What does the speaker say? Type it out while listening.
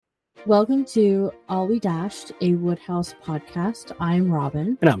Welcome to All We Dashed, a Woodhouse podcast. I'm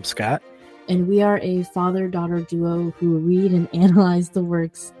Robyn. And I'm Scott. And we are a father-daughter duo who read and analyze the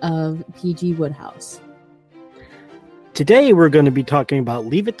works of P.G. Wodehouse. Today we're going to be talking about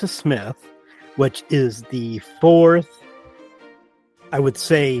Leave It to Psmith, which is the fourth, I would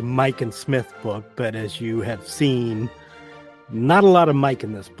say, Mike and Psmith book, but as you have seen, not a lot of Mike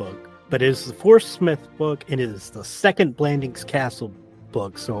in this book. But it is the fourth Psmith book, and it is the second Blandings Castle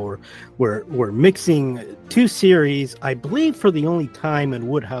book. So we're mixing two series, I believe, for the only time in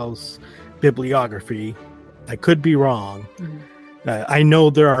Wodehouse bibliography. I could be wrong. I know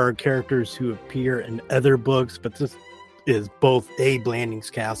there are characters who appear in other books, but this is both a Blandings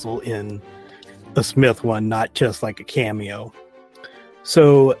Castle in a Psmith one, not just like a cameo.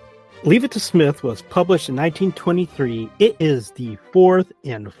 So Leave It to Psmith was published in 1923. It is the fourth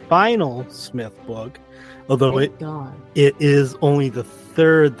and final Psmith book, although it is only the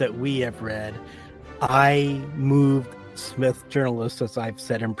third that we have read. I moved Psmith journalists, as I've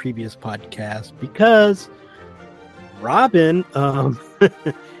said in previous podcasts, because Robyn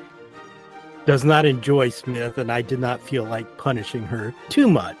does not enjoy Psmith, and I did not feel like punishing her too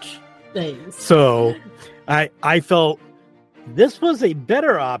much. Thanks. So I felt this was a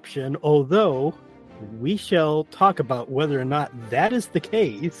better option, although we shall talk about whether or not that is the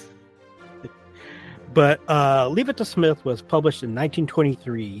case. But Leave It to Psmith was published in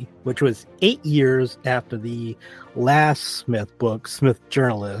 1923, which was 8 years after the last Psmith book, Psmith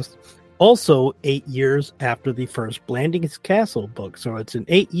Journalist. Also 8 years after the first Blandings Castle book. So it's an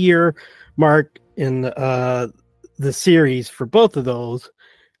 8-year mark in the series for both of those.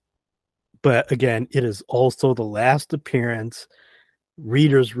 But again, it is also the last appearance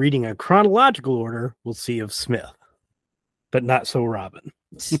readers reading a chronological order will see of Psmith, but not so Robyn.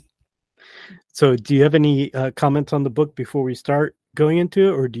 So do you have any comments on the book before we start going into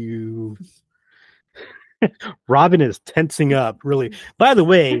it, or do you... Robyn is tensing up, really. By the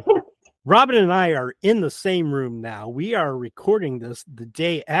way, Robyn and I are in the same room now. We are recording this the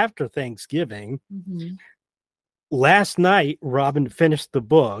day after Thanksgiving. Mm-hmm. Last night, Robyn finished the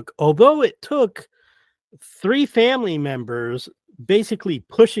book, although it took 3 family members basically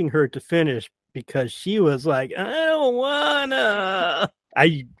pushing her to finish because she was like, I don't wanna.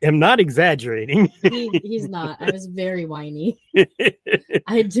 I am not exaggerating. He's not. I was very whiny.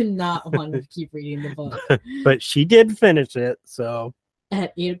 I did not want to keep reading the book. But she did finish it, so.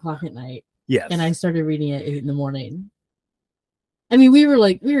 At 8 o'clock at night. Yes. And I started reading at 8 in the morning. I mean, we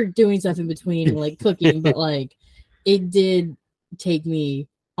were doing stuff in between, like cooking, but like, it did take me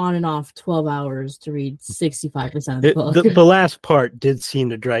on and off 12 hours to read 65% of the book. The last part did seem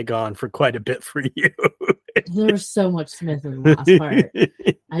to drag on for quite a bit for you. There was so much Smith in the last part.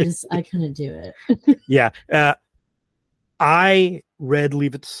 I couldn't do it. Yeah. I read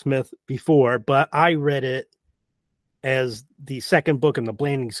Leave It to Psmith before, but I read it as the second book in the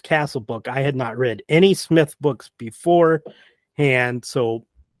Blandings Castle book. I had not read any Smith books beforehand, so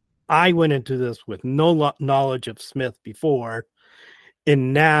I went into this with no knowledge of Psmith before,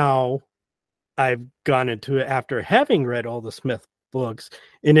 and now I've gone into it after having read all the Psmith books,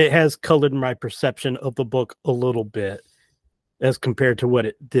 and it has colored my perception of the book a little bit as compared to what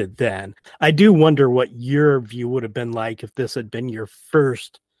it did then. I do wonder what your view would have been like if this had been your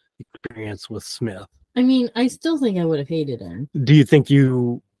first experience with Psmith. I mean, I still think I would have hated him. Do you think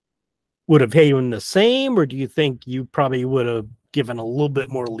you would have hated him the same, or do you think you probably would have given a little bit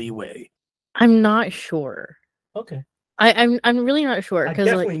more leeway? I'm not sure. Okay. I'm really not sure. I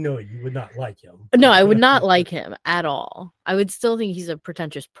definitely know you would not like him. No, I would not like him at all. I would still think he's a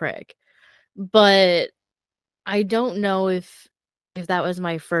pretentious prick. But I don't know if that was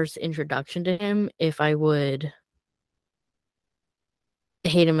my first introduction to him, if I would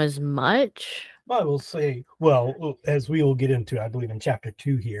hate him as much. I will say, well, as we will get into, I believe in chapter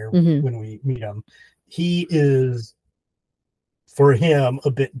 2 here, when we meet him, he is, for him,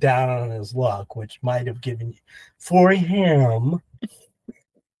 a bit down on his luck, which might have given you, for him.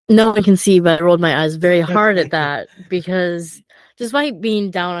 No one can see, but I rolled my eyes very hard at that, because despite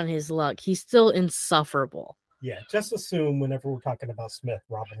being down on his luck, he's still insufferable. Yeah, just assume whenever we're talking about Smith,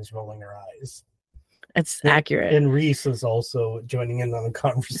 Robyn is rolling her eyes. It's accurate. And Reese is also joining in on the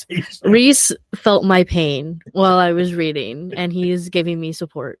conversation. Reese felt my pain while I was reading, and he's giving me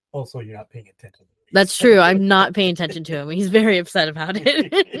support. Also, you're not paying attention. That's true. I'm not paying attention to him. He's very upset about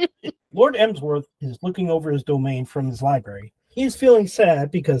it. Lord Emsworth is looking over his domain from his library. He is feeling sad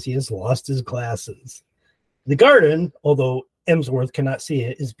because he has lost his glasses. The garden, although Emsworth cannot see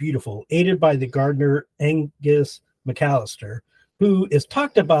it, is beautiful, aided by the gardener Angus McAllister, who is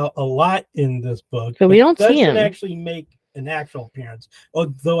talked about a lot in this book. But we don't see him. Doesn't actually make an actual appearance.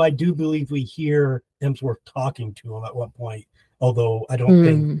 Although I do believe we hear Emsworth talking to him at one point. Although I don't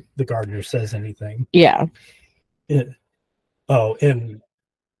think the gardener says anything. Yeah. And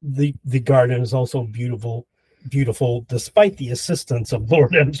the garden is also beautiful, despite the assistance of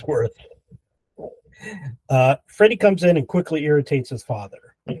Lord Emsworth. Freddie comes in and quickly irritates his father.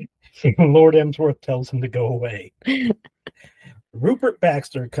 Lord Emsworth tells him to go away. Rupert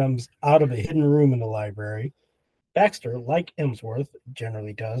Baxter comes out of a hidden room in the library. Baxter, like Emsworth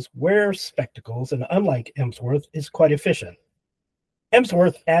generally does, wears spectacles, and unlike Emsworth, is quite efficient.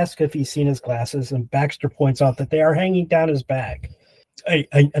 Emsworth asks if he's seen his glasses, and Baxter points out that they are hanging down his back.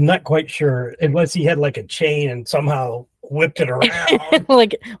 I'm not quite sure, unless he had like a chain and somehow whipped it around.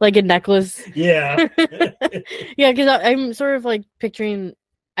 like a necklace. Yeah. Yeah, because I'm sort of like picturing,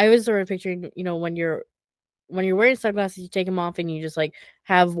 you know, when you're wearing sunglasses, you take them off and you just like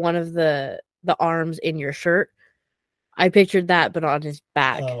have one of the arms in your shirt. I pictured that, but on his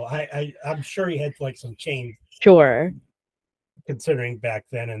back. Oh, I'm sure he had like some chain. Sure. Considering back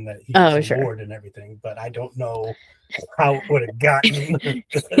then and that he was a lord and everything, but I don't know how it would have gotten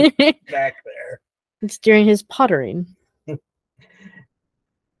back there. It's during his pottering.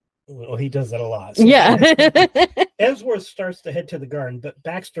 Well, he does that a lot. So. Yeah. Emsworth starts to head to the garden, but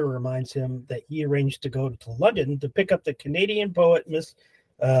Baxter reminds him that he arranged to go to London to pick up the Canadian poet,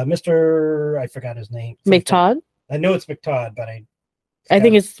 Mr. I forgot his name. McTodd? I know it's McTodd, but I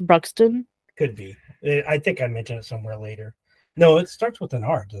think it's Bruxton. Could be. I think I mentioned it somewhere later. No, it starts with an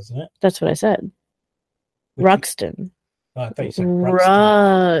R, doesn't it? That's what I said. Ruxton. I thought you said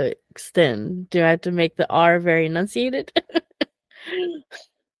Ruxton. Ruxton. Do I have to make the R very enunciated?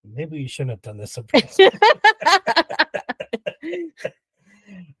 Maybe you shouldn't have done this.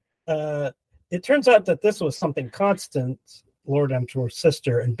 It turns out that this was something Constance, Lord Emsworth's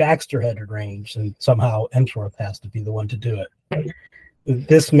sister, and Baxter had arranged, and somehow Emsworth has to be the one to do it.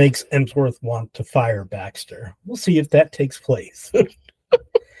 This makes Emsworth want to fire Baxter. We'll see if that takes place.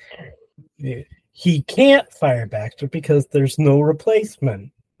 He can't fire Baxter because there's no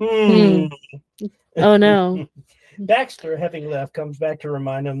replacement. Oh, no. Baxter, having left, comes back to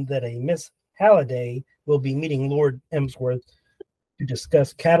remind him that a Miss Halliday will be meeting Lord Emsworth to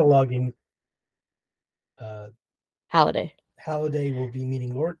discuss cataloging. Halliday will be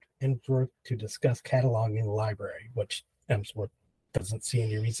meeting Lord Emsworth to discuss cataloging the library, which Emsworth doesn't see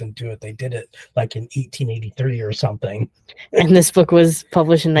any reason to it. They did it like in 1883 or something. And this book was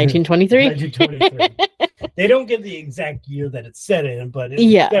published in 1923? 1923. They don't give the exact year that it's set in, but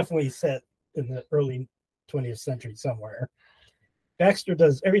it's definitely set in the early 20th century somewhere. Baxter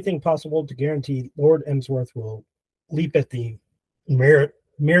does everything possible to guarantee Lord Emsworth will leap at the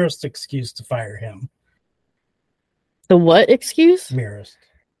merest excuse to fire him. The what excuse? Merest.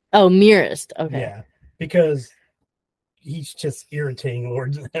 Oh, merest. Okay. Yeah, because he's just irritating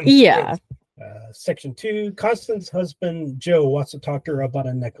Lord Emsworth. Yeah. Section 2, Constance's husband, Joe, wants to talk to her about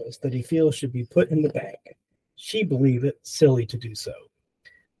a necklace that he feels should be put in the bag. She believes it silly to do so.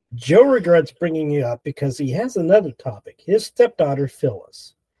 Joe regrets bringing it up because he has another topic, his stepdaughter,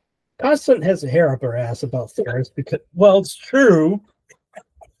 Phyllis. Constance has a hair up her ass about Phyllis because, well, it's true.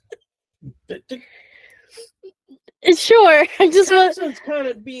 Sure. Constance kind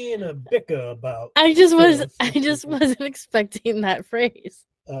of being a bicker about I just wasn't expecting that phrase.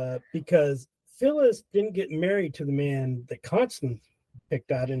 Because Phyllis didn't get married to the man that Constance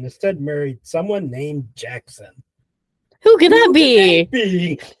picked out and instead married someone named Jackson. Who could that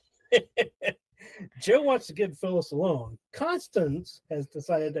be? Joe wants to give Phyllis alone. Constance has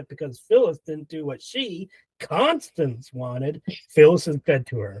decided that because Phyllis didn't do what Constance wanted, Phyllis is dead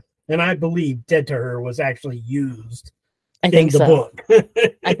to her. And I believe dead to her was actually used in the book.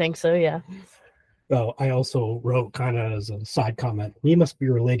 I think so, yeah. Well, I also wrote kind of as a side comment, he must be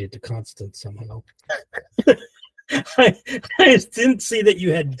related to Constance somehow. I just didn't see that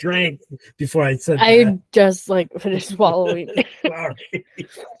you had drank before I said that. I just finished swallowing. Sorry.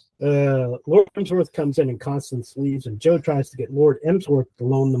 Lord Emsworth comes in and Constance leaves, and Joe tries to get Lord Emsworth to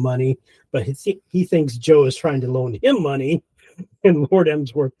loan the money, but he thinks Joe is trying to loan him money, and Lord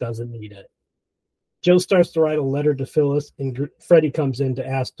Emsworth doesn't need it. Joe starts to write a letter to Phyllis, and Freddie comes in to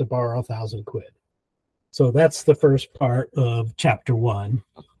ask to borrow 1,000 quid. So that's the first part of chapter 1.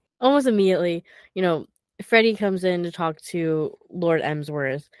 Almost immediately, Freddie comes in to talk to Lord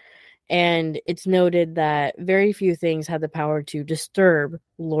Emsworth, and it's noted that very few things had the power to disturb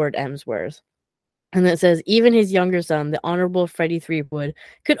Lord Emsworth. And it says even his younger son, the Honorable Freddie Threepwood,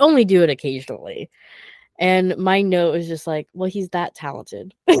 could only do it occasionally. And my note is just well, he's that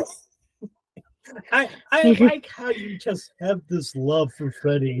talented. I like how you just have this love for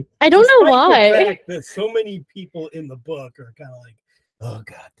Freddie. I don't know despite the why. fact that so many people in the book are kind of like, oh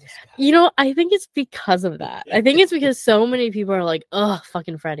God, this guy. You know, I think it's because of that. I think it's because so many people are like, oh,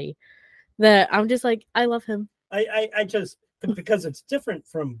 fucking Freddie, that I'm just like, I love him. I just, because it's different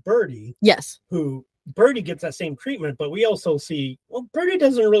from Birdie. Yes. Who Birdie gets that same treatment, but we also see, well, Birdie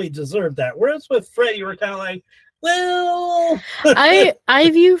doesn't really deserve that. Whereas with Freddie, we're kind of like, well, I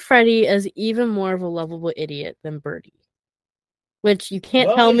view Freddie as even more of a lovable idiot than Birdie, which you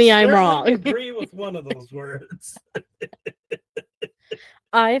can't tell me I'm wrong. I agree with one of those words.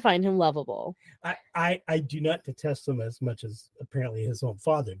 I find him lovable. I do not detest him as much as apparently his own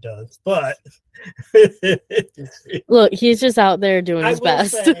father does, but look, he's just out there doing his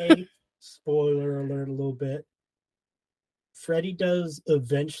best. Say, spoiler alert a little bit, Freddie does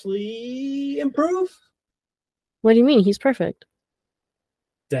eventually improve. What do you mean? He's perfect.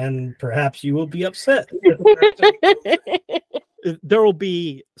 Then perhaps you will be upset. There will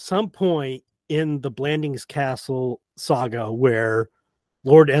be some point in the Blandings Castle saga where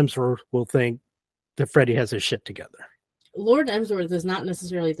Lord Emsworth will think that Freddie has his shit together. Lord Emsworth is not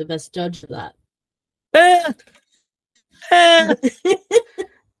necessarily the best judge of that.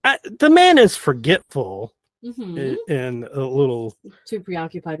 The man is forgetful Mm-hmm. and a little Too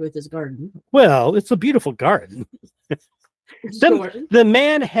preoccupied with his garden. well, it's a beautiful garden. The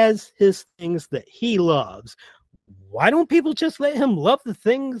man has his things that he loves. Why don't people just let him love the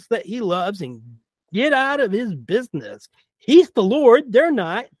things that he loves and get out of his business? He's the Lord. They're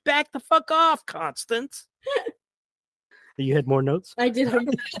not. Back the fuck off, Constance. You had more notes? I did.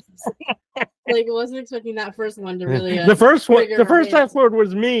 Like, wasn't expecting that first one to really. The first F word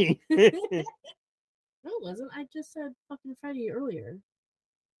was me. No, it wasn't. I just said fucking Freddie earlier.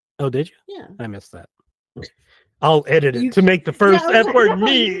 Oh, did you? Yeah. I missed that. I'll edit it to make the first F word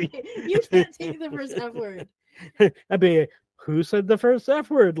me. You can't take the first F word. I'd be, who said the first F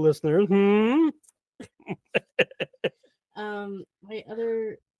word, listeners? My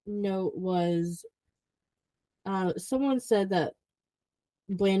other note was someone said that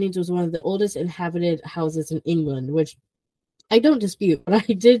Blandings was one of the oldest inhabited houses in England, which I don't dispute, but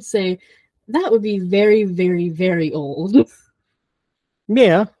I did say that would be very, very, very old.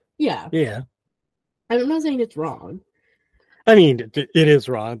 Yeah. Yeah. Yeah. I'm not saying it's wrong. I mean, it is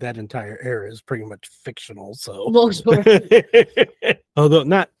wrong. That entire era is pretty much fictional. So, Well, sure. although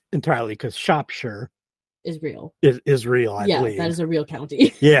not entirely, because Shropshire is real. Is real. I believe that is a real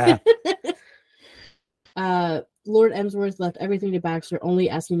county. Yeah. Lord Emsworth left everything to Baxter, only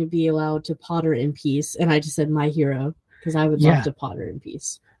asking to be allowed to potter in peace. And I just said my hero because I would love to potter in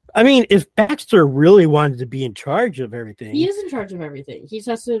peace. I mean, if Baxter really wanted to be in charge of everything, he is in charge of everything. He just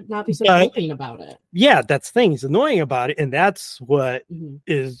has to not be so annoying about it. Yeah, that's the thing. He's annoying about it, and that's what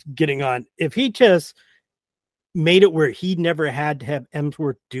is getting on. If he just made it where he never had to have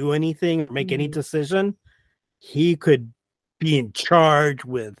Emsworth do anything or make any decision, he could be in charge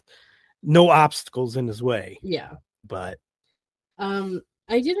with no obstacles in his way. Yeah. But I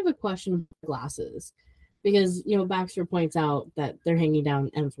did have a question with glasses. Because, Baxter points out that they're hanging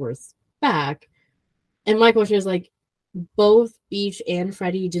down Emsworth's back. And my question is, like, both Beach and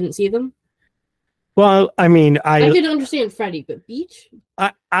Freddie didn't see them? Well, I mean, I could understand Freddie, but Beach?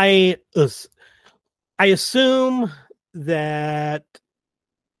 I assume that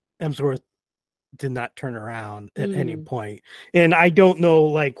Emsworth did not turn around at any point. And I don't know,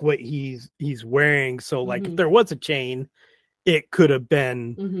 like, what he's wearing. So, like, if there was a chain, it could have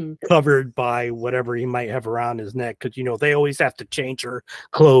been covered by whatever he might have around his neck. Because, they always have to change her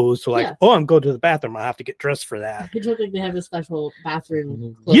clothes. So, like, I'm going to the bathroom. I have to get dressed for that. I don't think they have a special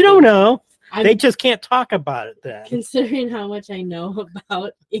bathroom. You don't know. They just can't talk about it then. Considering how much I know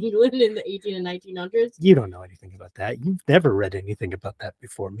about England in the 18 and 1900s. You don't know anything about that. You've never read anything about that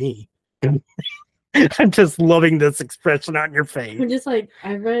before me. I'm just loving this expression on your face. I'm just like,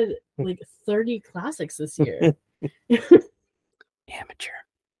 I read like 30 classics this year. Amateur.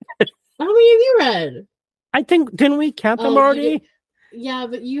 How many have you read? I think, didn't we count them already? Yeah,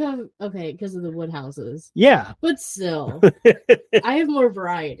 but you have, because of the Woodhouses. Yeah. But still, I have more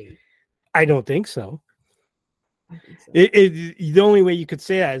variety. I don't think so. I think so. The only way you could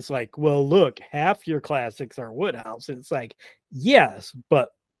say that is like, well, look, half your classics are Woodhouse. And it's like, yes,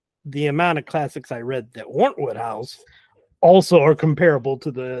 but the amount of classics I read that weren't Woodhouse also are comparable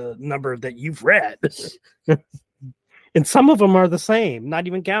to the number that you've read. And some of them are the same, not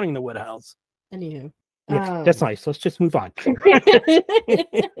even counting the Woodhouse. Anywho. That's nice. Let's just move on.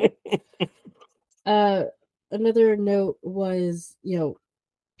 Another note was, I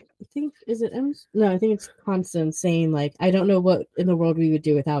think it's Constance saying, like, I don't know what in the world we would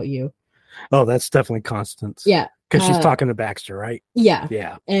do without you. Oh, that's definitely Constance. Yeah. Because she's talking to Baxter, right? Yeah.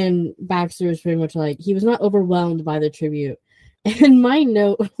 Yeah. And Baxter is pretty much like, he was not overwhelmed by the tribute. And my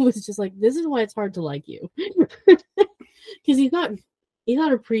note was just like, this is why it's hard to like you. Because he's not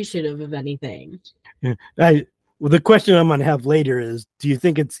appreciative of anything. Well, the question I'm going to have later is, do you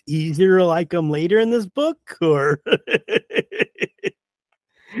think it's easier to like him later in this book? Or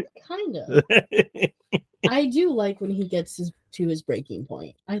Kind of. I do like when he gets to his breaking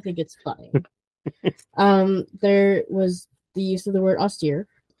point. I think it's funny. There was the use of the word austere.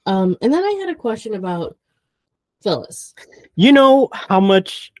 And then I had a question about Phyllis. You know how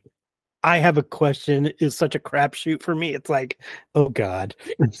much I have a question is such a crapshoot for me. It's like, oh God.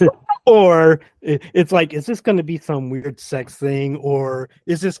 Or it's like, is this going to be some weird sex thing? Or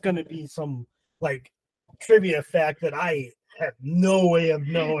is this going to be some like trivia fact that I have no way of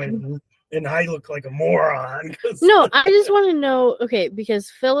knowing? And I look like a moron. No, I just want to know, okay, because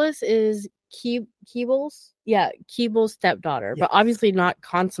Phyllis is Keeble's stepdaughter, but obviously not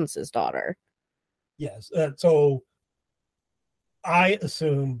Constance's daughter. Yes. So I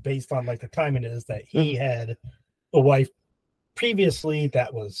assume, based on like the time it is, that he had a wife previously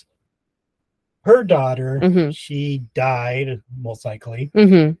that was her daughter. Mm-hmm. She died, most likely.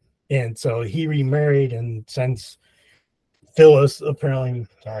 Mm-hmm. And so he remarried, and since Phyllis apparently,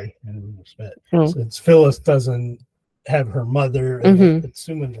 since Phyllis doesn't have her mother and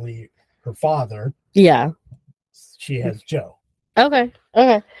assumedly her father, she has Joe. Okay.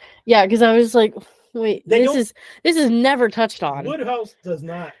 Yeah, because I was like, wait, this is never touched on. Woodhouse does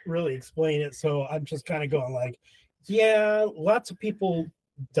not really explain it, so I'm just kind of going like, yeah, lots of people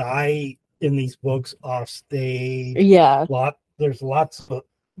die in these books off stage. Yeah. There's lots of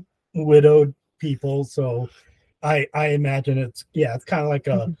widowed people, so I imagine it's kind of like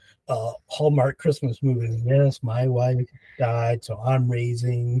a Hallmark Christmas movie. Yes, my wife died, so I'm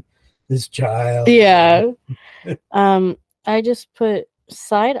raising this child. Yeah. I just put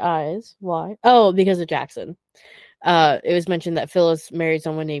side eyes. Why? Oh, because of Jackson. It was mentioned that Phyllis married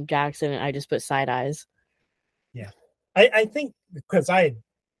someone named Jackson, and I just put side eyes. Yeah. I think because I had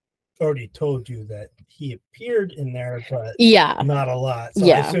already told you that he appeared in there, but not a lot. So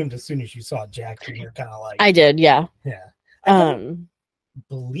I assumed as soon as you saw Jackson, you're kind of like, I did, yeah. I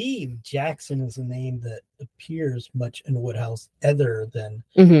believe Jackson is a name that appears much in Woodhouse other than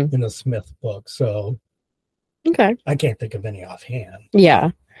in a Smith book. So I can't think of any offhand. Yeah.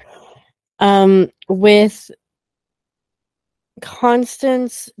 With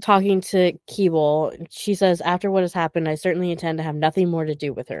Constance talking to Keeble, she says, after what has happened, I certainly intend to have nothing more to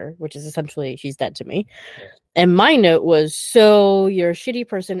do with her, which is essentially she's dead to me. And my note was, so you're a shitty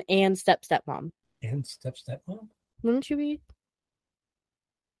person and stepmom. And stepmom? Wouldn't you be?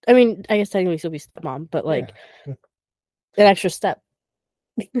 I mean, I guess technically she'll be stepmom, but like an extra step.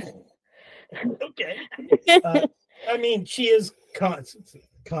 Okay. I mean, she is Constance,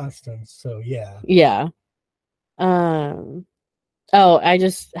 so yeah. Yeah. Oh, I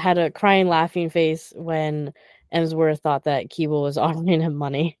just had a crying, laughing face when Emsworth thought that Keeble was offering him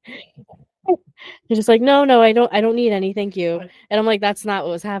money. He's just like, no, I don't need any, thank you. And I'm like, that's not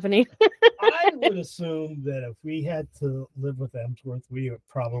what was happening. I would assume that if we had to live with Emsworth, we would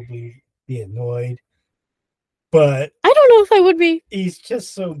probably be annoyed. But I don't know if I would be. He's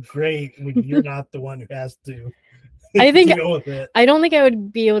just so great when you're not the one who has to. I think deal with it. I don't think I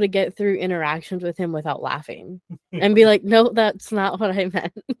would be able to get through interactions with him without laughing and be like, no, that's not what I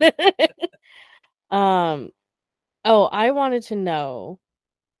meant. I wanted to know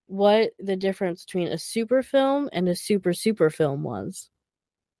what the difference between a super film and a super film was.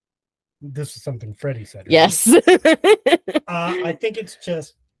 This is something Freddie said. Right? Yes. I think it's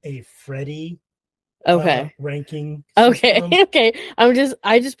just a Freddie ranking system. Okay.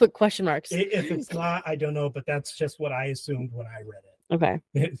 I just put question marks. If it's not, I don't know, but that's just what I assumed when I read it. Okay.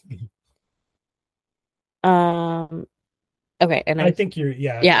 Okay, and I think you're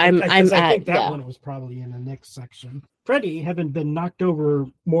I think that one was probably in the next section. Freddie, having been knocked over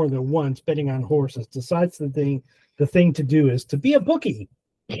more than once betting on horses, decides the thing to do is to be a bookie.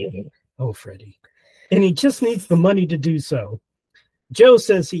 Oh, Freddie. And he just needs the money to do so. Joe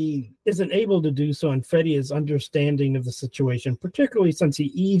says he isn't able to do so, and Freddie is understanding of the situation, particularly since he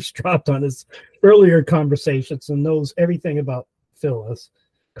eavesdropped on his earlier conversations and knows everything about Phyllis,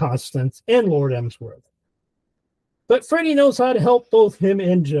 Constance, and Lord Emsworth. But Freddie knows how to help both him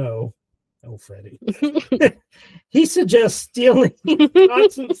and Joe. Oh, Freddie. He suggests stealing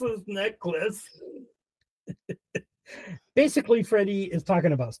Constance's necklace. Basically, Freddie is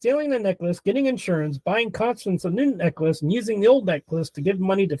talking about stealing the necklace, getting insurance, buying Constance a new necklace, and using the old necklace to give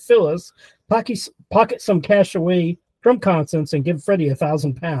money to Phyllis, pocket some cash away from Constance, and give Freddie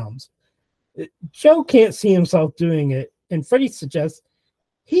 £1,000. Joe can't see himself doing it, and Freddie suggests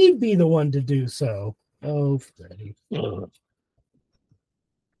he'd be the one to do so. Oh, Freddie.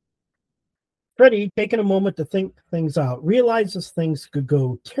 Freddie, taking a moment to think things out, realizes things could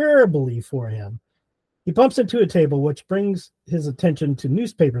go terribly for him. He bumps into a table, which brings his attention to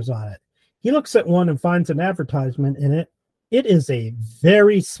newspapers on it. He looks at one and finds an advertisement in it. It is a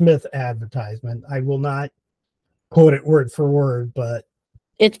very Smith advertisement. I will not quote it word for word, but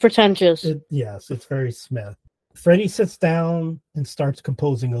it's pretentious. Yes, it's very Smith. Freddie sits down and starts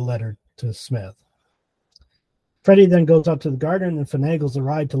composing a letter to Smith. Freddie then goes out to the garden and finagles a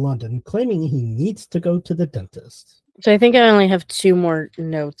ride to London, claiming he needs to go to the dentist. So I think I only have 2 more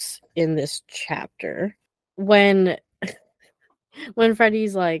notes in this chapter. When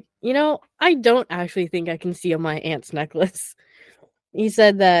Freddie's like, I don't actually think I can steal my aunt's necklace. He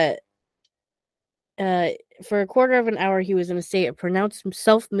said that for a quarter of an hour, he was in a state of pronounced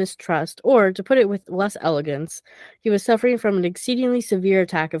self-mistrust, or to put it with less elegance, he was suffering from an exceedingly severe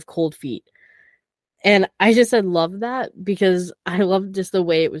attack of cold feet. And I just said love that because I love just the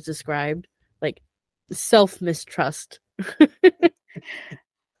way it was described, like self-mistrust.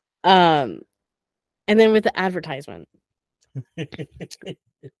 And then with the advertisement,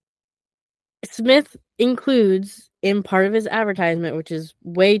 Smith includes in part of his advertisement, which is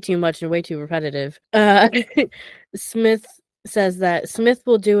way too much and way too repetitive. Smith says that Smith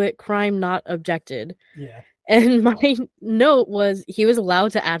will do it, crime not objected. Yeah. And my note was he was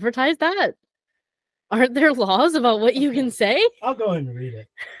allowed to advertise that. Aren't there laws about what you can say? I'll go ahead and read it.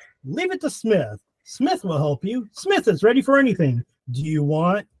 Leave it to Smith. Smith will help you. Smith is ready for anything. Do you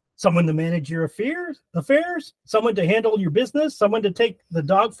want someone to manage your affairs? Someone to handle your business? Someone to take the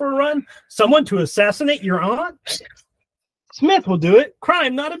dog for a run? Someone to assassinate your aunt? Smith will do it.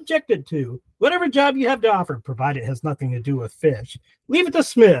 Crime not objected to. Whatever job you have to offer, provided it has nothing to do with fish. Leave it to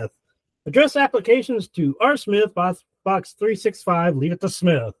Smith. Address applications to R. Smith, Box 365. Leave it to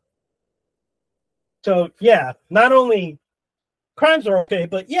Smith. So, yeah, not only crimes are okay,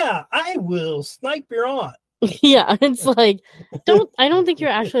 but yeah, I will snipe your aunt. Yeah, it's like, I don't think you're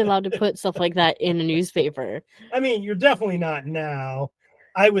actually allowed to put stuff like that in a newspaper. I mean, you're definitely not now.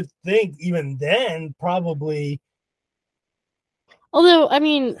 I would think even then, probably. Although, I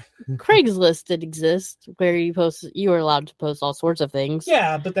mean, Craigslist did exist where you were allowed to post all sorts of things.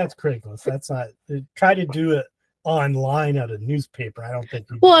 Yeah, but that's Craigslist. That's not, try to do it online at a newspaper. I don't think.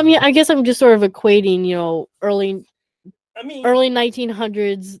 Well, I mean, I guess I'm just sort of equating, early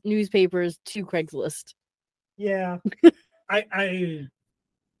 1900s newspapers to Craigslist. Yeah, I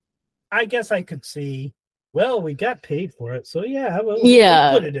guess I could see. Well, we got paid for it, so yeah, we'll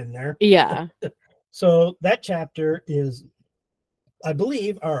put it in there. Yeah. So that chapter is, I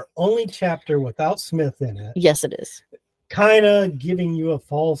believe, our only chapter without Smith in it. Yes, it is. Kind of giving you a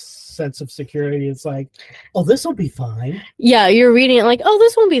false sense of security. It's like, oh, this will be fine. Yeah, you're reading it like, oh,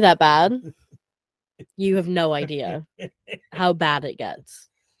 this won't be that bad. You have no idea how bad it gets.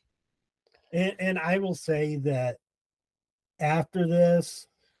 And I will say that after this,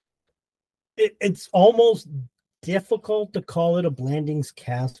 it's almost difficult to call it a Blandings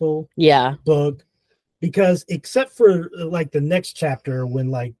Castle book, because except for like the next chapter when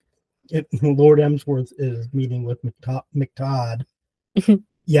Lord Emsworth is meeting with McTodd,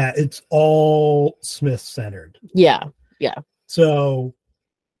 yeah, it's all Smith centered. Yeah. So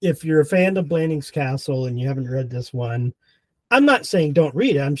if you're a fan of Blandings Castle and you haven't read this one, I'm not saying don't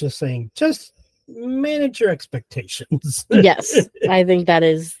read it. I'm just saying just manage your expectations. Yes, I think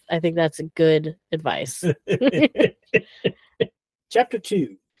that's a good advice. Chapter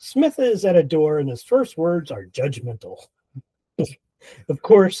 2. Smith is at a door and his first words are judgmental. Of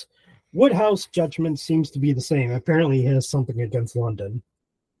course, Woodhouse judgment seems to be the same. Apparently he has something against London.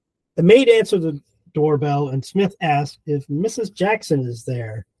 The maid answers the doorbell and Smith asks if Mrs. Jackson is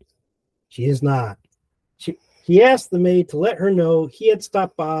there. She is not. He asked the maid to let her know he had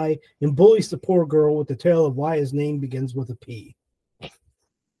stopped by and bullies the poor girl with the tale of why his name begins with a P.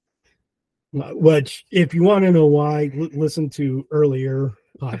 Which, if you want to know why, listen to earlier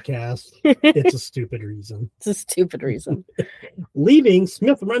podcasts. It's a stupid reason. It's a stupid reason. Leaving,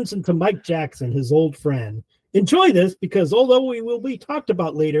 Smith runs into Mike Jackson, his old friend. Enjoy this, because although we will be talked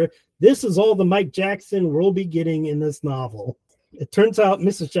about later, this is all the Mike Jackson we'll be getting in this novel. It turns out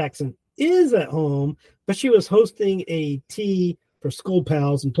Mrs. Jackson is at home, but she was hosting a tea for school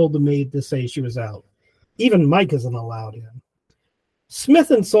pals and told the maid to say she was out. Even Mike isn't allowed in.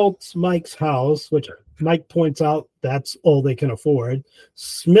 Smith insults Mike's house, which Mike points out that's all they can afford.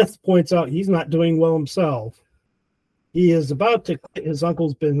 Smith points out he's not doing well himself. He is about to quit his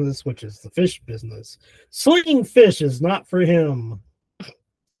uncle's business, which is the fish business. Slinging fish is not for him.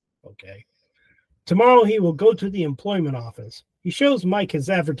 Okay. Tomorrow he will go to the employment office. He shows Mike his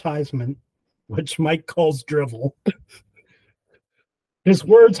advertisement, which Mike calls drivel. His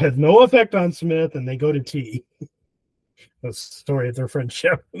words have no effect on Smith, and they go to tea. The story of their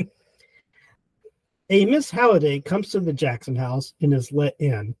friendship. A Miss Halliday comes to the Jackson house and is let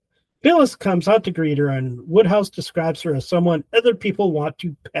in. Phyllis comes out to greet her, and Woodhouse describes her as someone other people want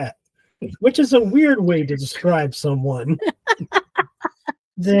to pet, which is a weird way to describe someone.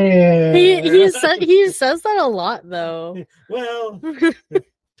 There. He says that a lot, though. Well,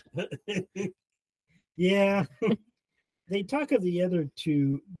 yeah. They talk of the other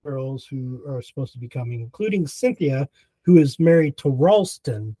two girls who are supposed to be coming, including Cynthia, who is married to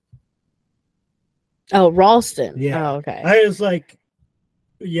Ralston. Oh, Ralston. Yeah. Oh, okay. I was like,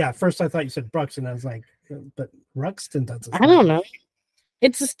 yeah, first I thought you said Bruxton. I was like, but Ruxton doesn't. I don't know.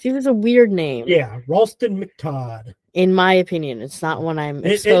 It was a weird name. Yeah, Ralston McTodd. In my opinion, it's not one I'm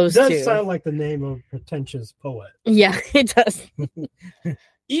exposed to. It does sound like the name of a pretentious poet. Yeah, it does.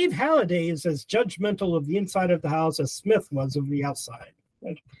 Eve Halliday is as judgmental of the inside of the house as Smith was of the outside.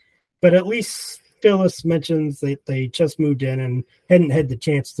 But at least Phyllis mentions that they just moved in and hadn't had the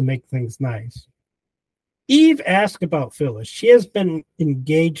chance to make things nice. Eve asks about Phyllis. She has been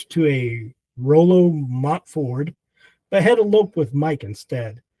engaged to a Rollo Montford, but had eloped with Mike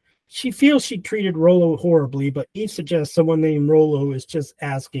instead. She feels she treated Rollo horribly, but Eve suggests someone named Rollo is just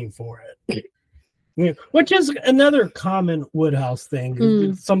asking for it. Yeah, which is another common Woodhouse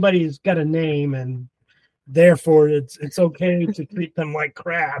thing. Somebody's got a name, and therefore it's okay to treat them like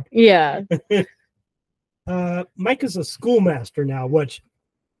crap. Yeah. Mike is a schoolmaster now, which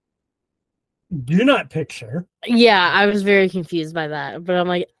do not picture. Yeah, I was very confused by that, but I'm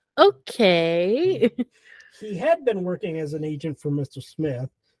like, okay. He had been working as an agent for Mr. Smith.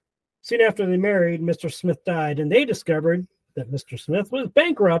 Soon after they married, Mr. Smith died, and they discovered that Mr. Smith was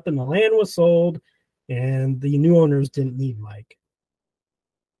bankrupt and the land was sold, and the new owners didn't need Mike.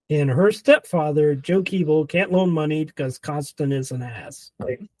 And her stepfather, Joe Keeble, can't loan money because Constant is an ass.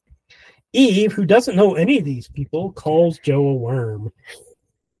 Eve, who doesn't know any of these people, calls Joe a worm.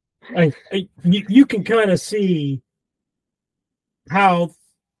 You can kind of see how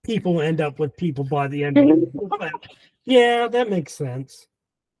people end up with people by the end of it. Yeah, that makes sense.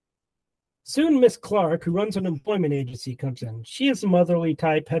 Soon Miss Clark, who runs an employment agency, comes in. She is a motherly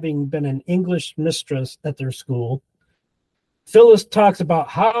type, having been an English mistress at their school. Phyllis talks about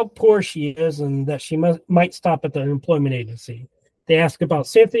how poor she is and that she might stop at the employment agency. They ask about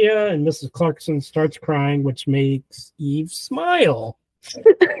Cynthia, and Mrs. Clarkson starts crying, which makes Eve smile.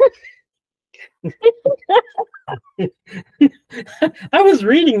 I was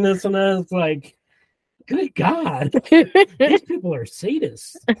reading this and I was like, good God, these people are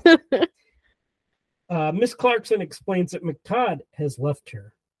sadists. Miss Clarkson explains that McTodd has left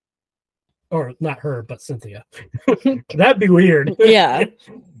her. Or not her, but Cynthia. That'd be weird. Yeah.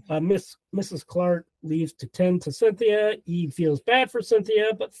 Mrs. Clark leaves to tend to Cynthia. Eve feels bad for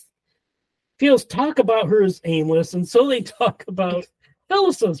Cynthia, but feels talk about her as aimless, and so they talk about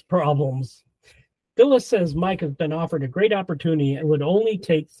Phyllis's problems. Phyllis says Mike has been offered a great opportunity and would only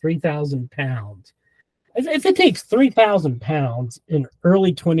take 3,000 pounds. If it takes 3,000 pounds in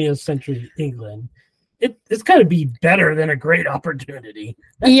early 20th century England, it's got to be better than a great opportunity.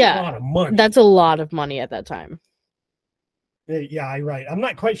 That's a lot of money. That's a lot of money at that time. Yeah, you're right. I'm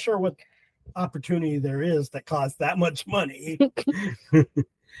not quite sure what opportunity there is that costs that much money.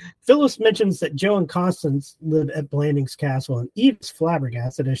 Phyllis mentions that Joe and Constance live at Blandings Castle, and Eve's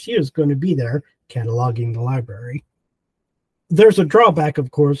flabbergasted as she is going to be there cataloging the library. There's a drawback, of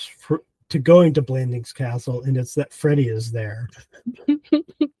course, to going to Blandings Castle, and it's that Freddie is there.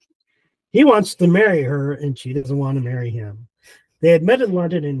 He wants to marry her, and she doesn't want to marry him. They had met in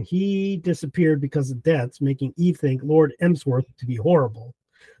London, and he disappeared because of debts, making Eve think Lord Emsworth to be horrible.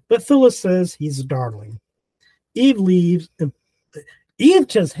 But Phyllis says he's a darling. Eve leaves, and Eve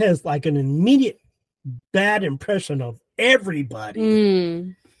just has like an immediate bad impression of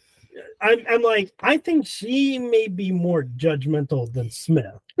everybody. I'm like, I think she may be more judgmental than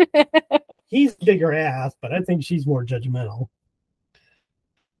Smith. He's bigger ass, but I think she's more judgmental.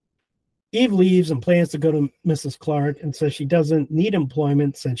 Eve leaves and plans to go to Mrs. Clark and says she doesn't need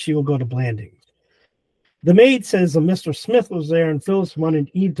employment since she will go to Blandings. The maid says that Mr. Smith was there and Phyllis wanted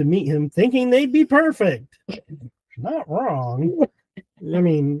Eve to meet him, thinking they'd be perfect. Not wrong. I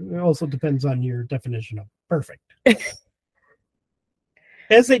mean, it also depends on your definition of perfect.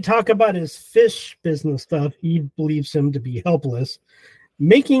 As they talk about his fish business stuff, Eve believes him to be helpless,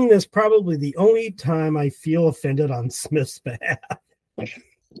 making this probably the only time I feel offended on Smith's behalf.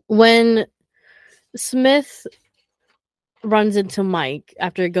 When Smith runs into Mike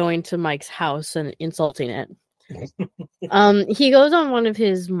after going to Mike's house and insulting it. He goes on one of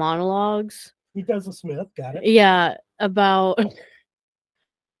his monologues. He does a Smith, got it. Yeah, about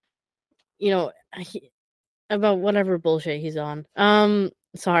about whatever bullshit he's on.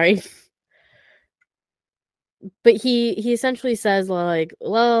 Sorry. But he essentially says like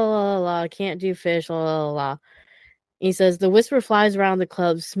la la la, can't do fish, la la la. He says the whisper flies around the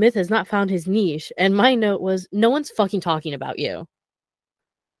club. Smith has not found his niche, and my note was, no one's fucking talking about you.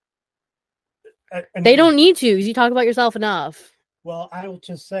 They don't need to, because you talk about yourself enough. Well, I will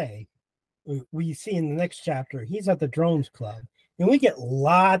just say, we see in the next chapter, he's at the Drones Club, and we get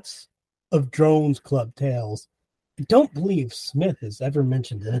lots of Drones Club tales. I don't believe Smith has ever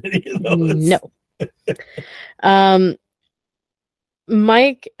mentioned any of those. No.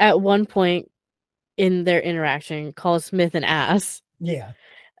 Mike, at one point in their interaction, calls Smith an ass. Yeah.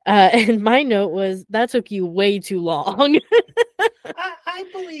 And my note was, that took you way too long. I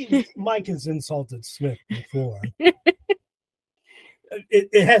believe Mike has insulted Smith before.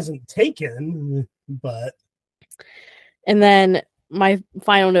 It hasn't taken, but... And then my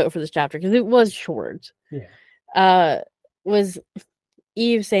final note for this chapter, because it was short, was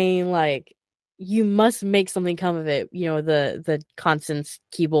Eve saying, like, you must make something come of it, the Constance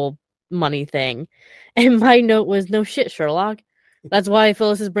Keeble money thing. And my note was, no shit, Sherlock. That's why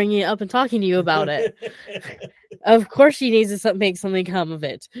Phyllis is bringing it up and talking to you about it. Of course she needs to make something come of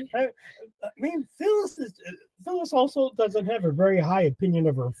it. I mean, Phyllis also doesn't have a very high opinion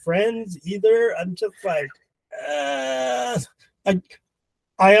of her friends either. I'm just like, I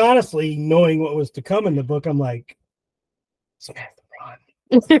honestly, knowing what was to come in the book, I'm like, Smith, run.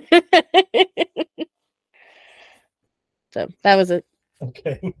 So that was it.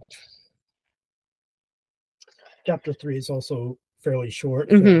 Okay. Chapter 3 is also fairly short.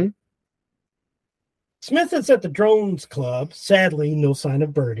 Mm-hmm. Smith is at the Drones Club. Sadly, no sign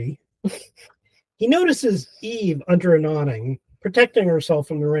of Birdie. He notices Eve under an awning, protecting herself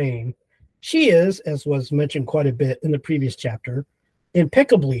from the rain. She is, as was mentioned quite a bit in the previous chapter,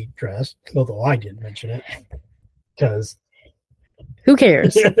 impeccably dressed, although I didn't mention it, because... Who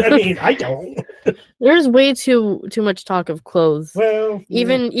cares? I mean, I don't. There's way too much talk of clothes. Well...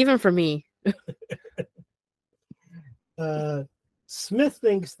 Even for me. Smith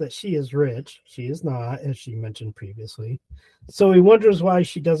thinks that she is rich. She is not, as she mentioned previously. So he wonders why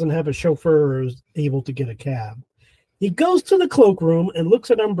she doesn't have a chauffeur or is able to get a cab. He goes to the cloakroom and looks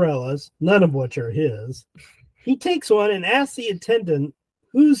at umbrellas, none of which are his. He takes one and asks the attendant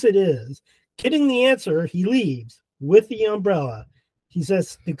whose it is. Getting the answer, he leaves with the umbrella. He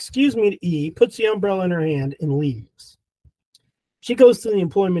says, "Excuse me" to Eve, puts the umbrella in her hand, and leaves. She goes to the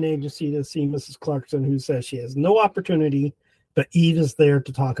employment agency to see Mrs. Clarkson, who says she has no opportunity, but Eve is there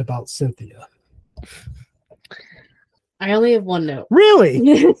to talk about Cynthia. I only have one note. Really?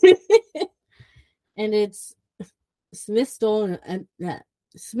 And it's Smith stole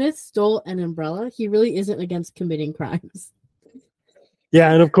an umbrella. He really isn't against committing crimes.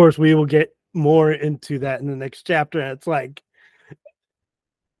 Yeah, and of course we will get more into that in the next chapter. It's like,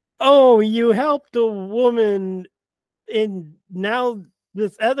 oh, you helped a woman, and now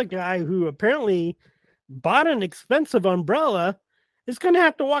this other guy who apparently bought an expensive umbrella is going to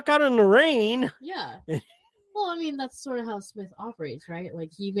have to walk out in the rain. Yeah. Well, I mean, that's sort of how Smith operates, right?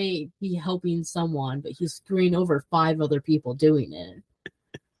 Like, he may be helping someone, but he's screwing over 5 other people doing it.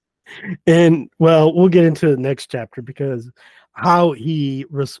 And, well, we'll get into the next chapter because how he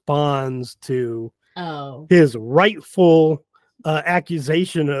responds to his rightful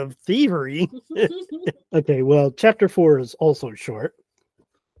accusation of thievery. Okay, well, chapter 4 is also short.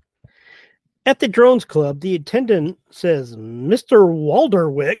 At the Drones Club, the attendant says, "Mr.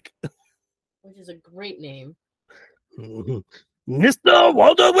 Walderwick." Which is a great name. Mr.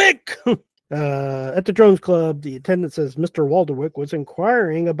 Walderwick! At the Drones Club, the attendant says Mr. Walderwick was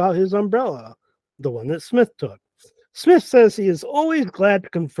inquiring about his umbrella, the one that Smith took. Smith says he is always glad to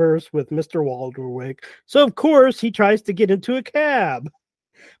converse with Mr. Walderwick, so of course he tries to get into a cab.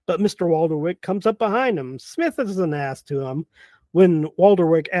 But Mr. Walderwick comes up behind him. Smith is an ass to him. When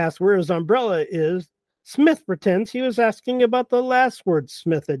Walderwick asks where his umbrella is, Smith pretends he was asking about the last word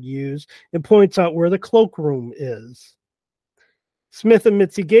Smith had used and points out where the cloakroom is. Smith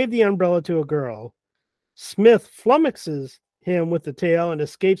admits he gave the umbrella to a girl. Smith flummoxes him with the tale and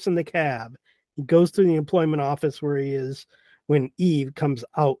escapes in the cab. He goes to the employment office where he is when Eve comes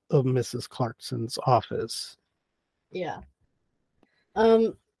out of Mrs. Clarkson's office. Yeah.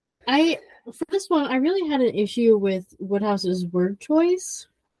 For this one, I really had an issue with Woodhouse's word choice.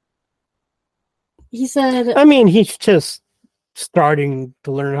 He said... I mean, he's just starting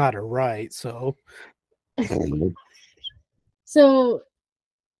to learn how to write, so... So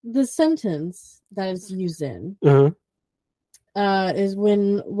the sentence that it's used in is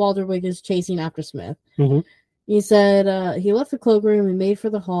when Walderwick is chasing after Smith. Mm-hmm. He said he left the cloakroom and made for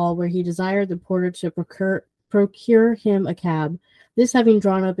the hall where he desired the porter to procure him a cab. This having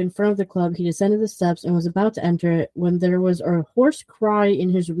drawn up in front of the club, he descended the steps and was about to enter it when there was a hoarse cry in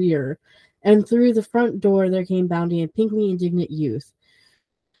his rear, and through the front door there came bounding a pinkly indignant youth.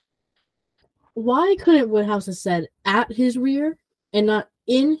 Why couldn't Woodhouse have said at his rear and not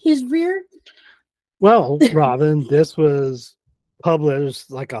in his rear? Well, Robyn, this was published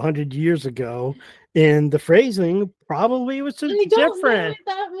like 100 years ago, and the phrasing probably was just different. I don't know if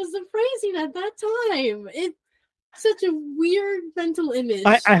that was the phrasing at that time. It's such a weird mental image.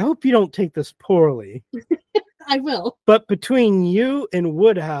 I hope you don't take this poorly. I will. But between you and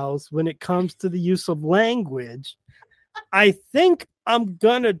Woodhouse, when it comes to the use of language, I think I'm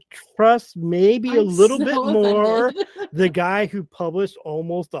going to trust maybe a little bit more the guy who published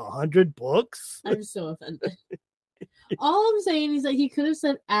almost 100 books. I'm so offended. All I'm saying is that he could have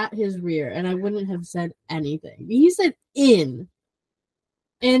said at his rear, and I wouldn't have said anything. He said in.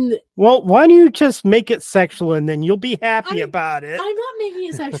 And well, why don't you just make it sexual and then you'll be happy about it? I'm not making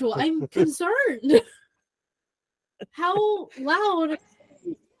it sexual. I'm concerned. How loud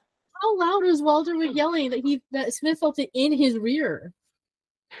is Walderwick yelling that Smith felt it in his rear?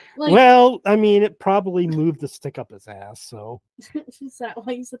 Like, well, I mean, it probably moved the stick up his ass, so. Is that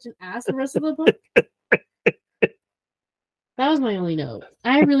why he's such an ass the rest of the book? That was my only note.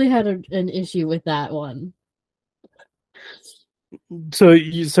 I really had an issue with that one. So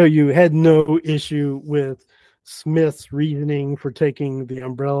you had no issue with Smith's reasoning for taking the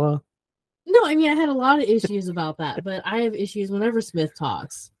umbrella? No, I mean, I had a lot of issues about that, but I have issues whenever Smith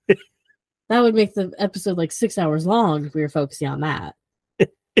talks. That would make the episode like 6 hours long if we were focusing on that.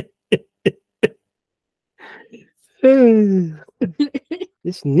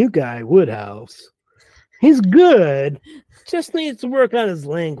 This new guy, Woodhouse, he's good. Just needs to work on his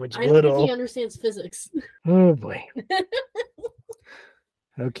language a little. I don't think he understands physics. Oh, boy.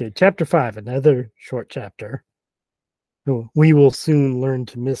 Okay, chapter 5, another short chapter. We will soon learn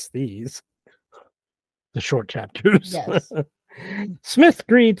to miss these. The short chapters. Yes. Smith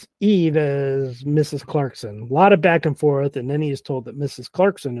greets Eve as Mrs. Clarkson. A lot of back and forth, and then he is told that Mrs.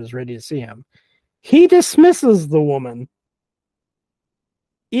 Clarkson is ready to see him. He dismisses the woman.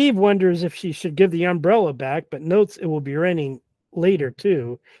 Eve wonders if she should give the umbrella back, but notes it will be raining later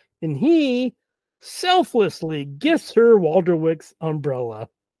too. And he selflessly gifts her Walderwick's umbrella.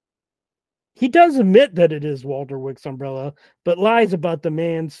 He does admit that it is Walderwick's umbrella, but lies about the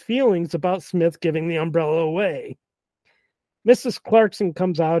man's feelings about Smith giving the umbrella away. Mrs. Clarkson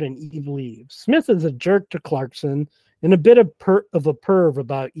comes out and Eve leaves. Smith is a jerk to Clarkson and a bit of a perv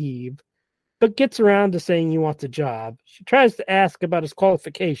about Eve, but gets around to saying he wants a job. She tries to ask about his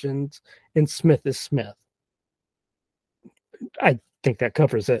qualifications, and Smith is Smith. I think that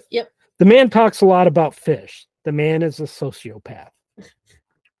covers it. Yep. The man talks a lot about fish. The man is a sociopath.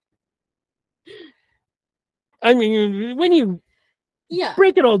 I mean, when you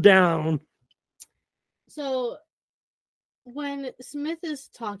break it all down. So when Smith is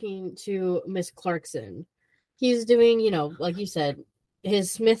talking to Miss Clarkson, he's doing, like you said,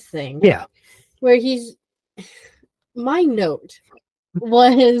 his Smith thing. Yeah. Where my note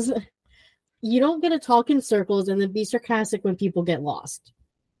was, you don't get to talk in circles and then be sarcastic when people get lost.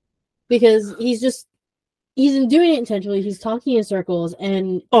 Because he's doing it intentionally. He's talking in circles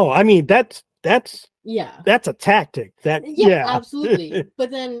and. Oh, I mean, that's a tactic. Yeah, absolutely.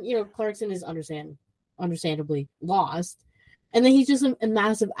 But then, Clarkson is understandably lost. And then he's just a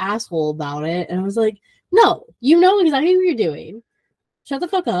massive asshole about it. And I was like, no, you know exactly what you're doing. Shut the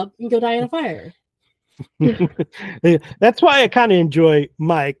fuck up and go die in a fire. That's why I kind of enjoy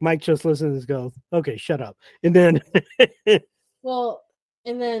Mike. Mike just listens and goes, okay, shut up. And then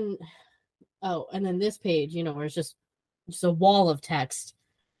and then this page, where it's just a wall of text.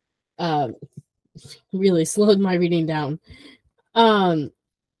 Really slowed my reading down.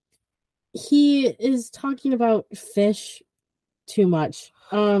 He is talking about fish too much.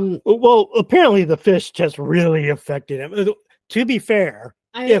 Well, apparently the fish just really affected him. To be fair,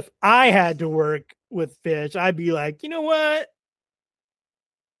 if I had to work with fish, I'd be like, you know what?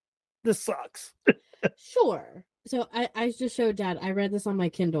 This sucks. Sure. So I just showed Dad, I read this on my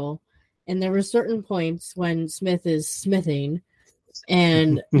Kindle, and there were certain points when Smith is smithing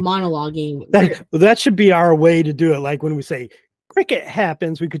and monologuing. That should be our way to do it. Like when we say cricket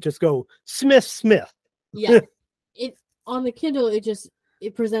happens, we could just go Smith. Yeah. On the Kindle,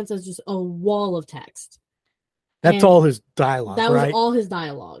 it presents as just a wall of text. That's all his dialogue, that was all his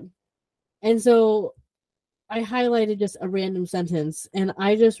dialogue. And so I highlighted just a random sentence, and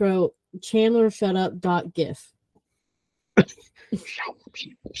I just wrote Chandler shut up .gif.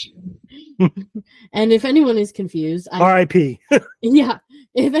 And if anyone is confused, R.I.P. Yeah,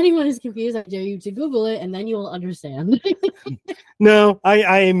 if anyone is confused, I dare you to Google it, and then you will understand. No,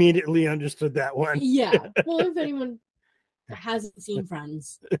 I immediately understood that one. Yeah, well, if anyone hasn't seen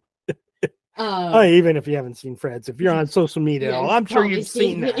Friends, even if you haven't seen Friends, if you're on social media, yeah, I'm sure you've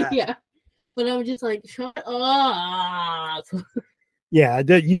seen that. Yeah, but I'm just like, shut up. Yeah,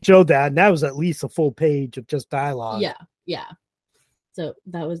 you showed that, and that was at least a full page of just dialogue. Yeah. So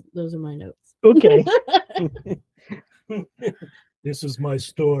those are my notes. Okay. This is my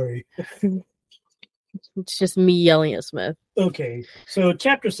story. It's just me yelling at Smith. Okay, so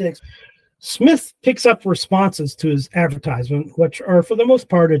chapter 6, Smith picks up responses to his advertisement, which are for the most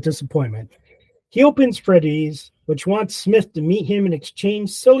part a disappointment. He opens Freddie's, which wants Smith to meet him and exchange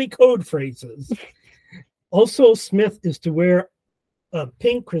silly code phrases. Also, Smith is to wear a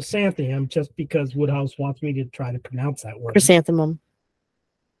pink chrysanthemum just because Woodhouse wants me to try to pronounce that word. Chrysanthemum.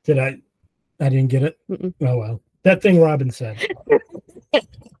 Did I didn't get it? Mm-mm. Oh, well. That thing Robyn said.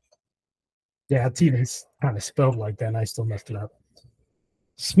 Yeah, it's even kind of spelled like that, and I still messed it up.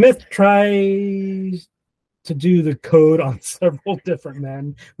 Smith tries to do the code on several different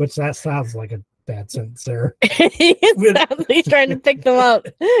men, which that sounds like a bad sentence there. He's trying to pick them up.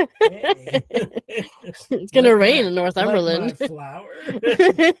 It's going to rain in Northumberland. Like flower.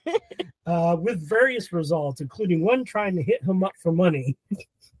 With various results, including one trying to hit him up for money.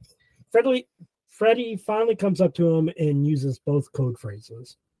 Freddie finally comes up to him and uses both code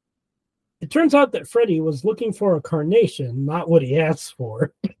phrases. It turns out that Freddie was looking for a carnation, not what he asked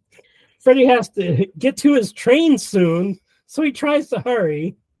for. Freddie has to get to his train soon, so he tries to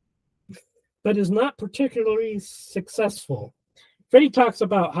hurry, but is not particularly successful. Freddie talks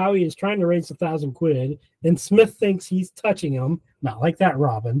about how he is trying to raise $1,000, and Smith thinks he's touching him. Not like that,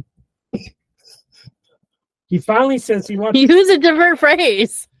 Robyn. He finally says he wants... Use a different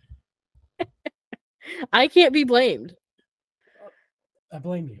phrase. I can't be blamed. I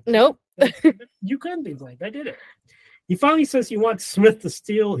blame you. Nope. You couldn't be blamed. I did it. He finally says he wants Smith to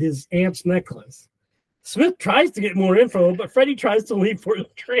steal his aunt's necklace. Smith tries to get more info, but Freddie tries to leave for the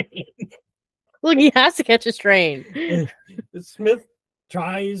train. Look, he has to catch his train. Smith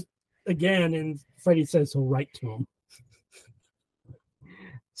tries again, and Freddie says he'll write to him.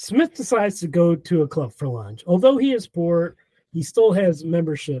 Smith decides to go to a club for lunch. Although he is poor, he still has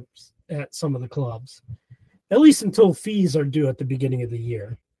memberships at some of the clubs, at least until fees are due at the beginning of the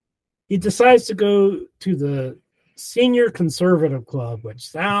year. He decides to go to the Senior Conservative Club, which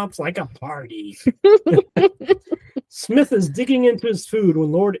sounds like a party. Smith is digging into his food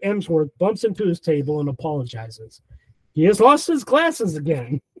when Lord Emsworth bumps into his table and apologizes. He has lost his glasses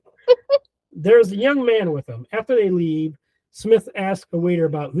again. There's a young man with him. After they leave, Smith asks a waiter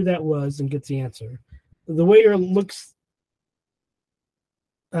about who that was and gets the answer. The waiter looks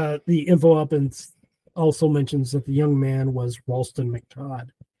the info up and also mentions that the young man was Ralston McTodd.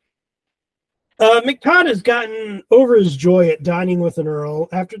 McTodd has gotten over his joy at dining with an earl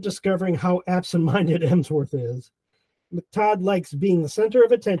after discovering how absent-minded Emsworth is. McTodd likes being the center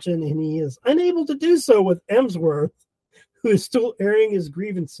of attention, and he is unable to do so with Emsworth, who is still airing his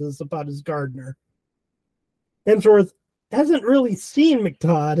grievances about his gardener. Emsworth hasn't really seen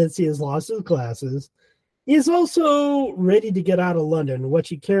McTodd as he has lost his glasses. He is also ready to get out of London, which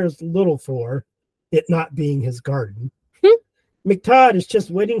he cares little for, it not being his garden. McTodd is just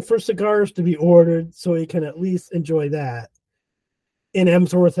waiting for cigars to be ordered so he can at least enjoy that. And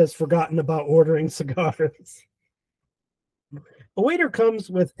Emsworth has forgotten about ordering cigars. A waiter comes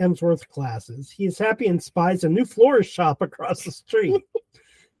with Emsworth's glasses. He is happy and spies a new florist shop across the street.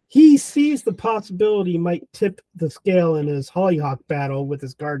 He sees the possibility might tip the scale in his hollyhock battle with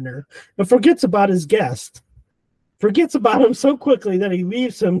his gardener, but forgets about his guest. Forgets about him so quickly that he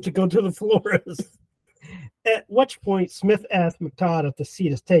leaves him to go to the florist. At which point, Smith asks McTodd if the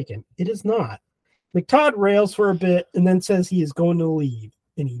seat is taken. It is not. McTodd rails for a bit and then says he is going to leave,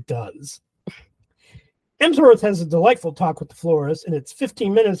 and he does. Emsworth has a delightful talk with the florist, and it's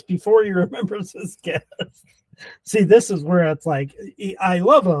 15 minutes before he remembers his guest. See, this is where it's like, I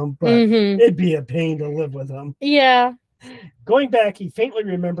love him, but it'd be a pain to live with him. Yeah. Going back, he faintly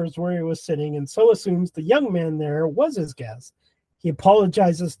remembers where he was sitting, and so assumes the young man there was his guest. He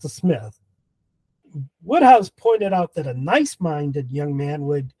apologizes to Smith. Woodhouse pointed out that a nice-minded young man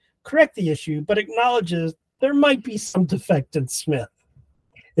would correct the issue, but acknowledges there might be some defect in Smith.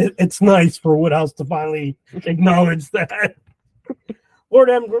 It's nice for Woodhouse to finally acknowledge that. Lord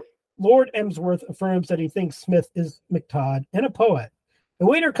Emsworth affirms that he thinks Smith is McTodd and a poet, A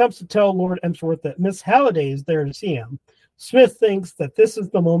waiter comes to tell Lord Emsworth that Miss Halliday is there to see him. Smith thinks that this is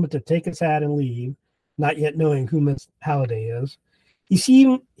the moment to take his hat and leave, not yet knowing who Miss Halliday is. He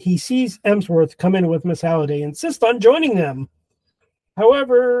sees Emsworth come in with Miss Halliday and insist on joining them.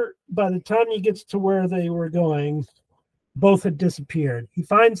 However, by the time he gets to where they were going, both had disappeared. He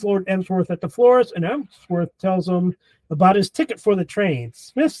finds Lord Emsworth at the florist, and Emsworth tells him about his ticket for the train.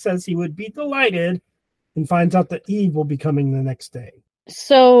 Smith says he would be delighted and finds out that Eve will be coming the next day.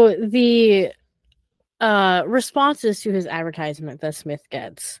 So the responses to his advertisement that Smith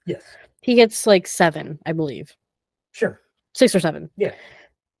gets. Yes. He gets like 7, I believe. Sure. 6 or 7. Yeah.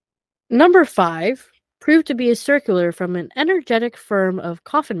 Number 5 proved to be a circular from an energetic firm of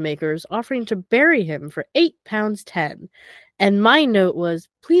coffin makers offering to bury him for £8.10. And my note was,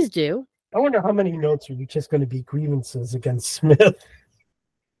 please do. I wonder how many notes are you just going to be grievances against Smith?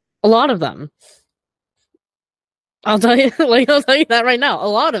 A lot of them. I'll tell you that right now. A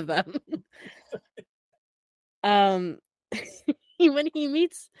lot of them. When he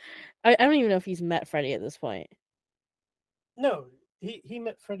meets, I don't even know if he's met Freddie at this point. No, he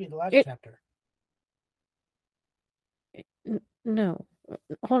met Freddie the last chapter. No,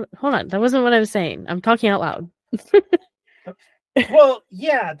 hold on. That wasn't what I was saying. I'm talking out loud. Well,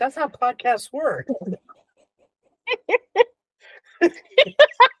 yeah, that's how podcasts work.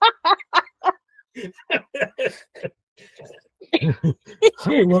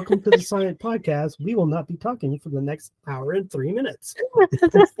 Hi, welcome to the Silent Podcast. We will not be talking for the next hour and 3 minutes.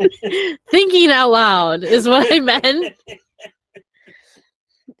 Thinking out loud is what I meant.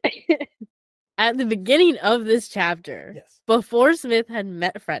 At the beginning of this chapter, yes, before Smith had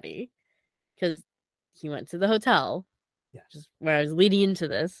met Freddie, because he went to the hotel, just where I was leading into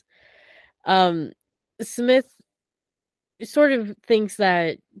this, Smith sort of thinks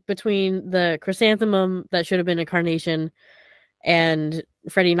that between the chrysanthemum that should have been a carnation and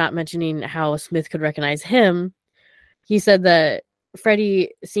Freddie not mentioning how Smith could recognize him, he said that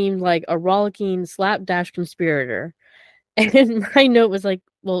Freddie seemed like a rollicking slapdash conspirator. And my note was like,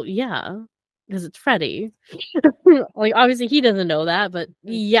 well, yeah, because it's Freddie. Like, obviously he doesn't know that, but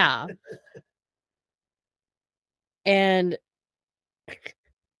yeah. And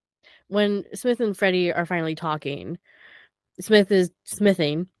when Smith and Freddie are finally talking, Smith is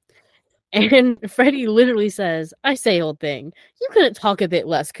smithing, and Freddie literally says, I say, old thing, you couldn't talk a bit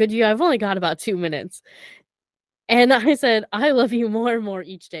less, could you? I've only got about 2 minutes. And I said, I love you more and more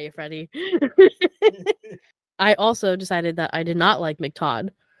each day, Freddie. I also decided that I did not like McTodd.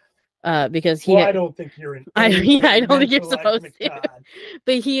 Because I don't think you're in. I don't think you're supposed to.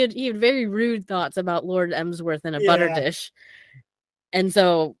 But he had very rude thoughts about Lord Emsworth in a butter dish, and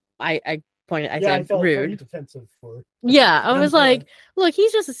so I pointed. I said rude. Defensive for. Yeah, I was like, look,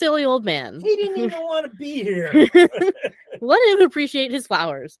 he's just a silly old man. He didn't even want to be here. Let him appreciate his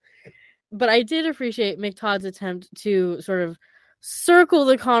flowers. But I did appreciate McTodd's attempt to sort of circle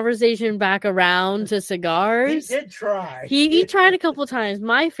the conversation back around to cigars. He did try. He tried a couple times.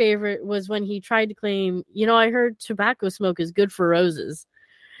 My favorite was when he tried to claim, I heard tobacco smoke is good for roses.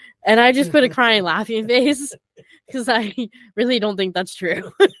 And I just put a crying laughing face because I really don't think that's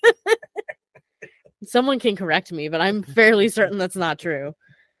true. Someone can correct me, but I'm fairly certain that's not true.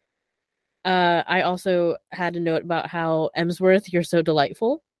 I also had a note about how Emsworth, you're so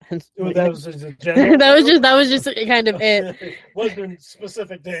delightful. Well, that was just a general that was just kind of it. Wasn't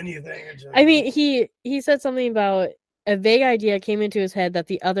specific to anything. I mean, he said something about a vague idea came into his head that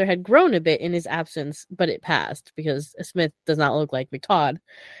the other had grown a bit in his absence, but it passed because Smith does not look like McTodd.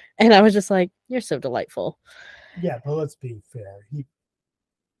 And I was just like, you're so delightful. Yeah, but let's be fair. He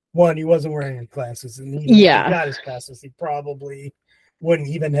wasn't wearing his glasses, and he got his glasses. He probably wouldn't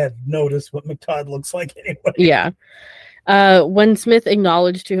even have noticed what McTodd looks like anyway. Yeah. When Smith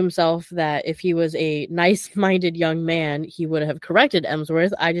acknowledged to himself that if he was a nice-minded young man, he would have corrected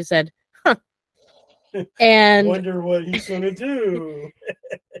Emsworth, I just said, huh. And wonder what he's going to do.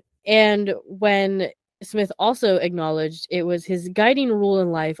 And when Smith also acknowledged it was his guiding rule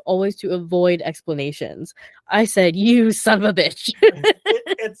in life always to avoid explanations, I said, you son of a bitch.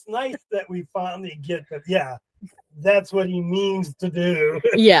 It's nice that we finally get that. Yeah, that's what he means to do.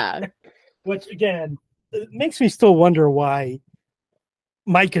 Yeah. Which, again, it makes me still wonder why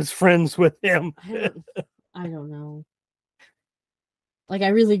Mike is friends with him. I don't know. Like, I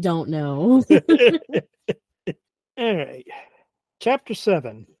really don't know. All right. Chapter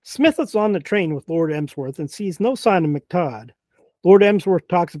 7. Smith is on the train with Lord Emsworth and sees no sign of McTodd. Lord Emsworth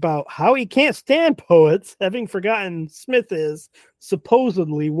talks about how he can't stand poets, having forgotten Smith is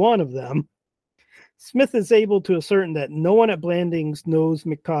supposedly one of them. Smith is able to ascertain that no one at Blandings knows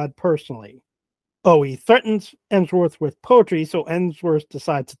McTodd personally. Oh, he threatens Emsworth with poetry, so Emsworth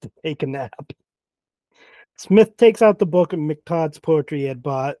decides to take a nap. Smith takes out the book of McTodd's poetry he had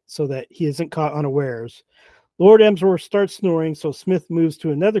bought so that he isn't caught unawares. Lord Emsworth starts snoring, so Smith moves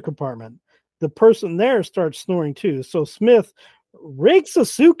to another compartment. The person there starts snoring too, so Smith rakes a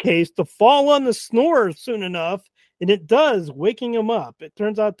suitcase to fall on the snorer soon enough, and it does, waking him up. It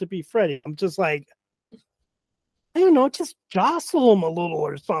turns out to be Freddie. I'm just like, I don't know, just jostle him a little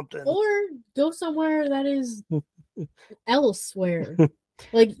or something. Or go somewhere that is elsewhere.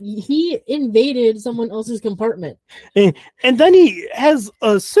 Like, he invaded someone else's compartment. And then he has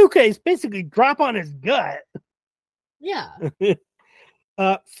a suitcase basically drop on his gut. Yeah.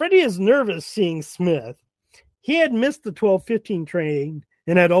 Freddie is nervous seeing Smith. He had missed the 12:15 train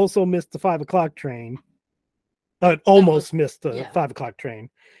and had also missed the 5 o'clock train. Almost missed the 5 o'clock train.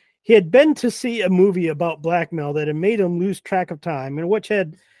 He had been to see a movie about blackmail that had made him lose track of time and which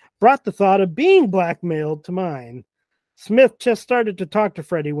had brought the thought of being blackmailed to mind. Smith just started to talk to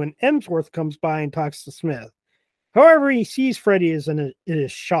Freddie when Emsworth comes by and talks to Smith. However, he sees Freddie and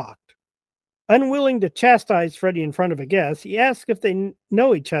is shocked. Unwilling to chastise Freddie in front of a guest, he asks if they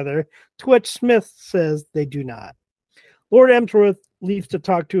know each other, to which Smith says they do not. Lord Emsworth leaves to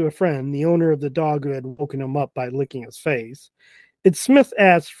talk to a friend, the owner of the dog who had woken him up by licking his face. It's Smith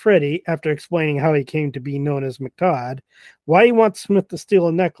asks Freddie, after explaining how he came to be known as McTodd, why he wants Smith to steal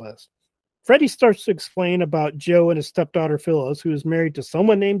a necklace. Freddie starts to explain about Joe and his stepdaughter Phyllis, who is married to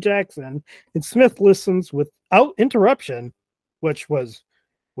someone named Jackson, and Smith listens without interruption, which was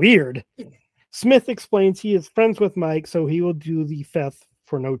weird. Smith explains he is friends with Mike, so he will do the theft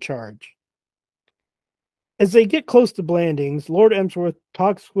for no charge. As they get close to Blandings, Lord Emsworth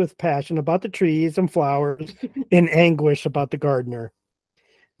talks with passion about the trees and flowers and anguish about the gardener.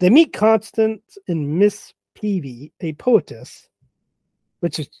 They meet Constance and Miss Peavy, a poetess,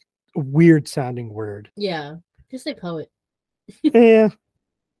 which is a weird sounding word. Yeah, just say poet. Yeah.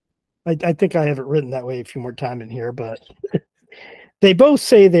 I think I have it written that way a few more times in here, but they both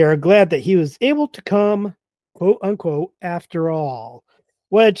say they are glad that he was able to come, quote unquote, after all.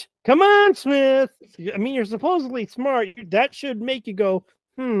 Which, come on, Smith. I mean, you're supposedly smart. That should make you go,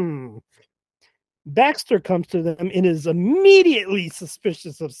 Baxter comes to them and is immediately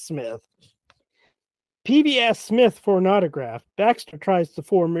suspicious of Smith. Peavy asks Smith for an autograph. Baxter tries to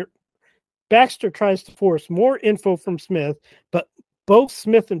force more info from Smith, but both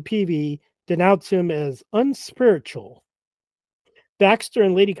Smith and Peavy denounce him as unspiritual. Baxter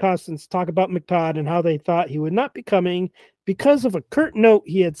and Lady Constance talk about McTodd and how they thought he would not be coming because of a curt note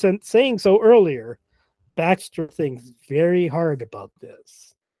he had sent saying so earlier. Baxter thinks very hard about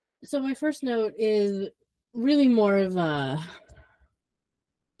this. So my first note is really more of a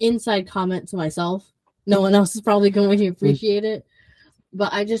inside comment to myself. No one else is probably going to appreciate it.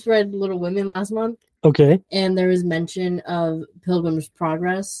 But I just read Little Women last month. Okay. And there was mention of Pilgrim's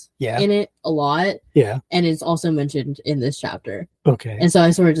Progress in it a lot. Yeah. And it's also mentioned in this chapter. Okay. And so I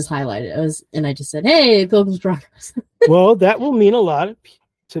sort of just highlighted it. I just said, hey, Pilgrim's Progress. Well, that will mean a lot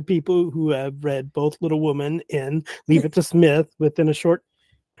to people who have read both Little Woman and Leave It to Smith within a short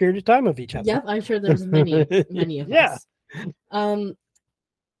period of time of each other. Yep, I'm sure there's many of us.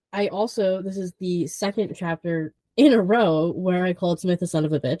 I also, this is the second chapter in a row where I called Smith a son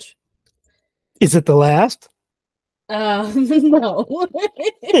of a bitch. Is it the last? No.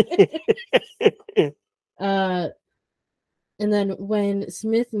 And then when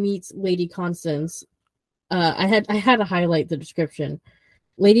Smith meets Lady Constance, I had to highlight the description.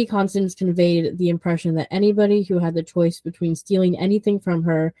 Lady Constance conveyed the impression that anybody who had the choice between stealing anything from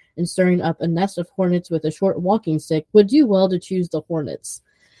her and stirring up a nest of hornets with a short walking stick would do well to choose the hornets.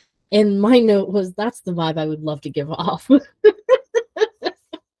 And my note was, that's the vibe I would love to give off.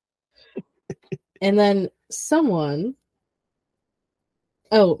 And then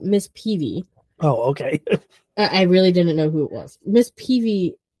Miss Peavy. Oh, okay. I really didn't know who it was. Miss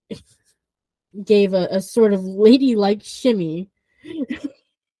Peavy gave a sort of ladylike shimmy.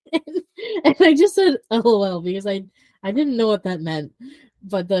 and I just said LOL because I didn't know what that meant.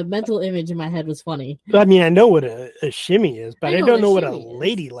 But the mental image in my head was funny. I mean, I know what a shimmy is, but I don't know what a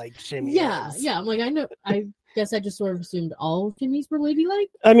ladylike shimmy is. Yeah. I'm like, I know. I guess I just sort of assumed all shimmies were ladylike.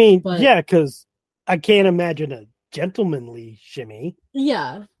 I mean, because I can't imagine a gentlemanly shimmy.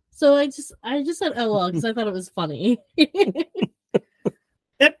 Yeah. So I just said LOL because I thought it was funny.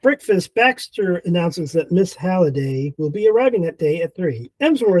 At breakfast, Baxter announces that Miss Halliday will be arriving that day at 3.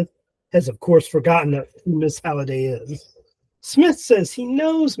 Emsworth has, of course, forgotten who Miss Halliday is. Smith says he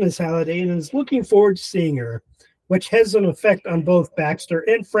knows Miss Halliday and is looking forward to seeing her, which has an effect on both Baxter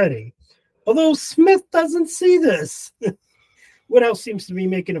and Freddie. Although Smith doesn't see this. Woodhouse seems to be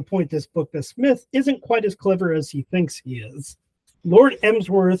making a point this book that Psmith isn't quite as clever as he thinks he is. Lord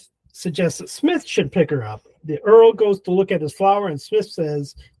Emsworth suggests that Psmith should pick her up. The Earl goes to look at his flower, and Psmith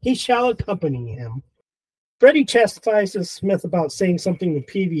says he shall accompany him. Freddie chastises Psmith about saying something to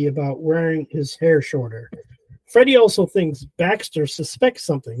Peavy about wearing his hair shorter. Freddie also thinks Baxter suspects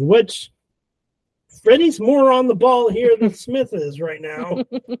something, which Freddie's more on the ball here than Psmith is right now.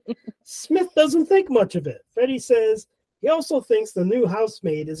 Psmith doesn't think much of it. Freddie says he also thinks the new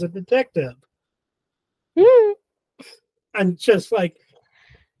housemaid is a detective. And just like,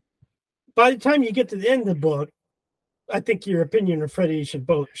 by the time you get to the end of the book, I think your opinion of Freddie should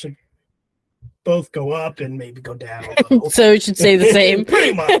both go up and maybe go down a little. So it should say the same.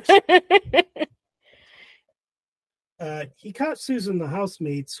 Pretty much. He caught Susan, the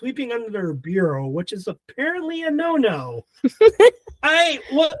housemaid, sweeping under her bureau, which is apparently a no-no.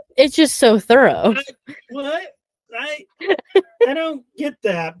 It's just so thorough. I don't get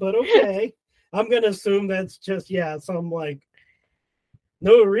that, but okay. I'm gonna assume that's just some like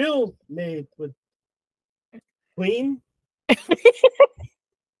no real maid would clean.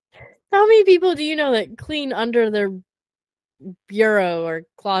 How many people do you know that clean under their bureau or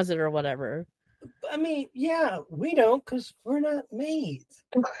closet or whatever? I mean, we don't, because we're not maids.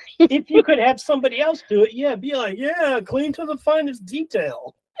 If you could have somebody else do it, be like, clean to the finest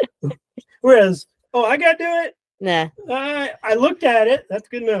detail. Whereas, I gotta do it? Nah. I looked at it. That's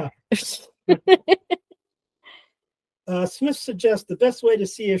good enough. Smith suggests the best way to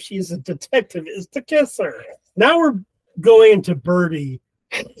see if she's a detective is to kiss her. Now we're going into Birdie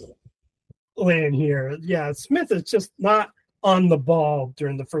land here. Yeah, Smith is just not on the ball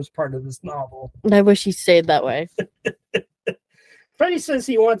during the first part of this novel. I wish he stayed that way. Freddie says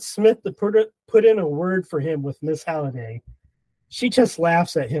he wants Smith to put in a word for him with Miss Halliday. She just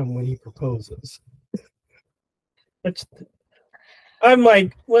laughs at him when he proposes. I'm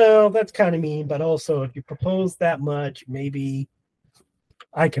like, well, that's kind of mean, but also if you propose that much, maybe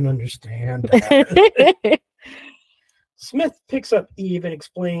I can understand that. Smith picks up Eve and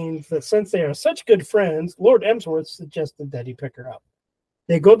explains that since they are such good friends, Lord Emsworth suggested that he pick her up.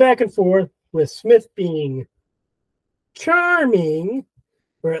 They go back and forth, with Smith being charming,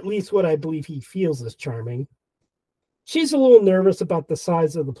 or at least what I believe he feels is charming. She's a little nervous about the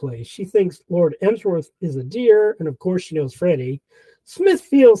size of the place. She thinks Lord Emsworth is a dear, and of course she knows Freddie. Smith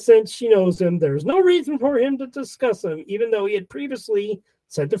feels since she knows him, there's no reason for him to discuss him, even though he had previously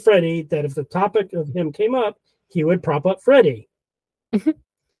said to Freddie that if the topic of him came up, he would prop up Freddie.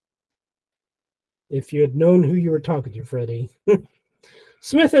 If you had known who you were talking to, Freddie.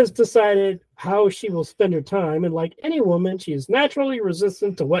 Smith has decided how she will spend her time, and like any woman, she is naturally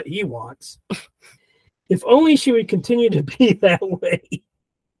resistant to what he wants. If only she would continue to be that way.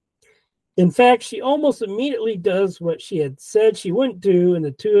 In fact, she almost immediately does what she had said she wouldn't do, and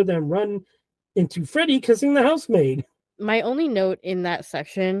the two of them run into Freddie kissing the housemaid. My only note in that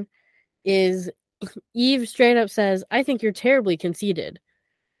section is Eve straight up says, I think you're terribly conceited.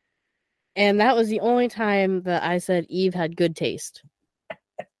 And that was the only time that I said Eve had good taste.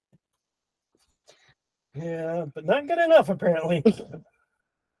 Yeah, but not good enough, apparently.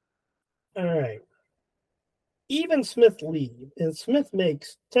 All right. Eve and Smith leave, and Smith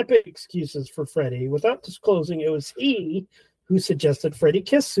makes tepid excuses for Freddie without disclosing it was he who suggested Freddie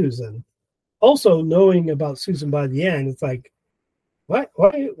kiss Susan. Also, knowing about Susan by the end, it's like, what?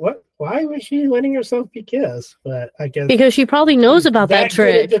 Why was she letting herself be kissed? But I guess because she probably knows about that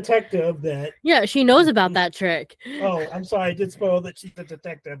trick. Detective that. Yeah, she knows about that trick. Oh, I'm sorry, I did spoil that she's a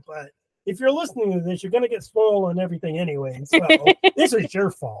detective, but if you're listening to this, you're going to get spoiled on everything anyway. So this is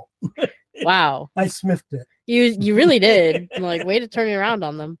your fault. Wow, I smithed it. You really did. Like, way to turn it around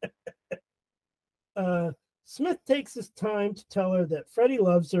on them. Smith takes his time to tell her that Freddie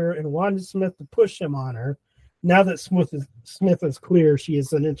loves her and wanted Smith to push him on her. Now that Smith is clear she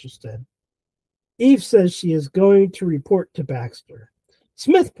isn't interested. Eve says she is going to report to Baxter.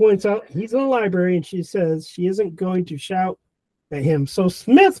 Smith points out he's in the library, and she says she isn't going to shout at him. So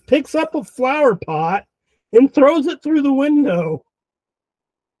Smith picks up a flower pot and throws it through the window.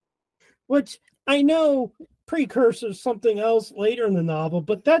 Which I know precursors something else later in the novel,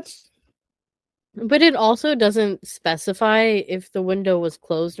 but it also doesn't specify if the window was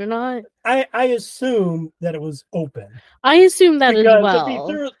closed or not. I assume that it was open. I assume that as well. If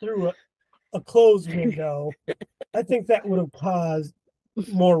he threw it through a closed window, I think that would have caused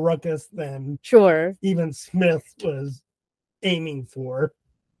more ruckus than even Smith was aiming for.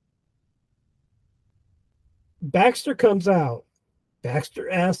 Baxter comes out. Baxter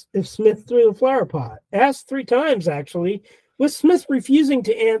asks if Smith threw the flower pot. Asked 3 times, actually, with Smith refusing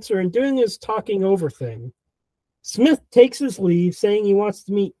to answer and doing his talking over thing. Smith takes his leave, saying he wants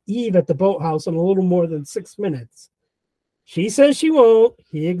to meet Eve at the boathouse in a little more than 6 minutes. She says she won't.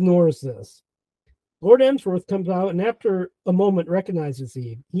 He ignores this. Lord Emsworth comes out and after a moment recognizes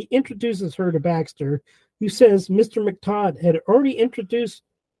Eve. He introduces her to Baxter, who says Mr. McTodd had already introduced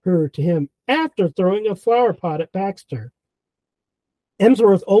her to him after throwing a flower pot at Baxter.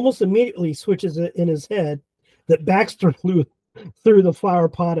 Emsworth almost immediately switches it in his head that Baxter threw the flower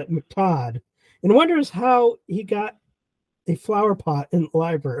pot at McTodd and wonders how he got a flower pot in the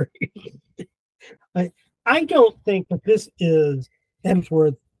library. I don't think that this is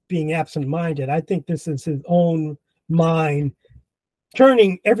Emsworth being absent-minded. I think this is his own mind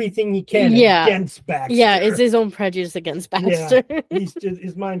turning everything he can against Baxter. Yeah, it's his own prejudice against Baxter. Yeah,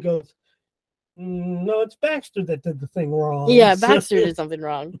 his mind goes, no, it's Baxter that did the thing wrong. Yeah, Baxter did something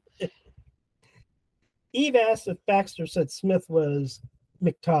wrong. Eve asks if Baxter said Smith was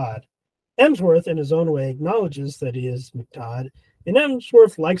McTodd. Emsworth, in his own way, acknowledges that he is McTodd, and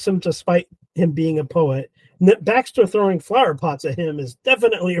Emsworth likes him despite him being a poet, and that Baxter throwing flower pots at him is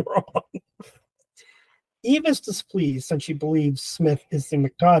definitely wrong. Eve is displeased since she believes Smith is the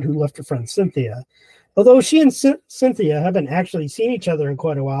McTodd who left her friend Cynthia. Although she and Cynthia haven't actually seen each other in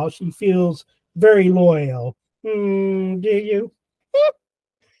quite a while, she feels very loyal. Do you?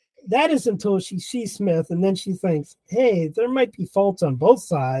 That is until she sees Smith, and then she thinks, hey, there might be faults on both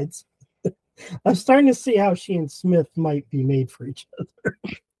sides. I'm starting to see how she and Smith might be made for each other.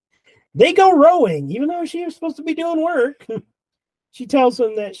 They go rowing, even though she was supposed to be doing work. She tells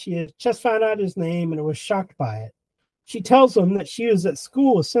him that she had just found out his name and was shocked by it. She tells him that she was at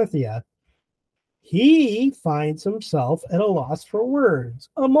school with Cynthia. He finds himself at a loss for words,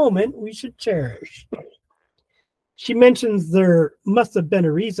 a moment we should cherish. She mentions there must have been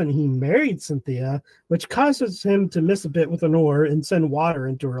a reason he married Cynthia, which causes him to miss a bit with an oar and send water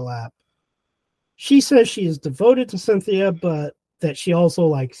into her lap. She says she is devoted to Cynthia, but that she also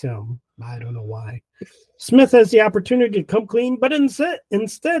likes him. I don't know why. Smith has the opportunity to come clean, but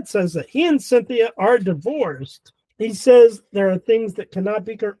instead says that he and Cynthia are divorced. He says there are things that cannot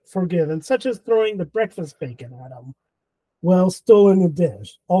be forgiven, such as throwing the breakfast bacon at him. Well, still in the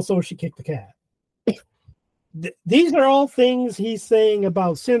dish. Also, she kicked the cat. These are all things he's saying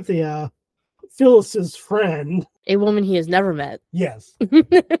about Cynthia, Phyllis's friend. A woman he has never met. Yes.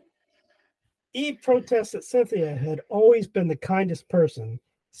 Eve protests that Cynthia had always been the kindest person.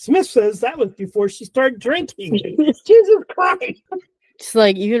 Smith says that was before she started drinking. Jesus Christ. It's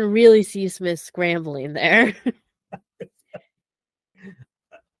like you can really see Smith scrambling there.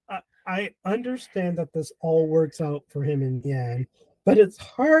 I understand that this all works out for him in the end, but it's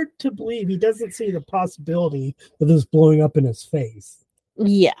hard to believe he doesn't see the possibility of this blowing up in his face.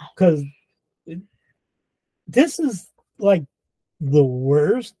 Yeah. Because this is like the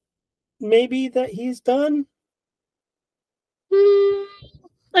worst maybe that he's done.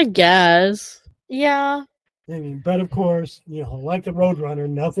 I guess. Yeah. I mean, but of course, like the Roadrunner,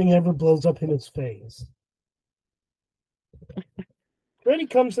 nothing ever blows up in his face. Freddie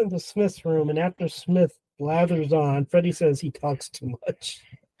comes into Smith's room, and after Smith blathers on, Freddie says he talks too much.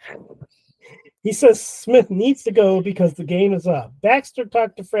 He says Smith needs to go because the game is up. Baxter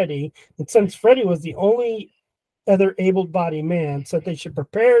talked to Freddie, and since Freddie was the only other able-bodied man, said they should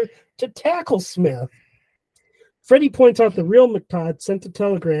prepare to tackle Smith. Freddie points out the real McTodd sent a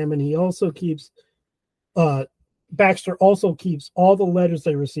telegram, and he also keeps Baxter also keeps all the letters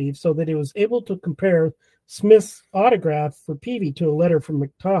they received so that he was able to compare Smith's autograph for Peavy to a letter from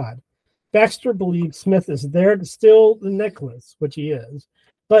McTodd. Baxter believes Smith is there to steal the necklace, which he is.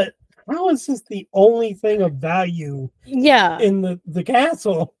 But how is this the only thing of value in the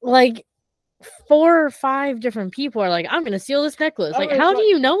castle? Like 4 or 5 different people are like, I'm going to steal this necklace. Like, how do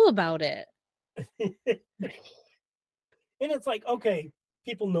you know about it? And it's like, okay,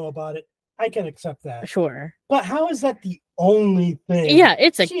 people know about it. I can accept that. Sure. But how is that the only thing? Yeah,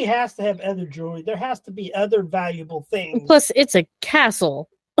 she has to have other jewelry. There has to be other valuable things. Plus, it's a castle.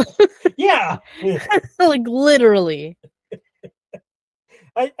 Yeah. Like, literally.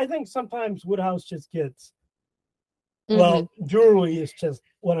 I think sometimes Woodhouse just gets, jewelry is just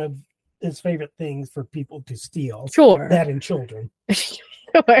one of his favorite things for people to steal. Sure. That and children. Sure.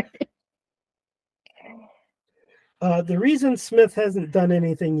 The reason Smith hasn't done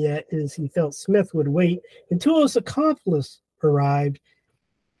anything yet is he felt Smith would wait until his accomplice arrived,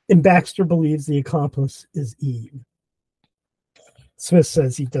 and Baxter believes the accomplice is Eve. Smith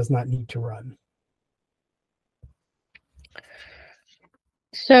says he does not need to run.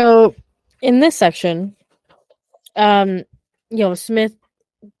 So, in this section, Smith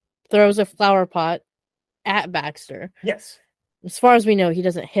throws a flower pot at Baxter. Yes. As far as we know, he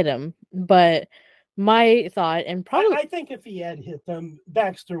doesn't hit him, but My thought, and probably I think if he had hit them,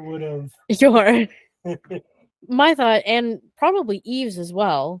 Baxter would have. sure. My thought, and probably Eve's as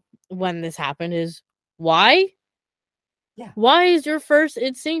well, when this happened, is why? Yeah. Why is your first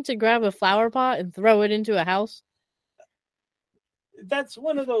instinct to grab a flower pot and throw it into a house? That's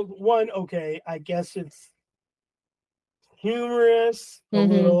one of those okay, I guess it's humorous a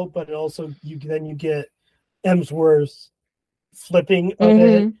little, but also you get Emsworth's flipping of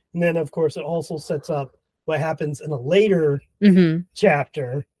it. And then of course it also sets up what happens in a later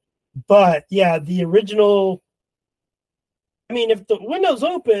chapter. But yeah, the original, I mean, if the window's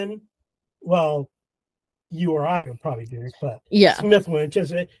open, well, you or I would probably do it, but yeah, Smith would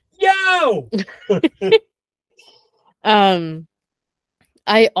just say, yo!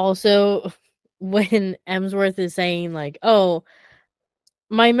 I also, when Emsworth is saying like, oh,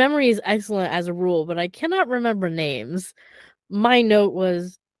 my memory is excellent as a rule, but I cannot remember names. My note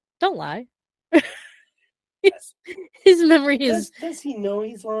was, don't lie. His memory is... Does he know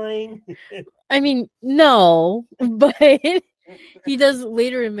he's lying? I mean, no, but he does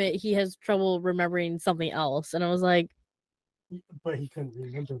later admit he has trouble remembering something else. And I was like... But he couldn't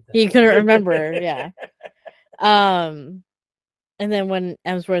remember that. He couldn't remember, yeah. And then when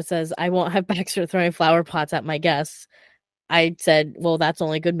Emsworth says, I won't have Baxter throwing flower pots at my guests, I said, well, that's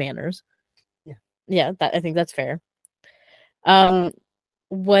only good manners. Yeah. Yeah, I think that's fair.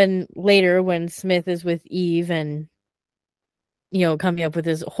 When Smith is with Eve and, coming up with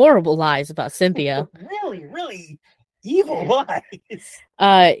his horrible lies about Cynthia. really, really evil lies.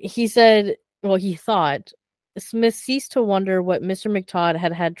 He said, well, he thought Smith ceased to wonder what Mr. McTodd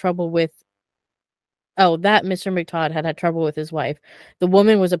had trouble with. Oh, that Mr. McTodd had trouble with his wife. The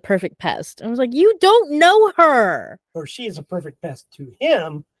woman was a perfect pest. I was like, you don't know her. Or she is a perfect pest to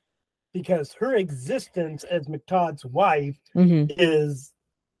him because her existence as McTodd's wife is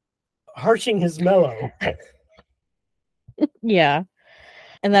harshing his mellow. Yeah.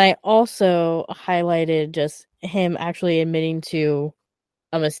 And then I also highlighted just him actually admitting to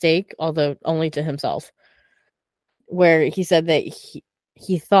a mistake, although only to himself, where he said that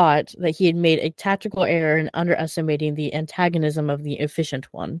he thought that he had made a tactical error in underestimating the antagonism of the efficient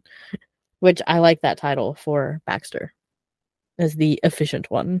one, which I like that title for Baxter, as the efficient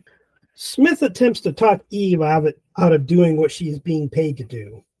one. Smith attempts to talk Eve out of doing what she is being paid to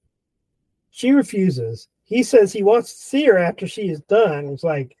do. She refuses. He says he wants to see her after she is done. It's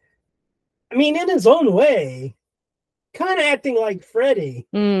like, I mean, in his own way, kind of acting like Freddie.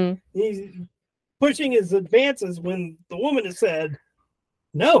 He's pushing his advances when the woman has said,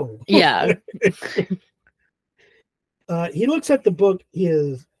 no. Yeah. He looks at the book he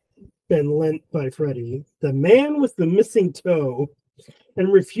has been lent by Freddie, The Man with the Missing Toe,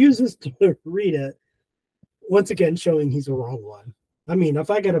 and refuses to read it, once again showing he's a wrong one. I mean, if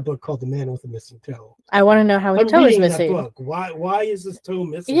I got a book called The Man with the Missing Toe, I want to know how his toe is missing. That book. Why is his toe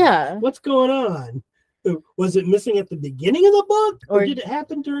missing? Yeah. What's going on? Was it missing at the beginning of the book? Or did it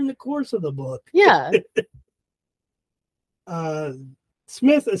happen during the course of the book? Yeah.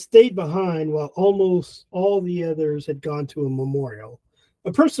 Smith has stayed behind while almost all the others had gone to a memorial.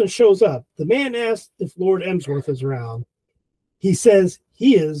 A person shows up. The man asks if Lord Emsworth is around. He says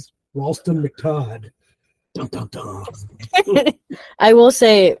he is Ralston McTodd. Dun, dun, dun. I will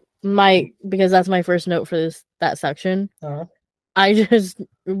say, because that's my first note for that section, I just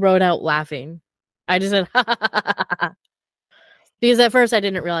wrote out laughing. I just said, ha, ha, ha, ha. Because at first I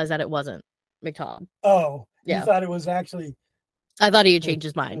didn't realize that it wasn't McTodd. Oh, yeah. You thought it was actually... I thought he had changed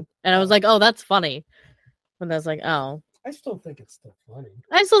his mind. And I was like, oh, that's funny. And I was like, oh. I still think it's still funny.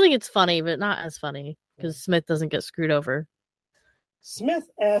 I still think it's funny, but not as funny because Smith doesn't get screwed over. Smith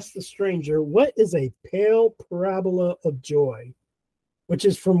asks the stranger, what is a pale parabola of joy? Which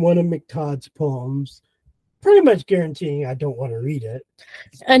is from one of McTodd's poems. Pretty much guaranteeing I don't want to read it.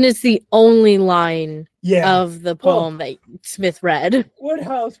 And it's the only line of the poem that Smith read.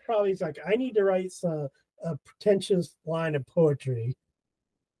 Woodhouse probably is like, I need to write a pretentious line of poetry.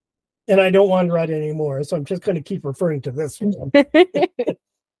 And I don't want to write it anymore, so I'm just going to keep referring to this one.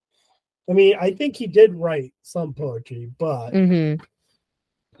 I mean, I think he did write some poetry, but...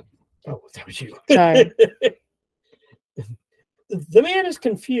 Oh, that was you. Sorry. The man is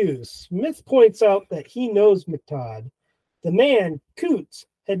confused. Smith points out that he knows McTodd. The man, Coots,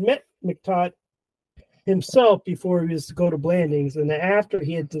 had met McTodd himself before he was to go to Blandings, and after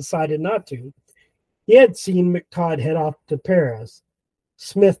he had decided not to. He had seen McTodd head off to Paris.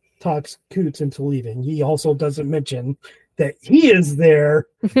 Smith talks Coots into leaving. He also doesn't mention that he is there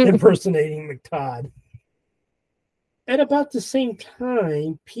impersonating McTodd. At about the same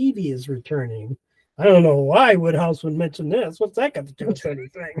time, Peavy is returning. I don't know why Woodhouse would mention this. What's that got to do with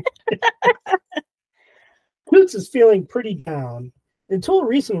anything? Coots is feeling pretty down. Until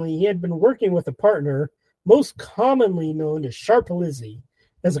recently, he had been working with a partner, most commonly known as Sharp Lizzie,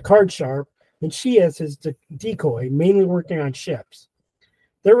 as a card sharp, and she as his decoy, mainly working on ships.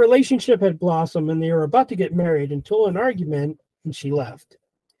 Their relationship had blossomed, and they were about to get married until an argument, and she left.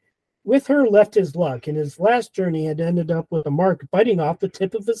 With her left his luck, and his last journey had ended up with a mark biting off the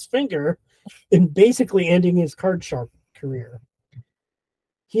tip of his finger and basically ending his card sharp career.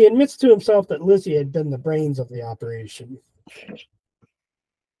 He admits to himself that Lizzie had been the brains of the operation.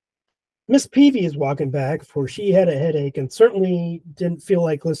 Miss Peavy is walking back, for she had a headache and certainly didn't feel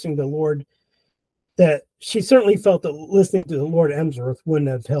like listening to Lord, that she certainly felt that listening to Lord Emsworth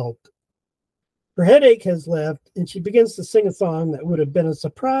wouldn't have helped. Her headache has left, and she begins to sing a song that would have been a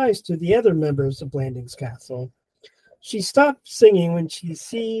surprise to the other members of Blandings Castle. She stops singing when she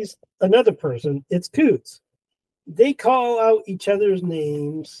sees another person. It's Coots. They call out each other's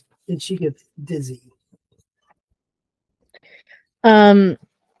names, and she gets dizzy.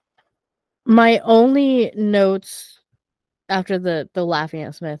 My only notes after the laughing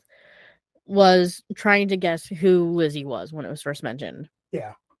at Smith was trying to guess who Lizzie was when it was first mentioned.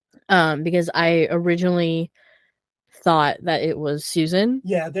 Yeah. Because I originally thought that it was Susan.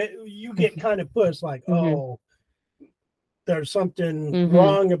 Yeah, you get kind of pushed like, oh, there's something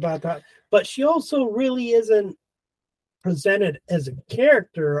wrong about that. But she also really isn't presented as a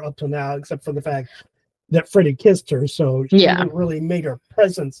character up to now, except for the fact that Freddie kissed her, so she didn't really make her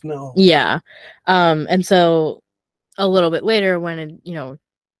presence known. Yeah. And so a little bit later when,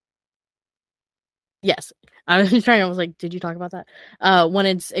 yes, I was trying, I was like, did you talk about that? When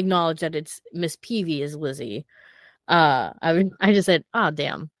it's acknowledged that it's Miss Peavy is Lizzie, I just said,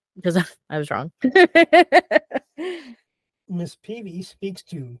 damn, because I was wrong. Miss Peavy speaks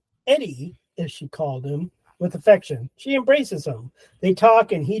to Eddie, as she called him, with affection. She embraces him. They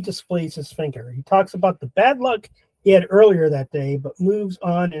talk, and he displays his finger. He talks about the bad luck he had earlier that day, but moves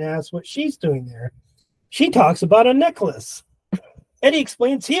on and asks what she's doing there. She talks about a necklace. Eddie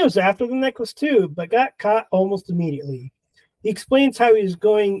explains he was after the necklace too, but got caught almost immediately. He explains how he's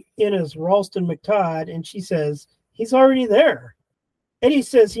going in as Ralston McTodd, and she says he's already there. Eddie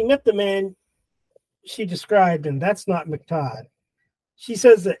says he met the man she described, and that's not McTodd. She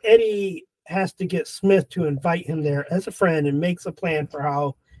says that Eddie has to get Smith to invite him there as a friend and makes a plan for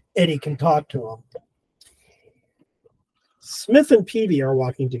how Eddie can talk to him. Smith and Peavy are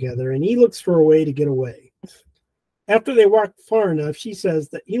walking together, and he looks for a way to get away. After they walk far enough, she says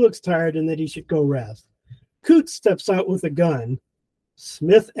that he looks tired and that he should go rest. Coots steps out with a gun.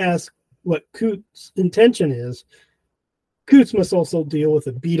 Smith asks what Coots' intention is. Coots must also deal with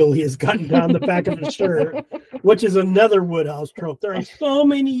a beetle he has gotten down the back of his shirt, which is another Woodhouse trope. There are so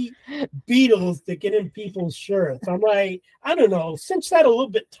many beetles that get in people's shirts. I'm like, I don't know, cinch that a little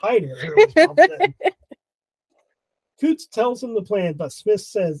bit tighter or something. Coots tells him the plan, but Smith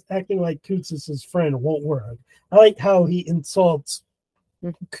says acting like Coots is his friend won't work. I like how he insults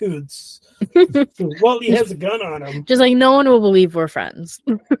Coots. Well, he has a gun on him. Just like no one will believe we're friends.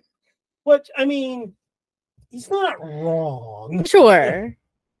 Which, I mean, he's not wrong. Sure.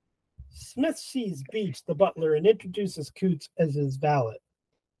 Smith sees Beach, the butler, and introduces Coots as his valet.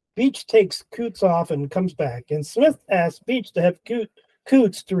 Beach takes Coots off and comes back, and Smith asks Beach to have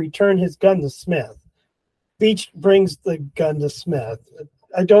Coots to return his gun to Smith. Beach brings the gun to Smith.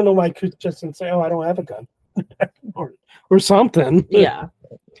 I don't know why Coots just didn't say, I don't have a gun. or something. Yeah.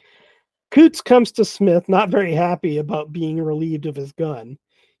 Coots comes to Smith, not very happy about being relieved of his gun.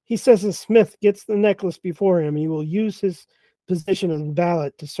 He says if Smith gets the necklace before him, he will use his position as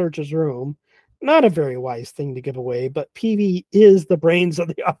valet to search his room. Not a very wise thing to give away, but Peavy is the brains of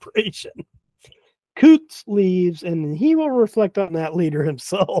the operation. Coots leaves, and he will reflect on that later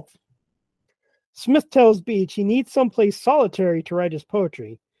himself. Smith tells Beach he needs someplace solitary to write his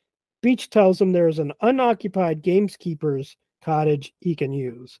poetry. Beach tells him there is an unoccupied gamekeeper's cottage he can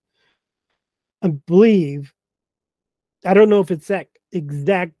use. I believe, I don't know if it's that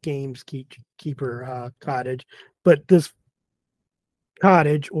exact gamekeeper cottage, but this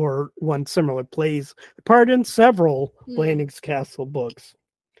cottage or one similar plays a part in several Blandings Castle books.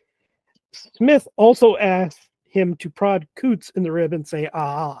 Smith also asks him to prod Coots in the rib and say,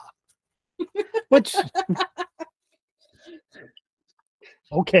 which,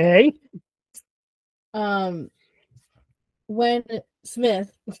 okay. When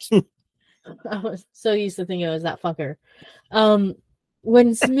Smith, I was so used to thinking it was that fucker.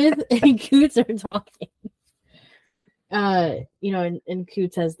 When Smith and Coots are talking, and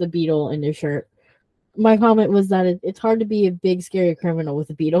Coots has the beetle in his shirt. My comment was that it's hard to be a big, scary criminal with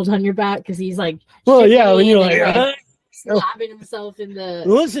the beetles on your back because he's like, well, yeah, when you're like slapping himself in the.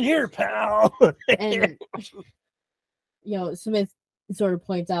 Listen here, pal. And Smith sort of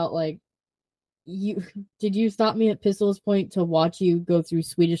points out, like, did you stop me at Pistol's Point to watch you go through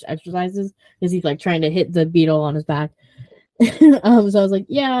Swedish exercises? Because he's like trying to hit the beetle on his back. So I was like,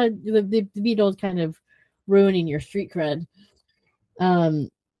 yeah, the beetle is kind of ruining your street cred.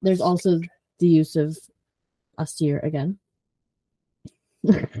 There's also the use of austere again.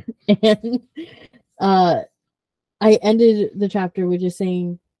 And I ended the chapter with just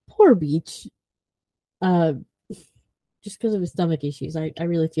saying, poor Beach. Just because of his stomach issues. I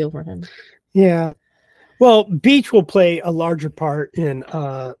really feel for him. Yeah. Well, Beach will play a larger part in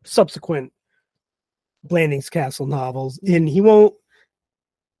subsequent Blandings Castle novels, and he won't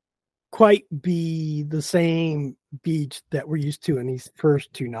quite be the same Beach that we're used to in these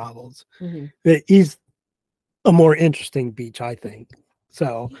first two novels. Mm-hmm. But he's a more interesting Beach, I think.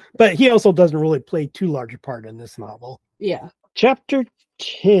 So, but he also doesn't really play too large a part in this novel. Yeah. Chapter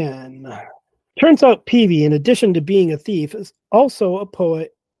 10. Turns out Peavy, in addition to being a thief, is also a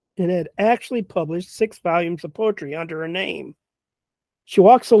poet and had actually published 6 volumes of poetry under her name. She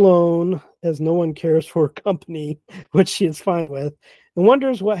walks alone, as no one cares for her company, which she is fine with, and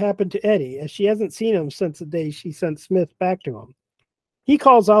wonders what happened to Eddie, as she hasn't seen him since the day she sent Smith back to him. He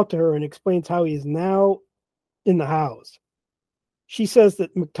calls out to her and explains how he is now in the house. She says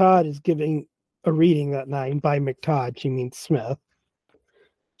that McTodd is giving a reading that night, and by McTodd, she means Smith.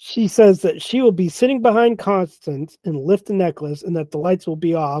 She says that she will be sitting behind Constance and lift the necklace, and that the lights will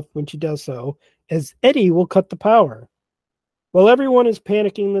be off when she does so, as Eddie will cut the power. While everyone is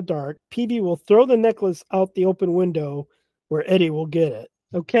panicking in the dark, Peavy will throw the necklace out the open window where Eddie will get it.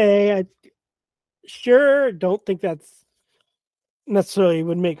 Okay, I sure don't think that's necessarily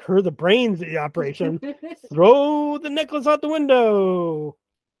would make her the brains of the operation. Throw the necklace out the window.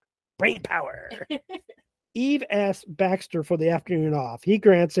 Brain power. Eve asks Baxter for the afternoon off. He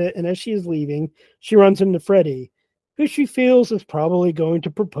grants it, and as she is leaving, she runs into Freddie, who she feels is probably going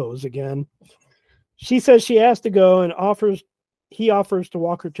to propose again. She says she has to go and he offers to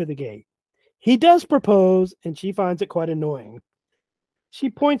walk her to the gate. He does propose, and she finds it quite annoying. She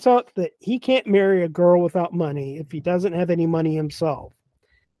points out that he can't marry a girl without money if he doesn't have any money himself.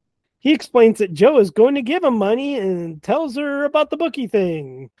 He explains that Joe is going to give him money and tells her about the bookie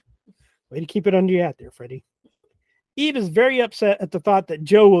thing. Way to keep it under your hat there, Freddie. Eve is very upset at the thought that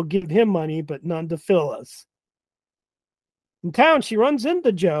Joe will give him money, but none to Phyllis. In town, she runs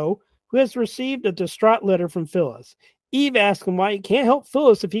into Joe, who has received a distraught letter from Phyllis. Eve asks him why he can't help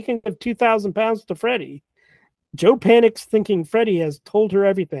Phyllis if he can give 2,000 pounds to Freddie. Joe panics, thinking Freddie has told her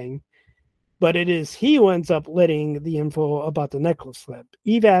everything, but it is he who ends up letting the info about the necklace slip.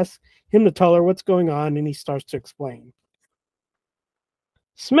 Eve asks him to tell her what's going on, and he starts to explain.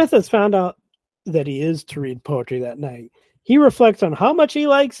 Smith has found out that he is to read poetry that night. He reflects on how much he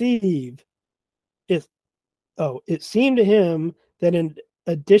likes Eve. It seemed to him that in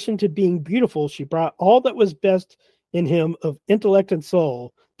addition to being beautiful, she brought all that was best in him of intellect and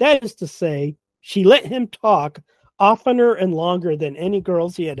soul. That is to say, she let him talk oftener and longer than any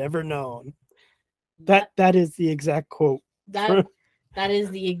girls he had ever known. That is the exact quote. That is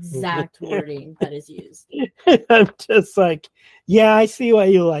the exact wording that is used. I'm just like, yeah, I see why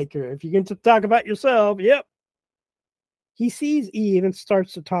you like her. If you can talk about yourself, yep. He sees Eve and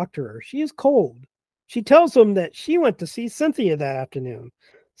starts to talk to her. She is cold. She tells him that she went to see Cynthia that afternoon.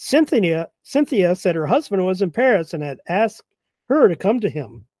 Cynthia said her husband was in Paris and had asked her to come to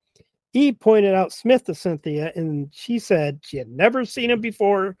him. Eve pointed out Smith to Cynthia, and she said she had never seen him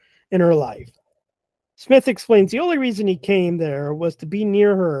before in her life. Smith explains the only reason he came there was to be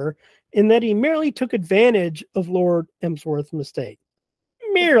near her, and that he merely took advantage of Lord Emsworth's mistake.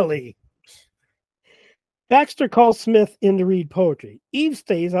 Merely. Baxter calls Smith in to read poetry. Eve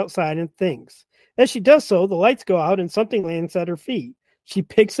stays outside and thinks. As she does so, the lights go out and something lands at her feet. She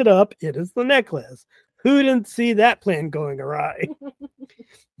picks it up. It is the necklace. Who didn't see that plan going awry?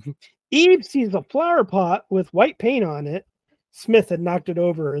 Eve sees a flower pot with white paint on it. Smith had knocked it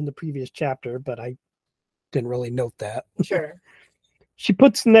over in the previous chapter, but I didn't really note that. Sure. She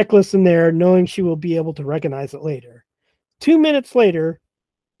puts the necklace in there, knowing she will be able to recognize it later. 2 minutes later,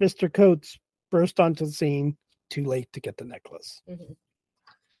 Mr. Coates burst onto the scene. Too late to get the necklace. Mm-hmm.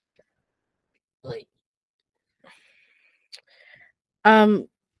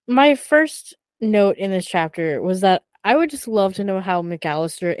 My first note in this chapter was that I would just love to know how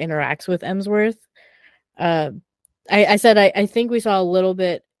McAllister interacts with Emsworth. I said I think we saw a little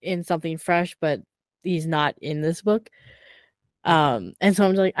bit in Something Fresh, but he's not in this book. And so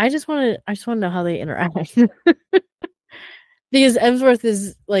I'm like, I just want to know how they interact. Because Emsworth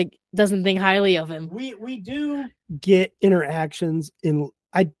is like doesn't think highly of him. We do get interactions in.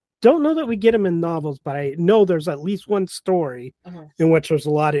 I don't know that we get them in novels, but I know there's at least one story in which there's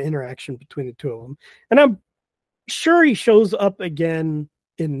a lot of interaction between the two of them, and I'm sure he shows up again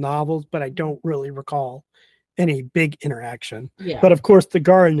in novels, but I don't really recall any big interaction. Yeah. But of course, the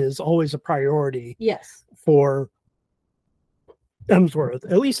garden is always a priority. Yes. For Emsworth,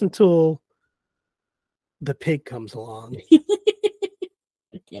 at least until the pig comes along.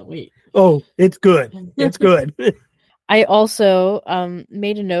 I can't wait. Oh, it's good. It's good. I also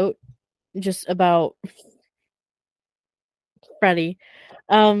made a note just about Freddie.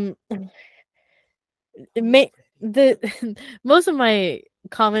 Most of my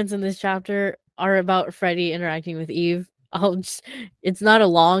comments in this chapter are about Freddie interacting with Eve. It's not a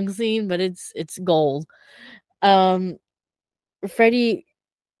long scene, but it's gold. Freddie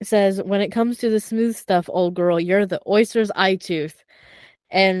says, when it comes to the smooth stuff, old girl, you're the oyster's eye tooth.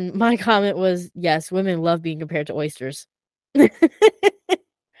 And my comment was, yes, women love being compared to oysters. I'm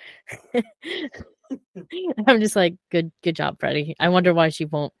just like, good job, Freddie. I wonder why she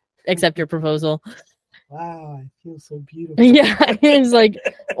won't accept your proposal. Wow, I feel so beautiful. Yeah, it's like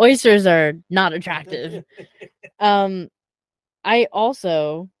oysters are not attractive. I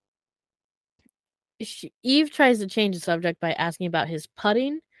also Eve tries to change the subject by asking about his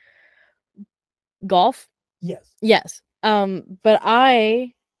putting golf. Yes. But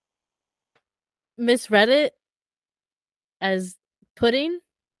I misread it as pudding.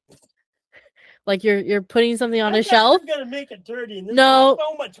 Like you're putting something on a shelf. You're gonna make it dirty. And this No, is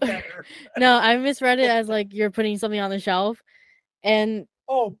so much better. No, I misread it as like you're putting something on the shelf, and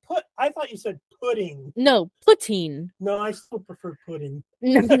I thought you said pudding. No, pudding. No, I still prefer pudding.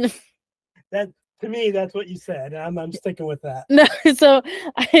 That to me, that's what you said. I'm sticking with that. No, so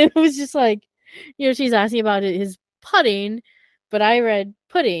I was just like, she's asking about his putting, but I read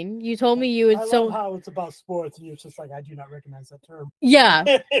pudding. You told me you would. I love how it's about sports, and you're just like, I do not recognize that term. Yeah.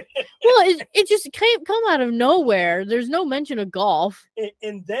 Well, it just can't come out of nowhere. There's no mention of golf,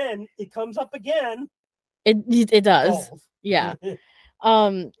 and then it comes up again. It does. Golf. Yeah.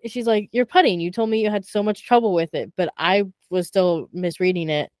 She's like, you're putting. You told me you had so much trouble with it, but I was still misreading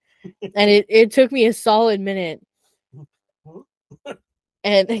it, and it took me a solid minute.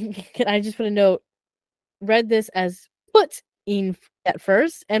 And I just put a note. Read this as put in at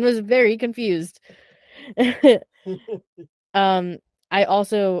first and was very confused. I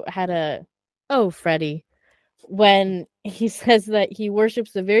also had Freddie, when he says that he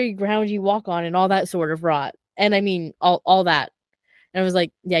worships the very ground you walk on and all that sort of rot. And I mean all that. And I was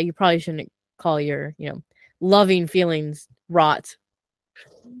like, yeah, you probably shouldn't call your, loving feelings rot.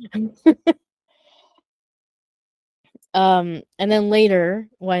 And then later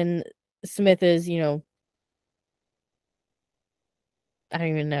when Smith is, I don't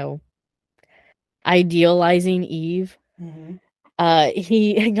even know, idealizing Eve. Mm-hmm.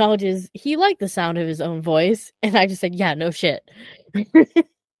 He acknowledges he liked the sound of his own voice, and I just said, yeah, no shit.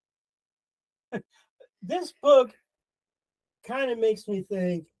 This book kind of makes me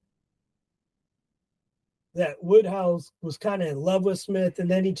think that Woodhouse was kind of in love with Smith, and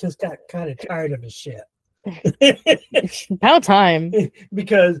then he just got kind of tired of his shit. About time.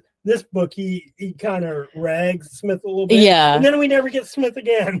 Because this book, he kind of rags Smith a little bit. Yeah. And then we never get Smith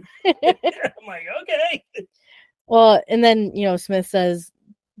again. I'm like, okay. Well, and then, Smith says,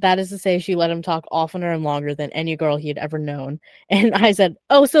 that is to say she let him talk oftener and longer than any girl he had ever known. And I said,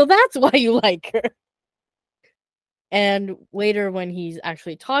 oh, so that's why you like her. And later when he's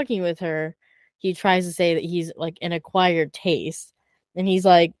actually talking with her, he tries to say that he's like an acquired taste. And he's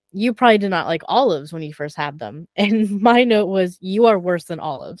like, you probably did not like olives when you first had them. And my note was, you are worse than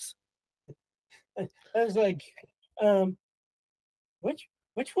olives. I was like, which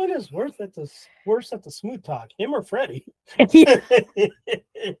one is worse at the smooth talk, him or Freddie?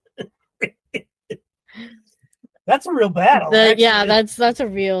 That's a real battle. Yeah, that's a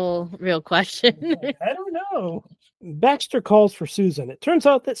real question. I don't know. Baxter calls for Susan. It turns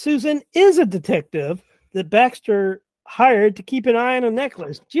out that Susan is a detective that Baxter hired to keep an eye on a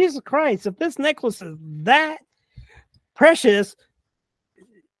necklace. Jesus Christ, if this necklace is that precious,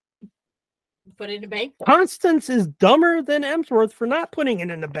 put it in the bank. Constance is dumber than Emsworth for not putting it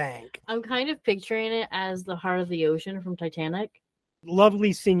in the bank. I'm kind of picturing it as the heart of the ocean from Titanic.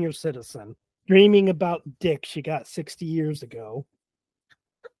 Lovely senior citizen dreaming about dick she got 60 years ago.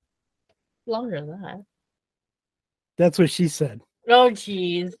 Longer than that. That's what she said. Oh,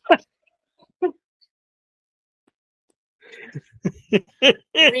 jeez.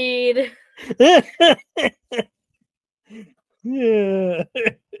 Read. Yeah.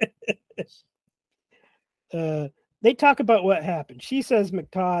 They talk about what happened. She says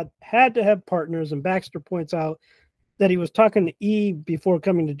McTodd had to have partners, and Baxter points out that he was talking to Eve before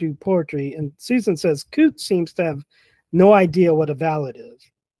coming to do poetry, and Susan says Coots seems to have no idea what a valet is.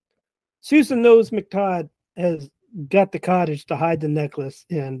 Susan knows McTodd has got the cottage to hide the necklace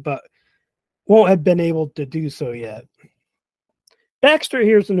in, but won't have been able to do so yet. Baxter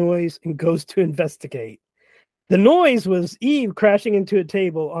hears a noise and goes to investigate. The noise was Eve crashing into a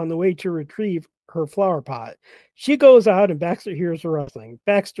table on the way to retrieve her flower pot. She goes out and Baxter hears her rustling.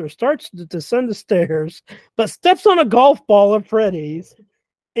 Baxter starts to descend the stairs, but steps on a golf ball of Freddie's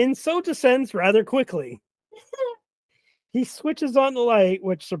and so descends rather quickly. He switches on the light,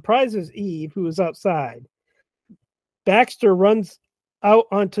 which surprises Eve, who is outside. Baxter runs out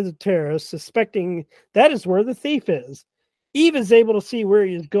onto the terrace, suspecting that is where the thief is. Eve is able to see where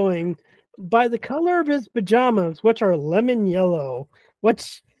he is going by the color of his pajamas, which are lemon yellow,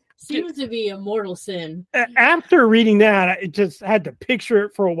 which seems to be a mortal sin. After reading that, I just had to picture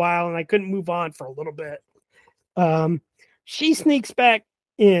it for a while, and I couldn't move on for a little bit. She sneaks back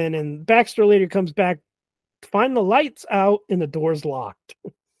in, and Baxter later comes back to find the lights out and the doors locked.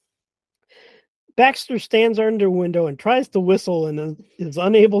 Baxter stands under a window and tries to whistle and is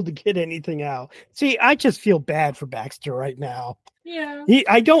unable to get anything out. See, I just feel bad for Baxter right now. Yeah.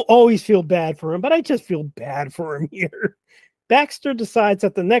 I don't always feel bad for him, but I just feel bad for him here. Baxter decides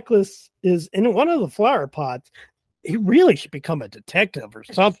that the necklace is in one of the flower pots. He really should become a detective or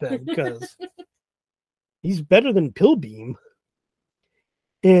something because he's better than Pillbeam.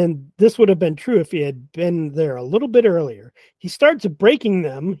 And this would have been true if he had been there a little bit earlier. He starts breaking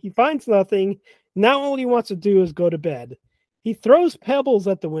them. He finds nothing. Now all he wants to do is go to bed. He throws pebbles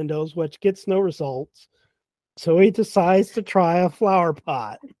at the windows, which gets no results. So he decides to try a flower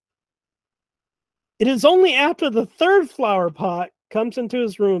pot. It is only after the third flower pot comes into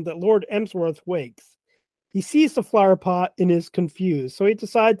his room that Lord Emsworth wakes. He sees the flower pot and is confused. So he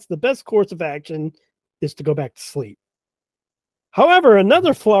decides the best course of action is to go back to sleep. However,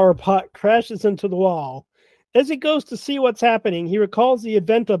 another flower pot crashes into the wall. As he goes to see what's happening, he recalls the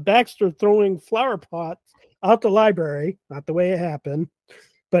event of Baxter throwing flower pots out the library. Not the way it happened,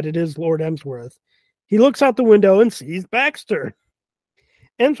 but it is Lord Emsworth. He looks out the window and sees Baxter.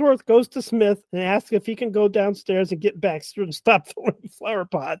 Emsworth goes to Smith and asks if he can go downstairs and get Baxter to stop throwing flower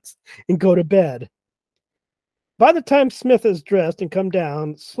pots and go to bed. By the time Smith is dressed and come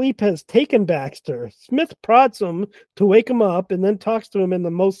down, sleep has taken Baxter. Smith prods him to wake him up and then talks to him in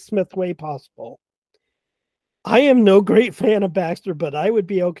the most Smith way possible. I am no great fan of Baxter, but I would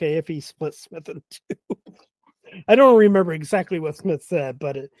be okay if he split Smith in two. I don't remember exactly what Smith said,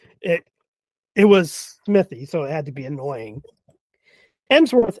 but it was Smithy, so it had to be annoying.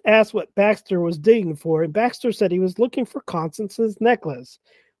 Emsworth asked what Baxter was digging for, and Baxter said he was looking for Constance's necklace,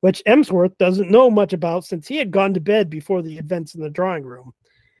 which Emsworth doesn't know much about since he had gone to bed before the events in the drawing room.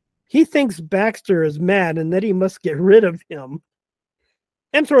 He thinks Baxter is mad and that he must get rid of him.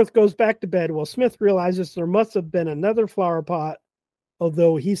 Emsworth goes back to bed while Smith realizes there must have been another flower pot,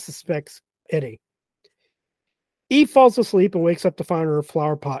 although he suspects Eddie. Eve falls asleep and wakes up to find her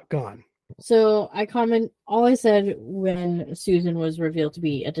flower pot gone. So all I said when Susan was revealed to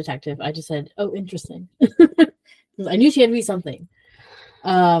be a detective, I just said, oh, interesting. I knew she had to be something.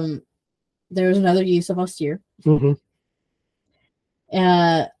 There was another use of austere. Mm-hmm.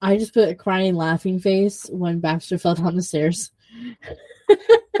 I just put a crying, laughing face when Baxter fell down the stairs.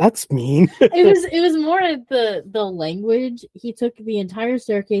 That's mean. It was more at the language. He took the entire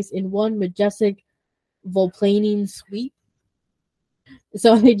staircase in one majestic volplaning sweep.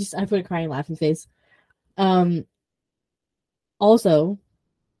 So I put a crying, laughing face. Also,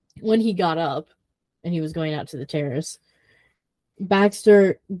 when he got up and he was going out to the terrace,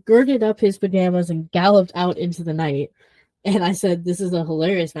 Baxter girded up his pajamas and galloped out into the night. And I said, this is a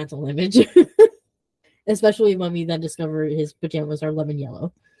hilarious mental image. Especially when we then discover his pajamas are lemon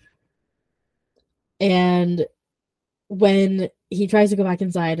yellow. And when he tries to go back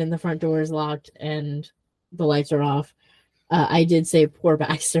inside and the front door is locked and the lights are off, I did say poor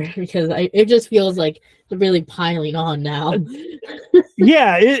Baxter because it just feels like they're really piling on now.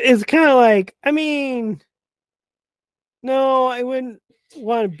 Yeah, it's kind of like, I mean, no, I wouldn't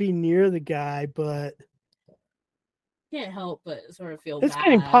want to be near the guy, but can't help but sort of feel it's bad.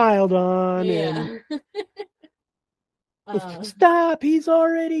 getting piled on. Yeah. And stop, he's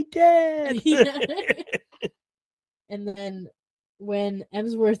already dead. Yeah. And then when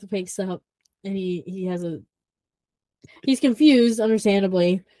Emsworth wakes up and he's confused,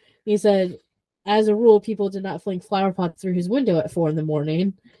 understandably. He said, as a rule, people did not fling flower pots through his window at 4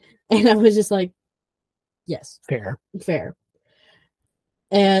 a.m. And I was just like, yes. Fair.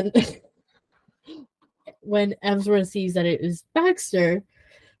 And when Emsworth sees that it is Baxter,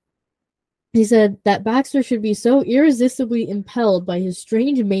 he said that Baxter should be so irresistibly impelled by his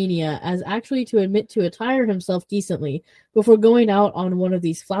strange mania as actually to admit to attire himself decently before going out on one of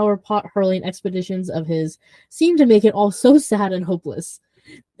these flower pot hurling expeditions of his seemed to make it all so sad and hopeless.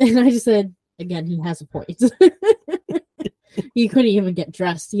 And I just said, again, he has a point. He couldn't even get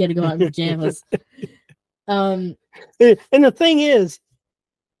dressed. He had to go out in pajamas. And the thing is,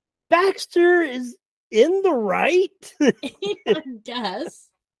 Baxter is in the right. I guess.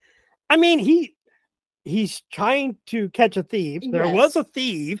 I mean, he's trying to catch a thief. There was a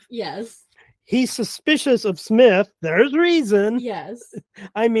thief. Yes. He's suspicious of Smith. There's reason. Yes.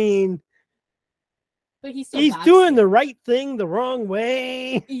 I mean, but he's doing the right thing the wrong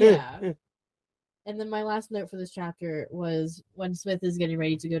way. Yeah. And then my last note for this chapter was when Smith is getting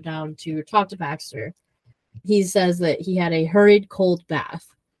ready to go down to talk to Baxter. He says that he had a hurried cold bath.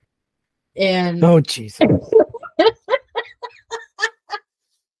 And oh, Jesus.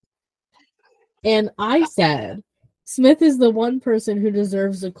 And I said, Smith is the one person who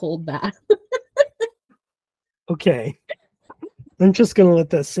deserves a cold bath. Okay. I'm just going to let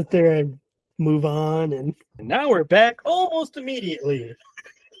that sit there and move on. And now we're back almost immediately.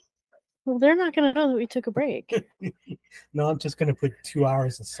 Well, they're not going to know that we took a break. No, I'm just going to put 2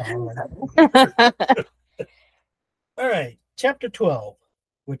 hours of song. All right. Chapter 12,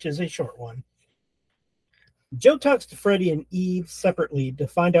 which is a short one. Joe talks to Freddie and Eve separately to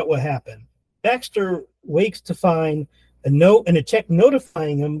find out what happened. Baxter wakes to find a note and a check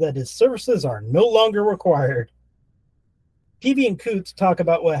notifying him that his services are no longer required. Peavy and Coots talk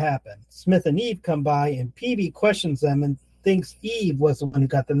about what happened. Smith and Eve come by, and Peavy questions them and thinks Eve was the one who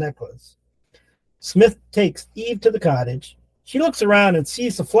got the necklace. Smith takes Eve to the cottage. She looks around and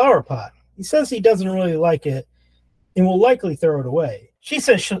sees the flower pot. He says he doesn't really like it and will likely throw it away. She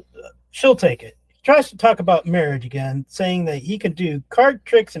says she'll take it. He tries to talk about marriage again, saying that he can do card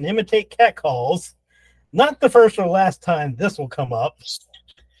tricks and imitate catcalls. Not the first or last time this will come up.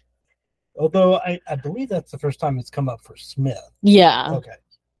 Although I believe that's the first time it's come up for Smith. Yeah. Okay.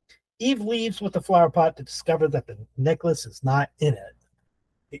 Eve leaves with the flower pot to discover that the necklace is not in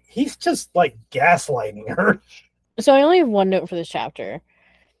it. He's just like gaslighting her. So I only have one note for this chapter.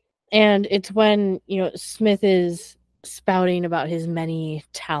 And it's when, Smith is spouting about his many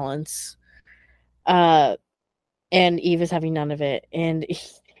talents. And Eve is having none of it. And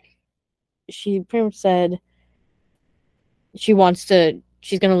she pretty much said she's going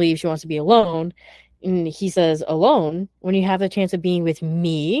to leave. She wants to be alone. And he says, alone? When you have the chance of being with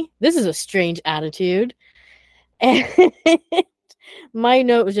me? This is a strange attitude. And my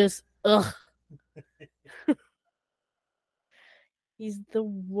note was just, ugh. He's the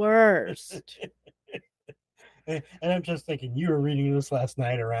worst. And I'm just thinking, you were reading this last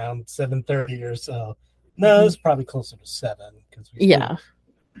night around 7:30 or so. No, it's probably closer to 7. Yeah.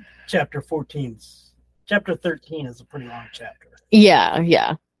 Chapter 13 is a pretty long chapter.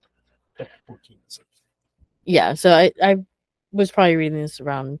 Yeah. Chapter 14 is yeah, so I was probably reading this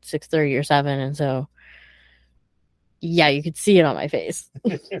around 6:30 or 7, and so yeah, you could see it on my face.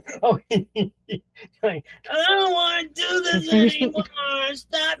 Oh, I don't want to do this anymore.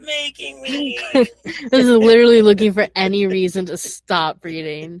 Stop making me. This is literally looking for any reason to stop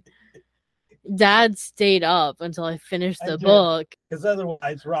reading. Dad stayed up until I finished the book. Because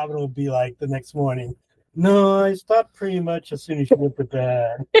otherwise, Robyn will be like the next morning, no, I stopped pretty much as soon as you went to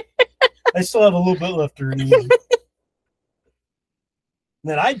bed. I still have a little bit left to read.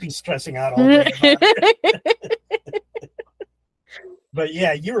 Then I'd be stressing out all day about it. But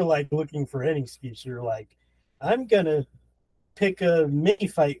yeah, you were like looking for any excuse. You're like, I'm going to pick a mini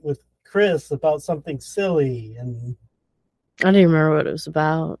fight with Chris about something silly. And I don't even remember what it was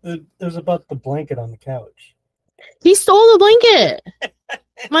about. It was about the blanket on the couch. He stole the blanket.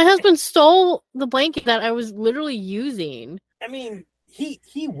 My husband stole the blanket that I was literally using. I mean,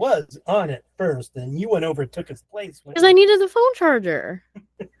 he was on it first, and you went over and took his place. Because I needed the phone charger.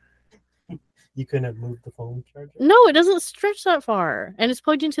 You couldn't have moved the phone charger? No, it doesn't stretch that far. And it's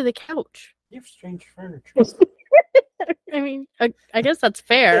plugged into the couch. You have strange furniture. I mean, I guess that's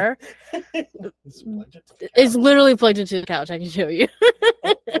fair. It's literally plugged into the couch. I can show you.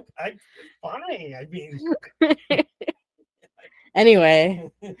 Fine. I mean... Anyway.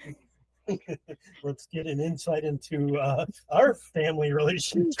 Let's get an insight into our family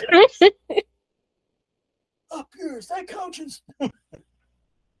relationship. Up here, is that couches?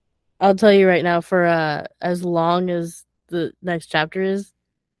 I'll tell you right now, for as long as the next chapter is,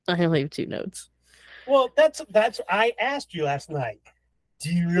 I only have 2 notes. Well, that's I asked you last night.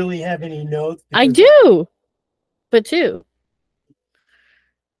 Do you really have any notes? I do, but 2.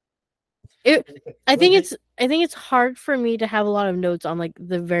 I think it's hard for me to have a lot of notes on like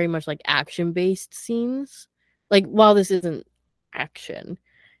the very much like action based scenes. Like while this isn't action,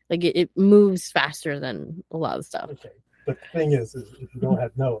 like it moves faster than a lot of stuff. Okay, but the thing is if you don't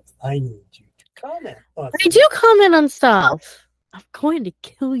have notes, I need you to comment on I do comment on stuff. I'm going to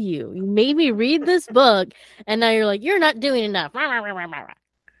kill you. You made me read this book, and now you're like, you're not doing enough.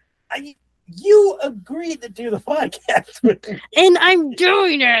 You agreed to do the podcast with me. And I'm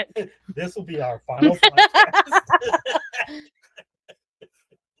doing it. This will be our final podcast.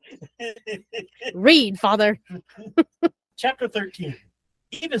 Read, Father. Chapter 13.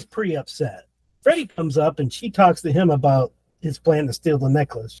 Eve is pretty upset. Freddie comes up and she talks to him about his plan to steal the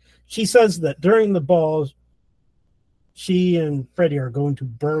necklace. She says that during the ball, she and Freddie are going to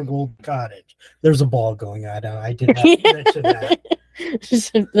burgle the cottage. There's a ball going on. I did not mention that.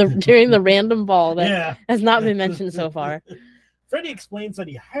 During the random ball that has not been mentioned so far. Freddie explains that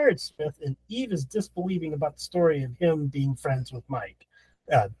he hired Smith, and Eve is disbelieving about the story of him being friends with Mike.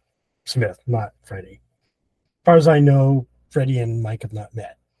 Smith, not Freddie. As far as I know, Freddie and Mike have not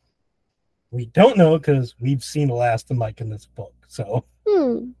met. We don't know because we've seen the last of Mike in this book. So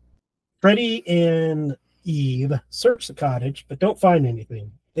Freddie and Eve search the cottage, but don't find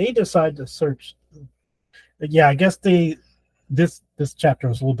anything. They decide to search. Yeah, I guess this chapter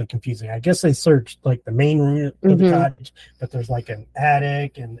was a little bit confusing. I guess they searched like the main room of the cottage, but there's like an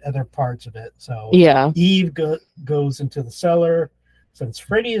attic and other parts of it. So Eve goes into the cellar. Since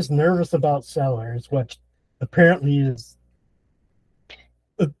Freddie is nervous about cellars, which apparently is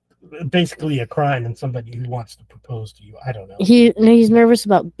basically a crime in somebody who wants to propose to you. I don't know. He's nervous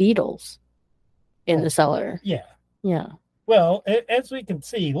about beetles in the cellar. Yeah. Yeah. Well, as we can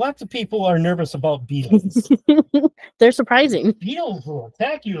see, lots of people are nervous about beetles. They're surprising. Beetles will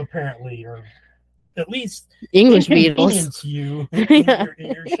attack you, apparently, or at least English beetles. You in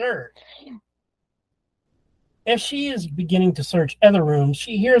your shirt. As she is beginning to search other rooms,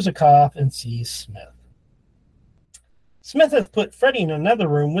 she hears a cough and sees Smith. Smith has put Freddie in another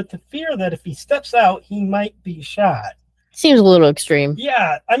room with the fear that if he steps out, he might be shot. Seems a little extreme.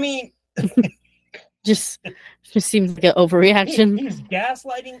 Yeah, I mean... just seems like an overreaction. He's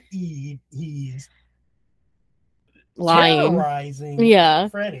gaslighting Eve. He's lying. Terrorizing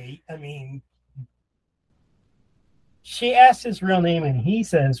Freddie. I mean... She asks his real name, and he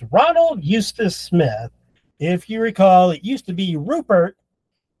says, Ronald Eustace Smith. If you recall, it used to be Rupert,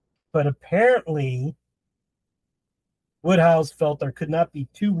 but apparently Woodhouse felt there could not be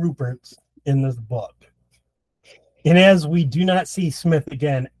two Ruperts in this book. And as we do not see Smith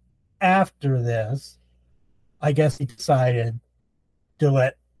again after this, I guess he decided to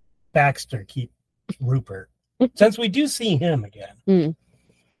let Baxter keep Rupert. Since we do see him again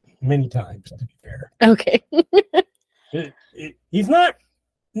many times, to be fair. Okay. He's not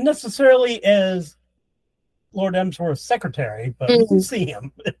necessarily as Lord Emsworth's secretary, but we see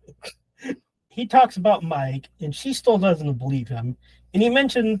him. He talks about Mike, and she still doesn't believe him. And he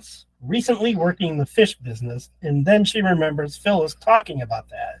mentions recently working in the fish business, and then she remembers Phyllis talking about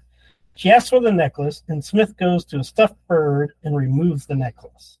that. She asks for the necklace, and Smith goes to a stuffed bird and removes the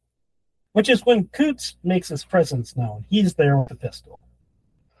necklace, which is when Coots makes his presence known. He's there with the pistol.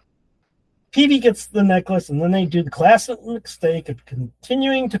 Peavy gets the necklace, and then they do the classic mistake of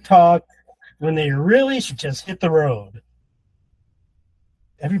continuing to talk when they really should just hit the road.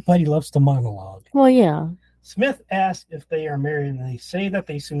 Everybody loves to monologue. Well, yeah. Smith asks if they are married, and they say that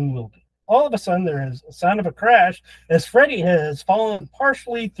they soon will be. All of a sudden, there is a sound of a crash as Freddie has fallen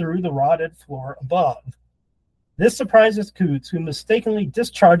partially through the rotted floor above. This surprises Coots, who mistakenly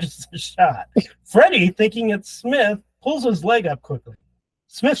discharges the shot. Freddie, thinking it's Smith, pulls his leg up quickly.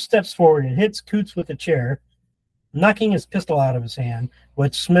 Smith steps forward and hits Coots with a chair, knocking his pistol out of his hand,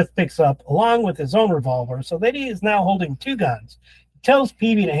 which Smith picks up along with his own revolver, so that he is now holding two guns. He tells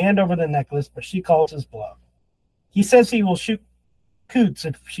Peavy to hand over the necklace, but she calls his bluff. He says he will shoot Coots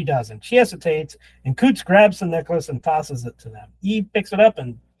if she doesn't. She hesitates, and Coots grabs the necklace and tosses it to them. Eve picks it up,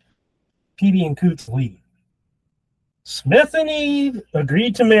 and Peavy and Coots leave. Smith and Eve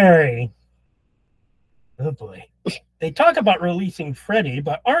agreed to marry. Oh boy. They talk about releasing Freddie,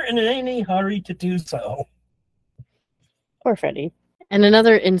 but aren't in any hurry to do so. Poor Freddie. And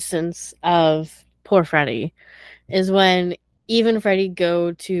another instance of poor Freddie is when Eve and Freddie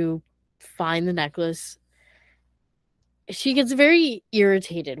go to find the necklace. She gets very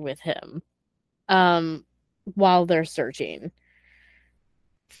irritated with him while they're searching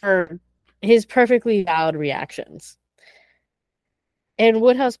for his perfectly valid reactions. And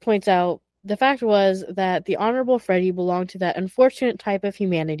Woodhouse points out the fact was that the Honorable Freddie belonged to that unfortunate type of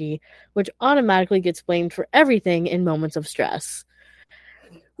humanity which automatically gets blamed for everything in moments of stress.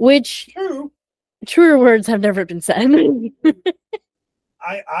 Which True. truer words have never been said.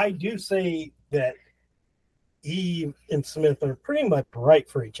 I do say that Eve and Smith are pretty much right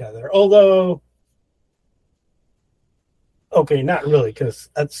for each other. Although, okay, not really,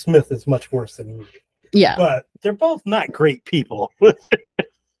 because Smith is much worse than Eve. Yeah. But they're both not great people.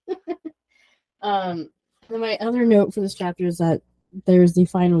 My other note for this chapter is that there's the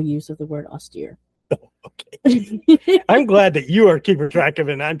final use of the word austere. Okay. I'm glad that you are keeping track of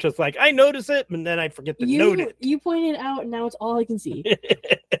it. And I'm just like, I notice it, and then I forget to note it. You pointed out, and now it's all I can see.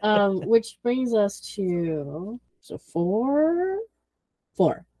 Which brings us to 4.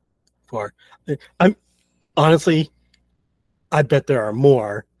 I'm honestly, I bet there are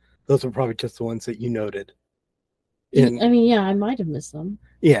more. Those are probably just the ones that you noted. I mean, yeah, I might have missed them.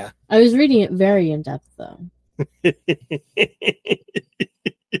 Yeah. I was reading it very in depth, though.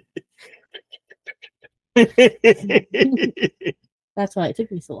 That's why it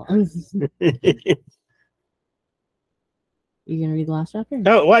took me so long. You gonna read the last chapter?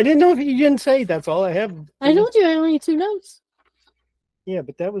 No, well, I didn't know if you didn't say. That's all I have. I told you I only had 2 notes. Yeah,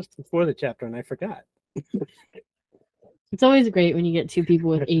 but that was before the chapter, and I forgot. It's always great when you get 2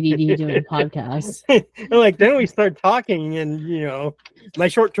 people with ADD doing podcasts. And like then we start talking, and my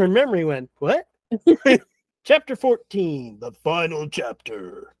short-term memory went, "What?" Chapter 14, the final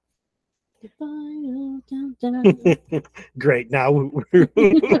chapter. The final countdown. Great. Now we're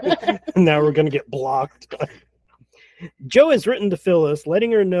gonna get blocked. Jo has written to Phyllis,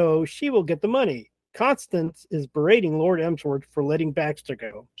 letting her know she will get the money. Constance is berating Lord Emsworth for letting Baxter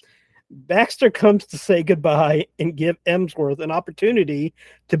go. Baxter comes to say goodbye and give Emsworth an opportunity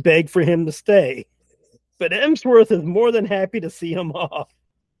to beg for him to stay. But Emsworth is more than happy to see him off.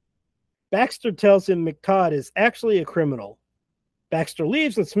 Baxter tells him McTodd is actually a criminal. Baxter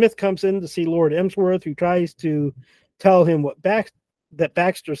leaves and Smith comes in to see Lord Emsworth, who tries to tell him that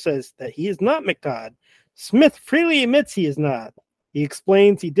Baxter says that he is not McTodd. Smith freely admits he is not. He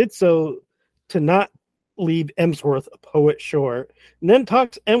explains he did so to not leave Emsworth a poet short, and then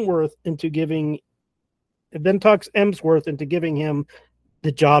talks Emsworth into giving him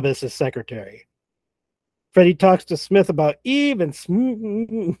the job as his secretary. Freddie talks to Smith about Eve, and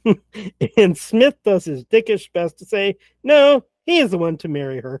Smith does his dickish best to say, no, he is the one to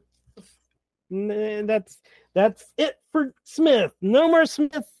marry her. And that's it for Smith. No more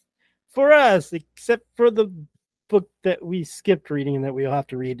Smith for us, except for the book that we skipped reading and that we'll have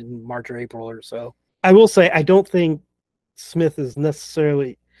to read in March or April or so. I will say, I don't think Smith is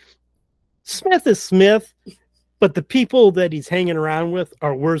necessarily... Smith is Smith, but the people that he's hanging around with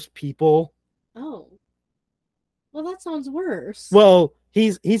are worse people. Oh. Well, that sounds worse. Well,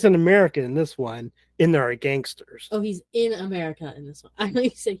 he's an American in this one, and there are gangsters. Oh, he's in America in this one. I know you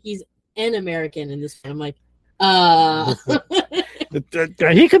said he's an American in this one. I'm like,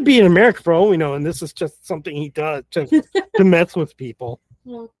 He could be in America for all we know, and this is just something he does just to mess with people.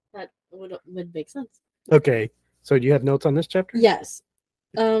 Well, that would make sense. Okay, so do you have notes on this chapter? Yes.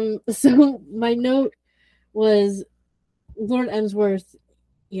 So my note was Lord Emsworth,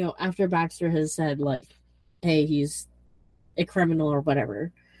 after Baxter has said, like, hey, he's a criminal or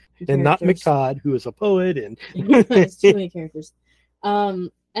whatever. And not McTodd, who is a poet. And It's too many characters.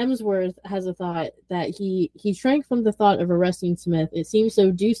 Emsworth has a thought that he shrank from the thought of arresting Smith. It seems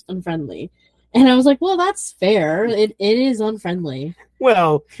so deuced unfriendly. And I was like, well, that's fair. It is unfriendly.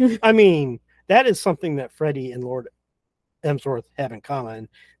 Well, I mean, that is something that Freddie and Lord Emsworth have in common.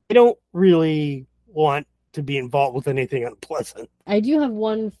 They don't really want to be involved with anything unpleasant. I do have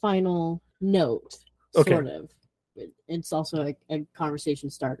one final note, Okay. sort of. It's also a conversation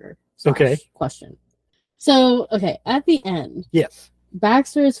starter. Okay. Question. So, okay, at the end, Yes.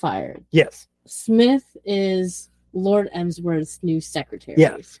 Baxter is fired. Yes. Smith is Lord Emsworth's new secretary.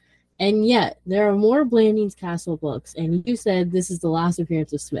 Yes. And yet, there are more Blandings Castle books, and you said this is the last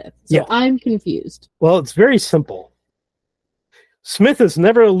appearance of Smith. So Yeah. I'm confused. Well, it's very simple. Smith is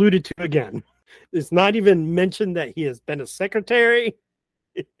never alluded to again. It's not even mentioned that he has been a secretary.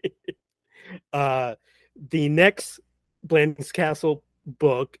 The next Blandings Castle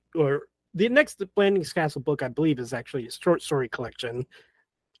book, or the next Blandings Castle book, I believe, is actually a short story collection.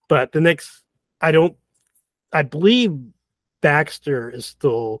 But the next, I believe Baxter is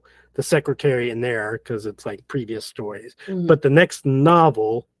still the secretary in there because it's like previous stories. Mhm. But the next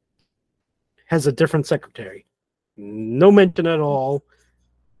novel has a different secretary. No mention at all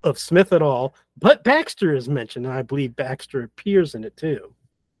of Smith at all, but Baxter is mentioned, and I believe Baxter appears in it too.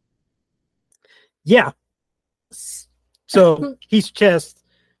 Yeah. So he's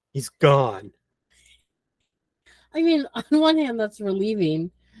gone. I mean, on one hand, that's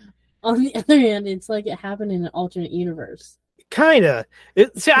relieving. On the other hand, it's like it happened in an alternate universe. Kind of.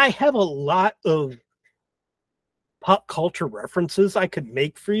 See, I have a lot of pop culture references I could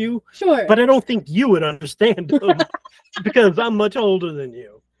make for you, Sure. but I don't think you would understand them because I'm much older than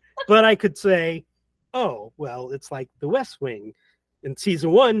you. But I could say, oh, well, it's like The West Wing. In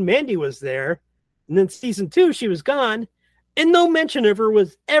season 1, Mandy was there, and then season 2, she was gone, and no mention of her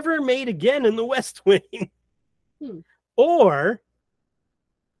was ever made again in The West Wing. Or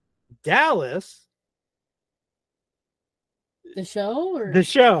Dallas. The show? Or? The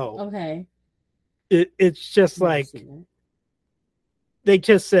show. Okay. It's just like they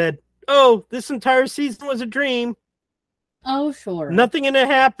just said, oh, this entire season was a dream. Oh, sure. Nothing in it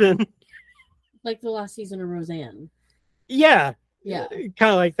happened. Like the last season of Roseanne. Yeah. Yeah.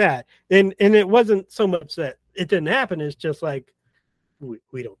 Kind of like that. And it wasn't so much that it didn't happen. It's just like,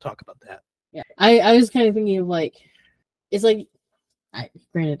 we don't talk about that. Yeah. I was kind of thinking of like, it's like,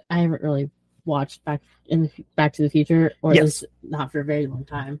 granted, I haven't really watched Back to the Future, or at least not for a very long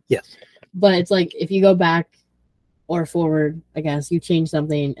time. Yes. But it's like, if you go back or forward, I guess, you change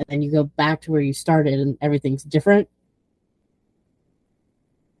something, and then you go back to where you started, and everything's different.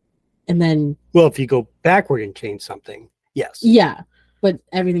 And then... Well, if you go backward and change something, yes. Yeah, but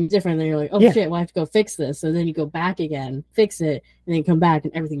everything's different, and then you're like, oh, shit, well, I have to go fix this. So then you go back again, fix it, and then come back,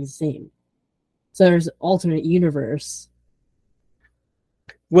 and everything's the same. So there's an alternate universe.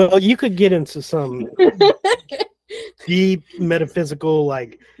 Well, you could get into some deep metaphysical,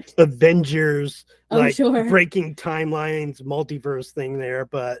 like Avengers, breaking timelines, multiverse thing there.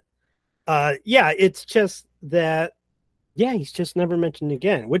 But it's just that, he's just never mentioned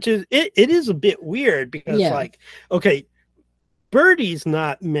again, which is, it is a bit weird because like, okay, Birdie's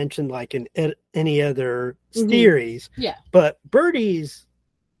not mentioned like in any other series. Yeah. But Birdie's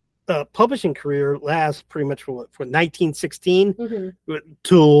publishing career lasts pretty much from 1916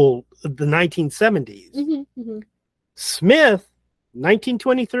 till the 1970s. Smith,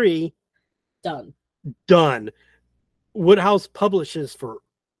 1923, done. Woodhouse publishes for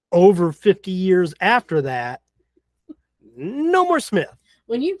over 50 years after that. No more Smith.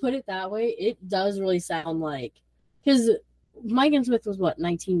 When you put it that way, it does really sound like, because Mike and Psmith was what,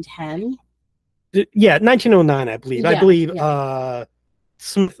 1910? Yeah, 1909, I believe. I believe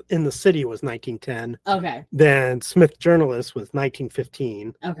Smith in the City was 1910. Okay. Then Smith Journalist was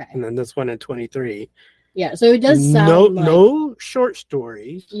 1915. Okay. And then this one in 23. Yeah, so it does sound like... No short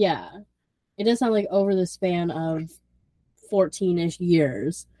stories. Yeah. It does sound like over the span of 14-ish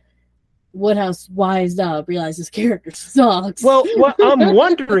years, Woodhouse wised up, realized his character sucks. Well, what I'm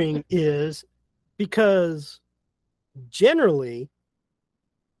wondering is, because generally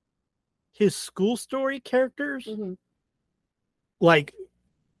his school story characters like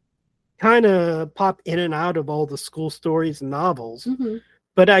kind of pop in and out of all the school stories and novels,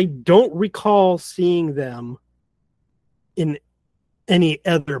 but I don't recall seeing them in any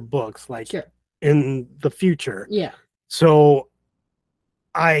other books like in the future. Yeah. So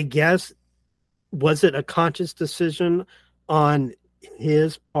I guess, was it a conscious decision on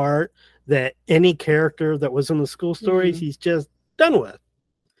his part that any character that was in the school stories he's just done with?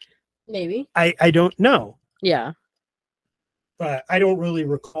 Maybe. I don't know. Yeah. But I don't really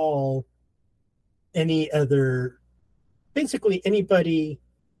recall any other, basically anybody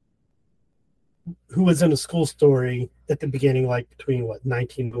who was in a school story at the beginning, like between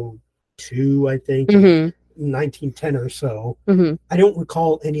 1902, I think, 1910 or so. I don't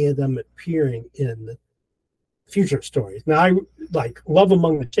recall any of them appearing in future stories. Now, I like Love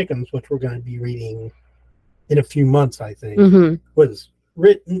Among the Chickens, which we're going to be reading in a few months, I think, was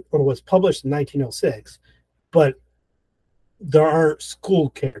written or was published in 1906, but there aren't school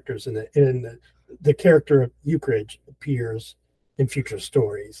characters in it. And the character of Euclid appears in future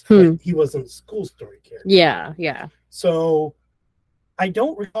stories. But he wasn't a school story character. Yeah, yeah. So I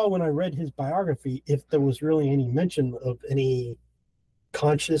don't recall when I read his biography if there was really any mention of any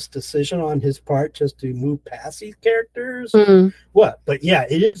conscious decision on his part just to move past these characters. What? But yeah,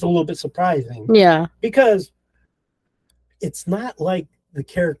 it is a little bit surprising. Yeah. Because it's not like the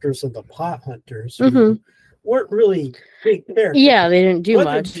characters of the Plot Hunters who weren't really big characters. Yeah, they didn't do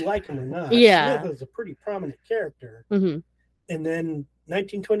Whether much. you like them or not. Yeah. Smith is a pretty prominent character. And then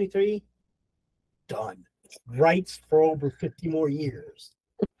 1923, done. Writes for over 50 more years.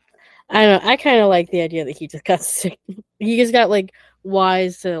 I don't know. I kind of like the idea that he just got sick. He just got like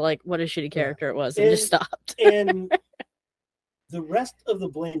wise to like what a shitty character it was and just stopped. And the rest of the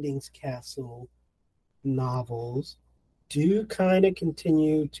Blandings Castle novels do kind of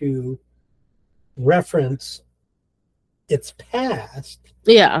continue to reference its past.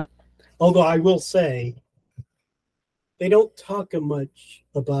 Yeah. Although I will say they don't talk much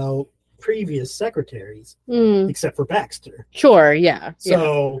about previous secretaries, Mm, except for Baxter. sure, yeah.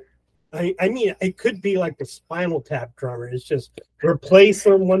 So, I mean, it could be like the Spinal Tap drummer. It's just replace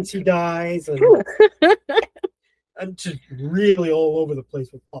him once he dies. And I'm just really all over the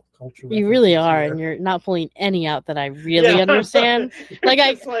place with pop culture. You really references are, here. and you're not pulling any out that I really understand. Like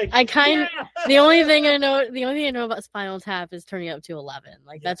the only thing I know about Spinal Tap is turning up to 11.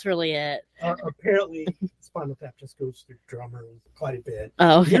 Like that's really it. Apparently, Spinal Tap just goes through drummers quite a bit.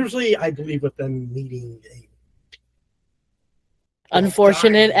 Oh, okay. Usually, I believe with them needing a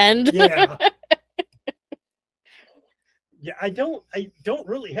Unfortunate end. Yeah. Yeah, I don't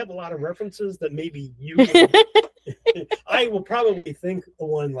really have a lot of references that maybe you will. I will probably think of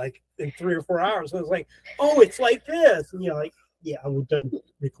one like in 3 or 4 hours. And I was like, oh, it's like this. And you're like, yeah, we're done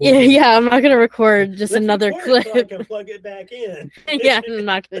recording. Yeah, I'm not gonna record just Let's another record clip. so I can plug it back in. Yeah, I'm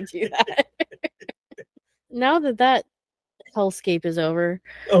not gonna do that. Now that hellscape is over,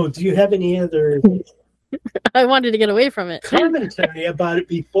 Oh, do you have any other I wanted to get away from it. commentary about it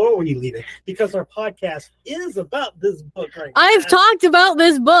before we leave it? Because our podcast is about this book right now. I've talked about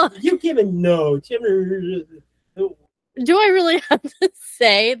this book. You've given notes. Do I really have to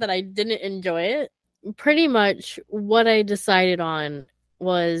say that I didn't enjoy it? Pretty much what I decided on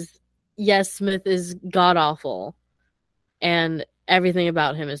was, yes, Smith is god-awful, and everything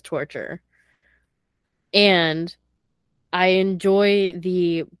about him is torture. And I enjoy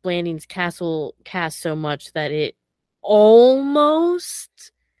the Blandings Castle cast so much that it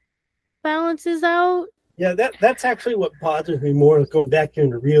almost balances out. Yeah, that's actually what bothers me more, is going back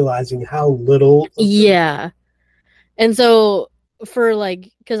into realizing how little. Yeah. And so for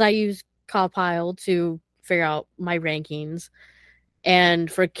because I use Compile to figure out my rankings, and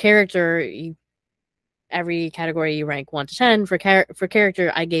for character, every category you rank 1 to 10. For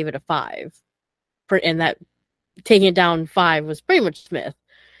character, I gave it a 5. And that taking it down 5 was pretty much Smith.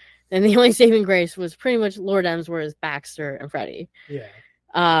 And the only saving grace was pretty much Lord Emsworth, Baxter, and Freddie. Yeah.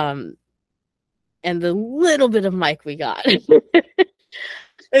 And the little bit of Mike we got.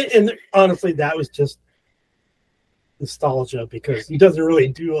 and honestly, that was just nostalgia, because he doesn't really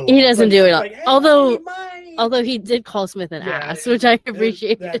do a lot. He doesn't do it. Like, hey, although he did call Smith an ass, which I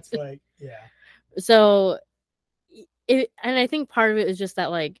appreciate. That's like, yeah. So, and I think part of it is just that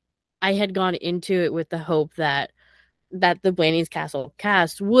I had gone into it with the hope that the Blandings Castle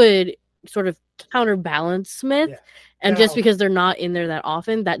cast would sort of counterbalance Smith, Yeah. and Now, just because they're not in there that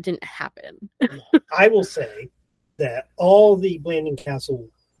often, that didn't happen. I will say that all the Blanding Castle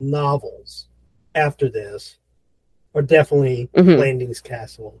novels after this are definitely Blandings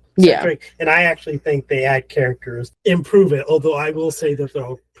Castle centric. Yeah. And I actually think they add characters, improve it, although I will say that there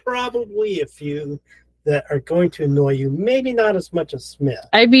are probably a few that are going to annoy you, maybe not as much as Smith.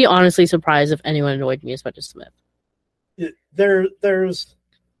 I'd be honestly surprised if anyone annoyed me as much as Smith. There's,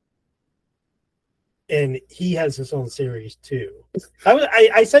 and he has his own series too.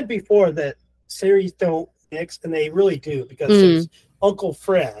 I said before that series don't mix, and they really do, because there's Uncle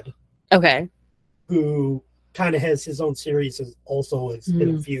Fred, okay, who kind of has his own series, also is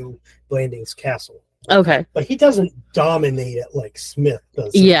in a few Blandings Castle. Okay, but he doesn't dominate it like Smith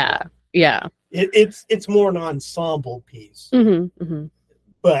does. Yeah. It's more an ensemble piece.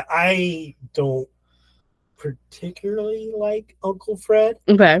 But I don't particularly like Uncle Fred.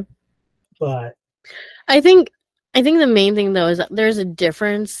 Okay, but I think the main thing though is that there's a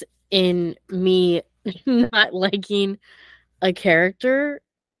difference in me not liking a character.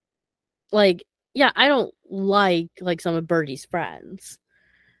 Yeah, I don't like some of Birdie's friends,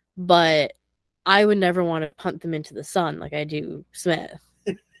 but I would never want to punt them into the sun like I do Smith.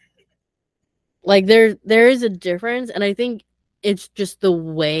 There is a difference, and I think it's just the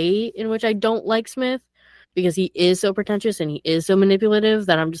way in which I don't like Smith, because he is so pretentious and he is so manipulative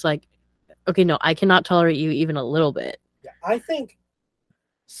that I'm just like, okay, no, I cannot tolerate you even a little bit. Yeah, I think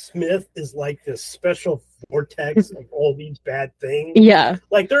Smith is like this special vortex of all these bad things. Yeah.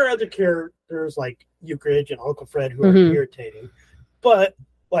 There are other characters like Eucridge and Uncle Fred who are irritating. But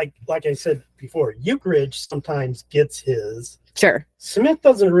like I said before, Eucridge sometimes gets his. Sure. Smith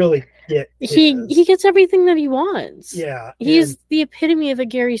doesn't really get his. He gets everything that he wants. Yeah. He's the epitome of a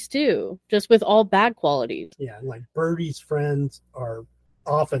Gary Stu, just with all bad qualities. Yeah, Birdie's friends are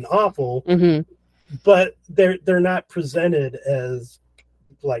often awful, but they're not presented as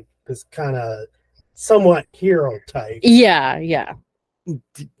this kind of somewhat hero type. Yeah.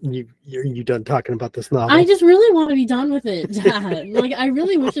 You done talking about this novel? I just really want to be done with it, Dad. I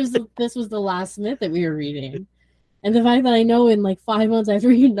really wish this was the last Smith that we were reading. And the fact that I know in 5 months I have to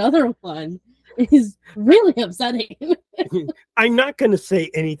read another one. is really upsetting. I'm not going to say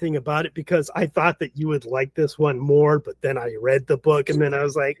anything about it because I thought that you would like this one more, but then I read the book and then I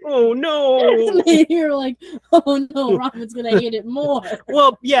was like, oh no. You're like, oh no, Robyn's going to hate it more.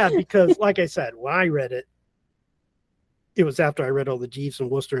 Well, yeah, because like I said, when I read it, it was after I read all the Jeeves and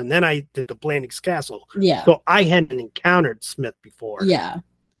Worcester, and then I did the Blandings Castle. Yeah. So I hadn't encountered Smith before. Yeah.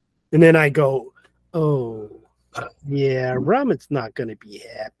 And then I go, oh, yeah, Robyn's not going to be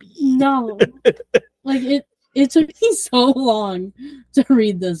happy. No. Like, it took me so long to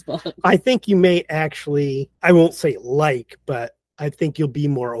read this book. I think you may actually, I won't say like, but I think you'll be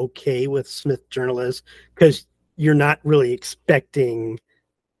more okay with Smith journalists because you're not really expecting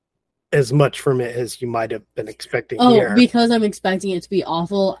as much from it as you might have been expecting here. Because I'm expecting it to be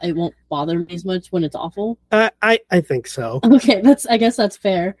awful, it won't bother me as much when it's awful? I think so. Okay, I guess that's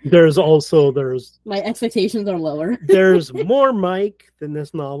fair. There's my expectations are lower. There's more Mike than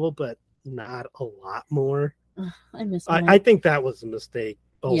this novel, but not a lot more. I miss Mike. I think that was a mistake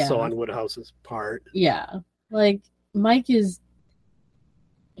also on Woodhouse's part. Yeah. Like, Mike is...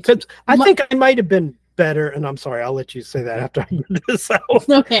 Because I think I might have been better, and I'm sorry, I'll let you say that after I get this out.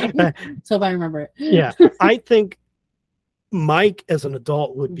 Okay. So if I remember it. Yeah. I think Mike as an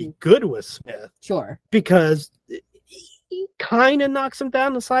adult would be good with Smith. Sure. Because he kind of knocks him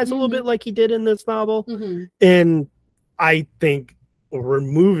down the size a little bit like he did in this novel. Mm-hmm. And I think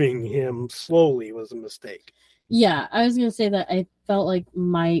removing him slowly was a mistake. Yeah, I was going to say that I felt like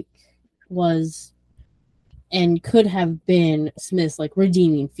Mike was and could have been Smith's like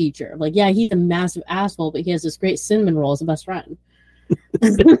redeeming feature. Like, yeah, he's a massive asshole, but he has this great cinnamon roll as a best friend.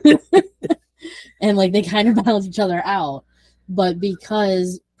 And like they kind of balance each other out. But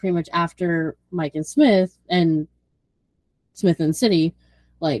because pretty much after Mike and Smith and Smith and City,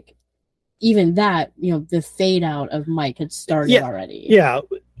 like even that, you know, the fade out of Mike had started already. Yeah.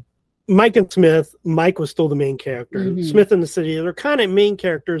 Mike and Smith, Mike was still the main character. Mm-hmm. Smith and the City, they're kind of main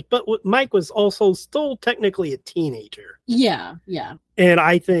characters, but Mike was also still technically a teenager. Yeah, yeah. And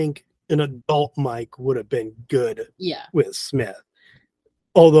I think an adult Mike would have been good with Smith.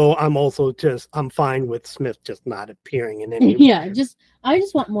 Although I'm fine with Smith just not appearing in any. Yeah, I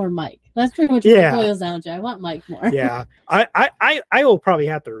just want more Mike. That's pretty much what it boils down to. I want Mike more. Yeah. I will probably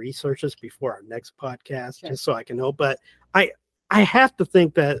have to research this before our next podcast just so I can know. But I have to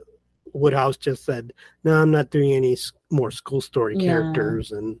think that Woodhouse just said, no, I'm not doing any more school story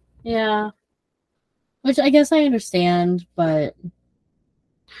characters. And which I guess I understand, but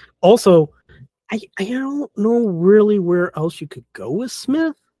also I don't know really where else you could go with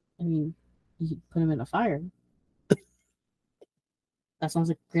Smith. I mean, you could put him in a fire. That sounds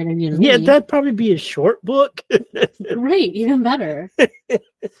like a great idea to me. Yeah, that'd probably be a short book. Great, even better.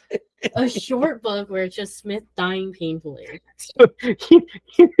 A short book where it's just Smith dying painfully. So you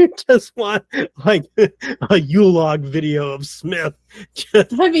just want like a U-log video of Smith.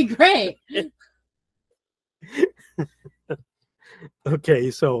 That'd be great.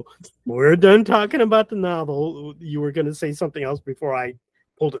 Okay, so we're done talking about the novel. You were going to say something else before I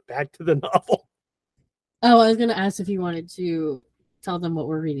pulled it back to the novel. Oh, I was going to ask if you wanted to tell them what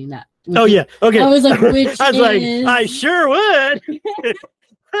we're reading that. Oh, yeah. Okay. I was like, I sure would.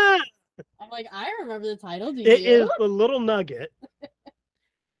 I'm like, I remember the title. It is The Little Nugget,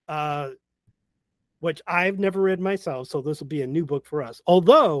 which I've never read myself, so this will be a new book for us.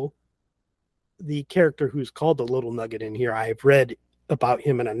 Although the character who's called the Little Nugget in here, I've read about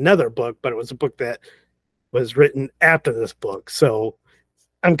him in another book, but it was a book that was written after this book, so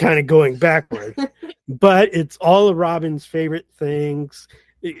I'm kind of going backward. But it's all of Robyn's favorite things.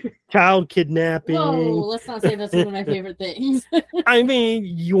 Child kidnapping. Whoa, let's not say that's one of my favorite things. I mean,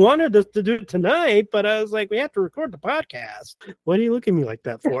 you wanted us to do it tonight, but I was like, we have to record the podcast. What are you looking at me like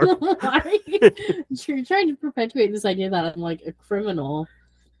that for? You're trying to perpetuate this idea that I'm like a criminal.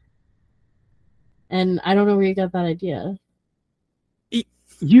 And I don't know where you got that idea.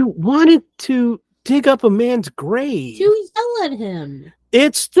 You wanted to dig up a man's grave. To yell at him.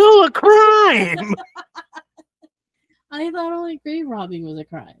 It's still a crime. I thought only grave robbing was a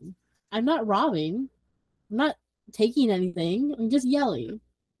crime. I'm not robbing. I'm not taking anything. I'm just yelling.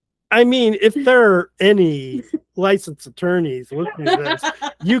 I mean, if there are any licensed attorneys listening to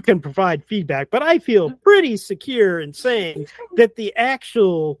this, you can provide feedback. But I feel pretty secure in saying that the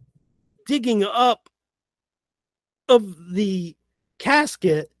actual digging up of the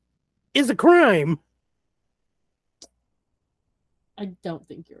casket is a crime. I don't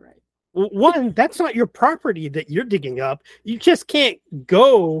think you're right. One, that's not your property that you're digging up. You just can't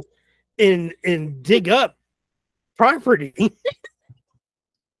go and dig up property.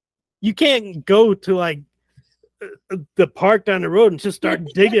 You can't go to like the park down the road and just start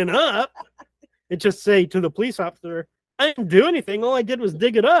digging up. and just say to the police officer, I didn't do anything. All I did was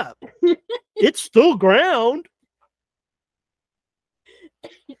dig it up. It's still ground.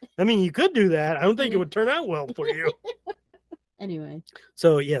 I mean, you could do that. I don't think it would turn out well for you. Anyway.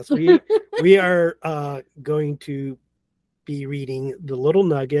 So, yes, we are going to be reading The Little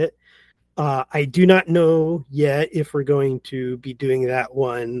Nugget. I do not know yet if we're going to be doing that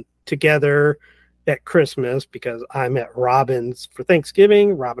one together at Christmas, because I'm at Robyn's for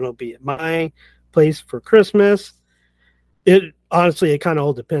Thanksgiving. Robyn will be at my place for Christmas. It honestly, it kind of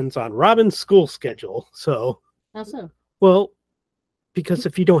all depends on Robyn's school schedule. So, how so? Well, because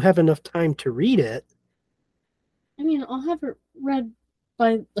if you don't have enough time to read it, I mean, I'll have it read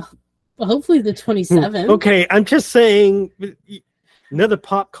by hopefully the 27th. Okay, I'm just saying. Another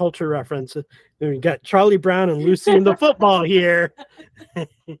pop culture reference. We got Charlie Brown and Lucy in the football here.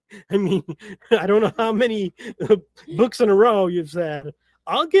 I mean, I don't know how many books in a row you've said,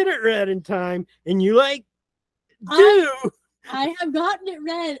 I'll get it read in time. And you do. I have gotten it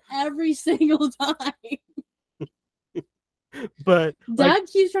read every single time. But Dad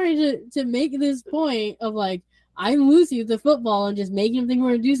keeps trying to make this point of I'm Lucy with the football and just making him think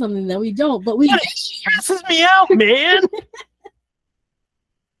we're going to do something that we don't. But it stresses me out, man.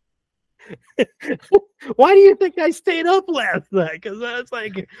 Why do you think I stayed up last night? Because I was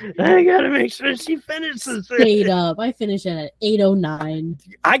like, I gotta make sure she finishes. Stayed up. I finish at 8:09.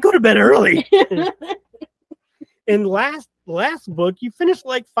 I go to bed early. And last book, you finished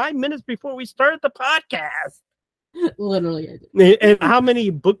 5 minutes before we started the podcast. Literally, I did. And how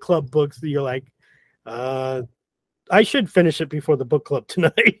many book club books do you like? I should finish it before the book club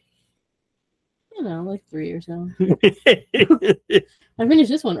tonight. 3 or so. I finished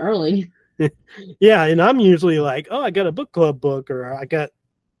this one early. Yeah, and I'm usually I got a book club book or I got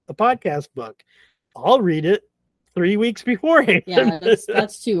a podcast book. I'll read it 3 weeks beforehand. Yeah,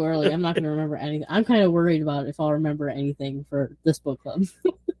 that's too early. I'm not going to remember anything. I'm kind of worried about if I'll remember anything for this book club.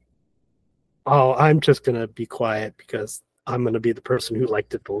 Oh, I'm just going to be quiet because I'm going to be the person who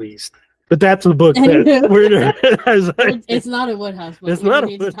liked it the least. But that's a book that it's not a Woodhouse book. It's not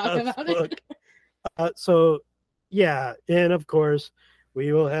a Woodhouse book. So, yeah, and of course,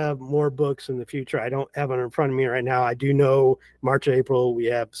 we will have more books in the future. I don't have it in front of me right now. I do know March, April, we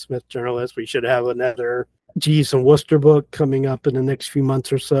have Smith Journalist. We should have another Jeeves and Worcester book coming up in the next few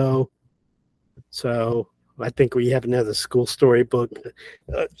months or so. So I think we have another school story book.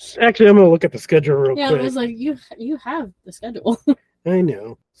 Actually, I'm going to look at the schedule real quick. Yeah, it was you have the schedule. I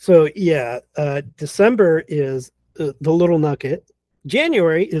know. So, yeah, December is The Little Nugget.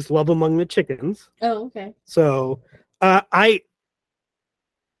 January is Love Among the Chickens. Oh, okay. So I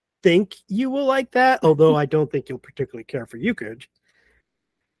think you will like that, although I don't think you'll particularly care for Euclid.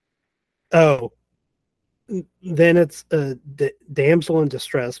 Oh, then it's Damsel in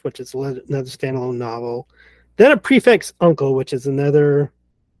Distress, which is another standalone novel. Then A Prefect's Uncle, which is another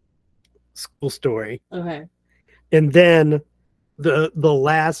school story. Okay. And then the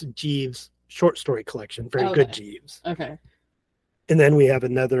last Jeeves short story collection, Very Good Jeeves. Okay. And then we have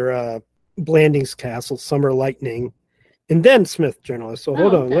another Blandings Castle, Summer Lightning, and then Smith Journalist. So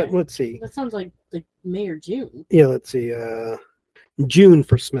hold on, let's see. That sounds like May or June. Yeah, let's see. June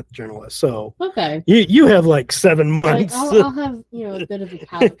for Smith Journalist. So okay, you have 7 months. I'll have a bit of a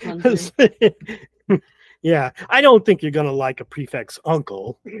palate cleanser. Yeah, I don't think you're gonna like A Prefect's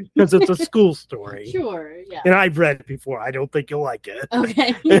Uncle because it's a school story. Sure, yeah. And I've read it before. I don't think you'll like it.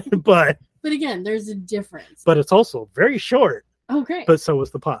 Okay. But again, there's a difference. But it's also very short. Oh, great. But so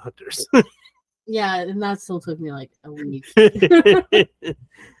was The Pot Hunters. Yeah, and that still took me a week.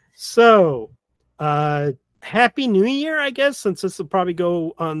 So, Happy New Year, I guess, since this will probably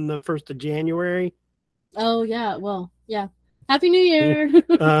go on the 1st of January. Oh, yeah. Well, yeah. Happy New Year.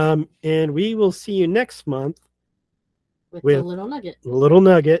 And we will see you next month with the Little Nugget. Little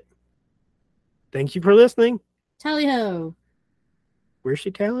Nugget. Thank you for listening. Tally ho. Where's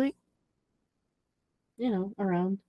she tallying? Around.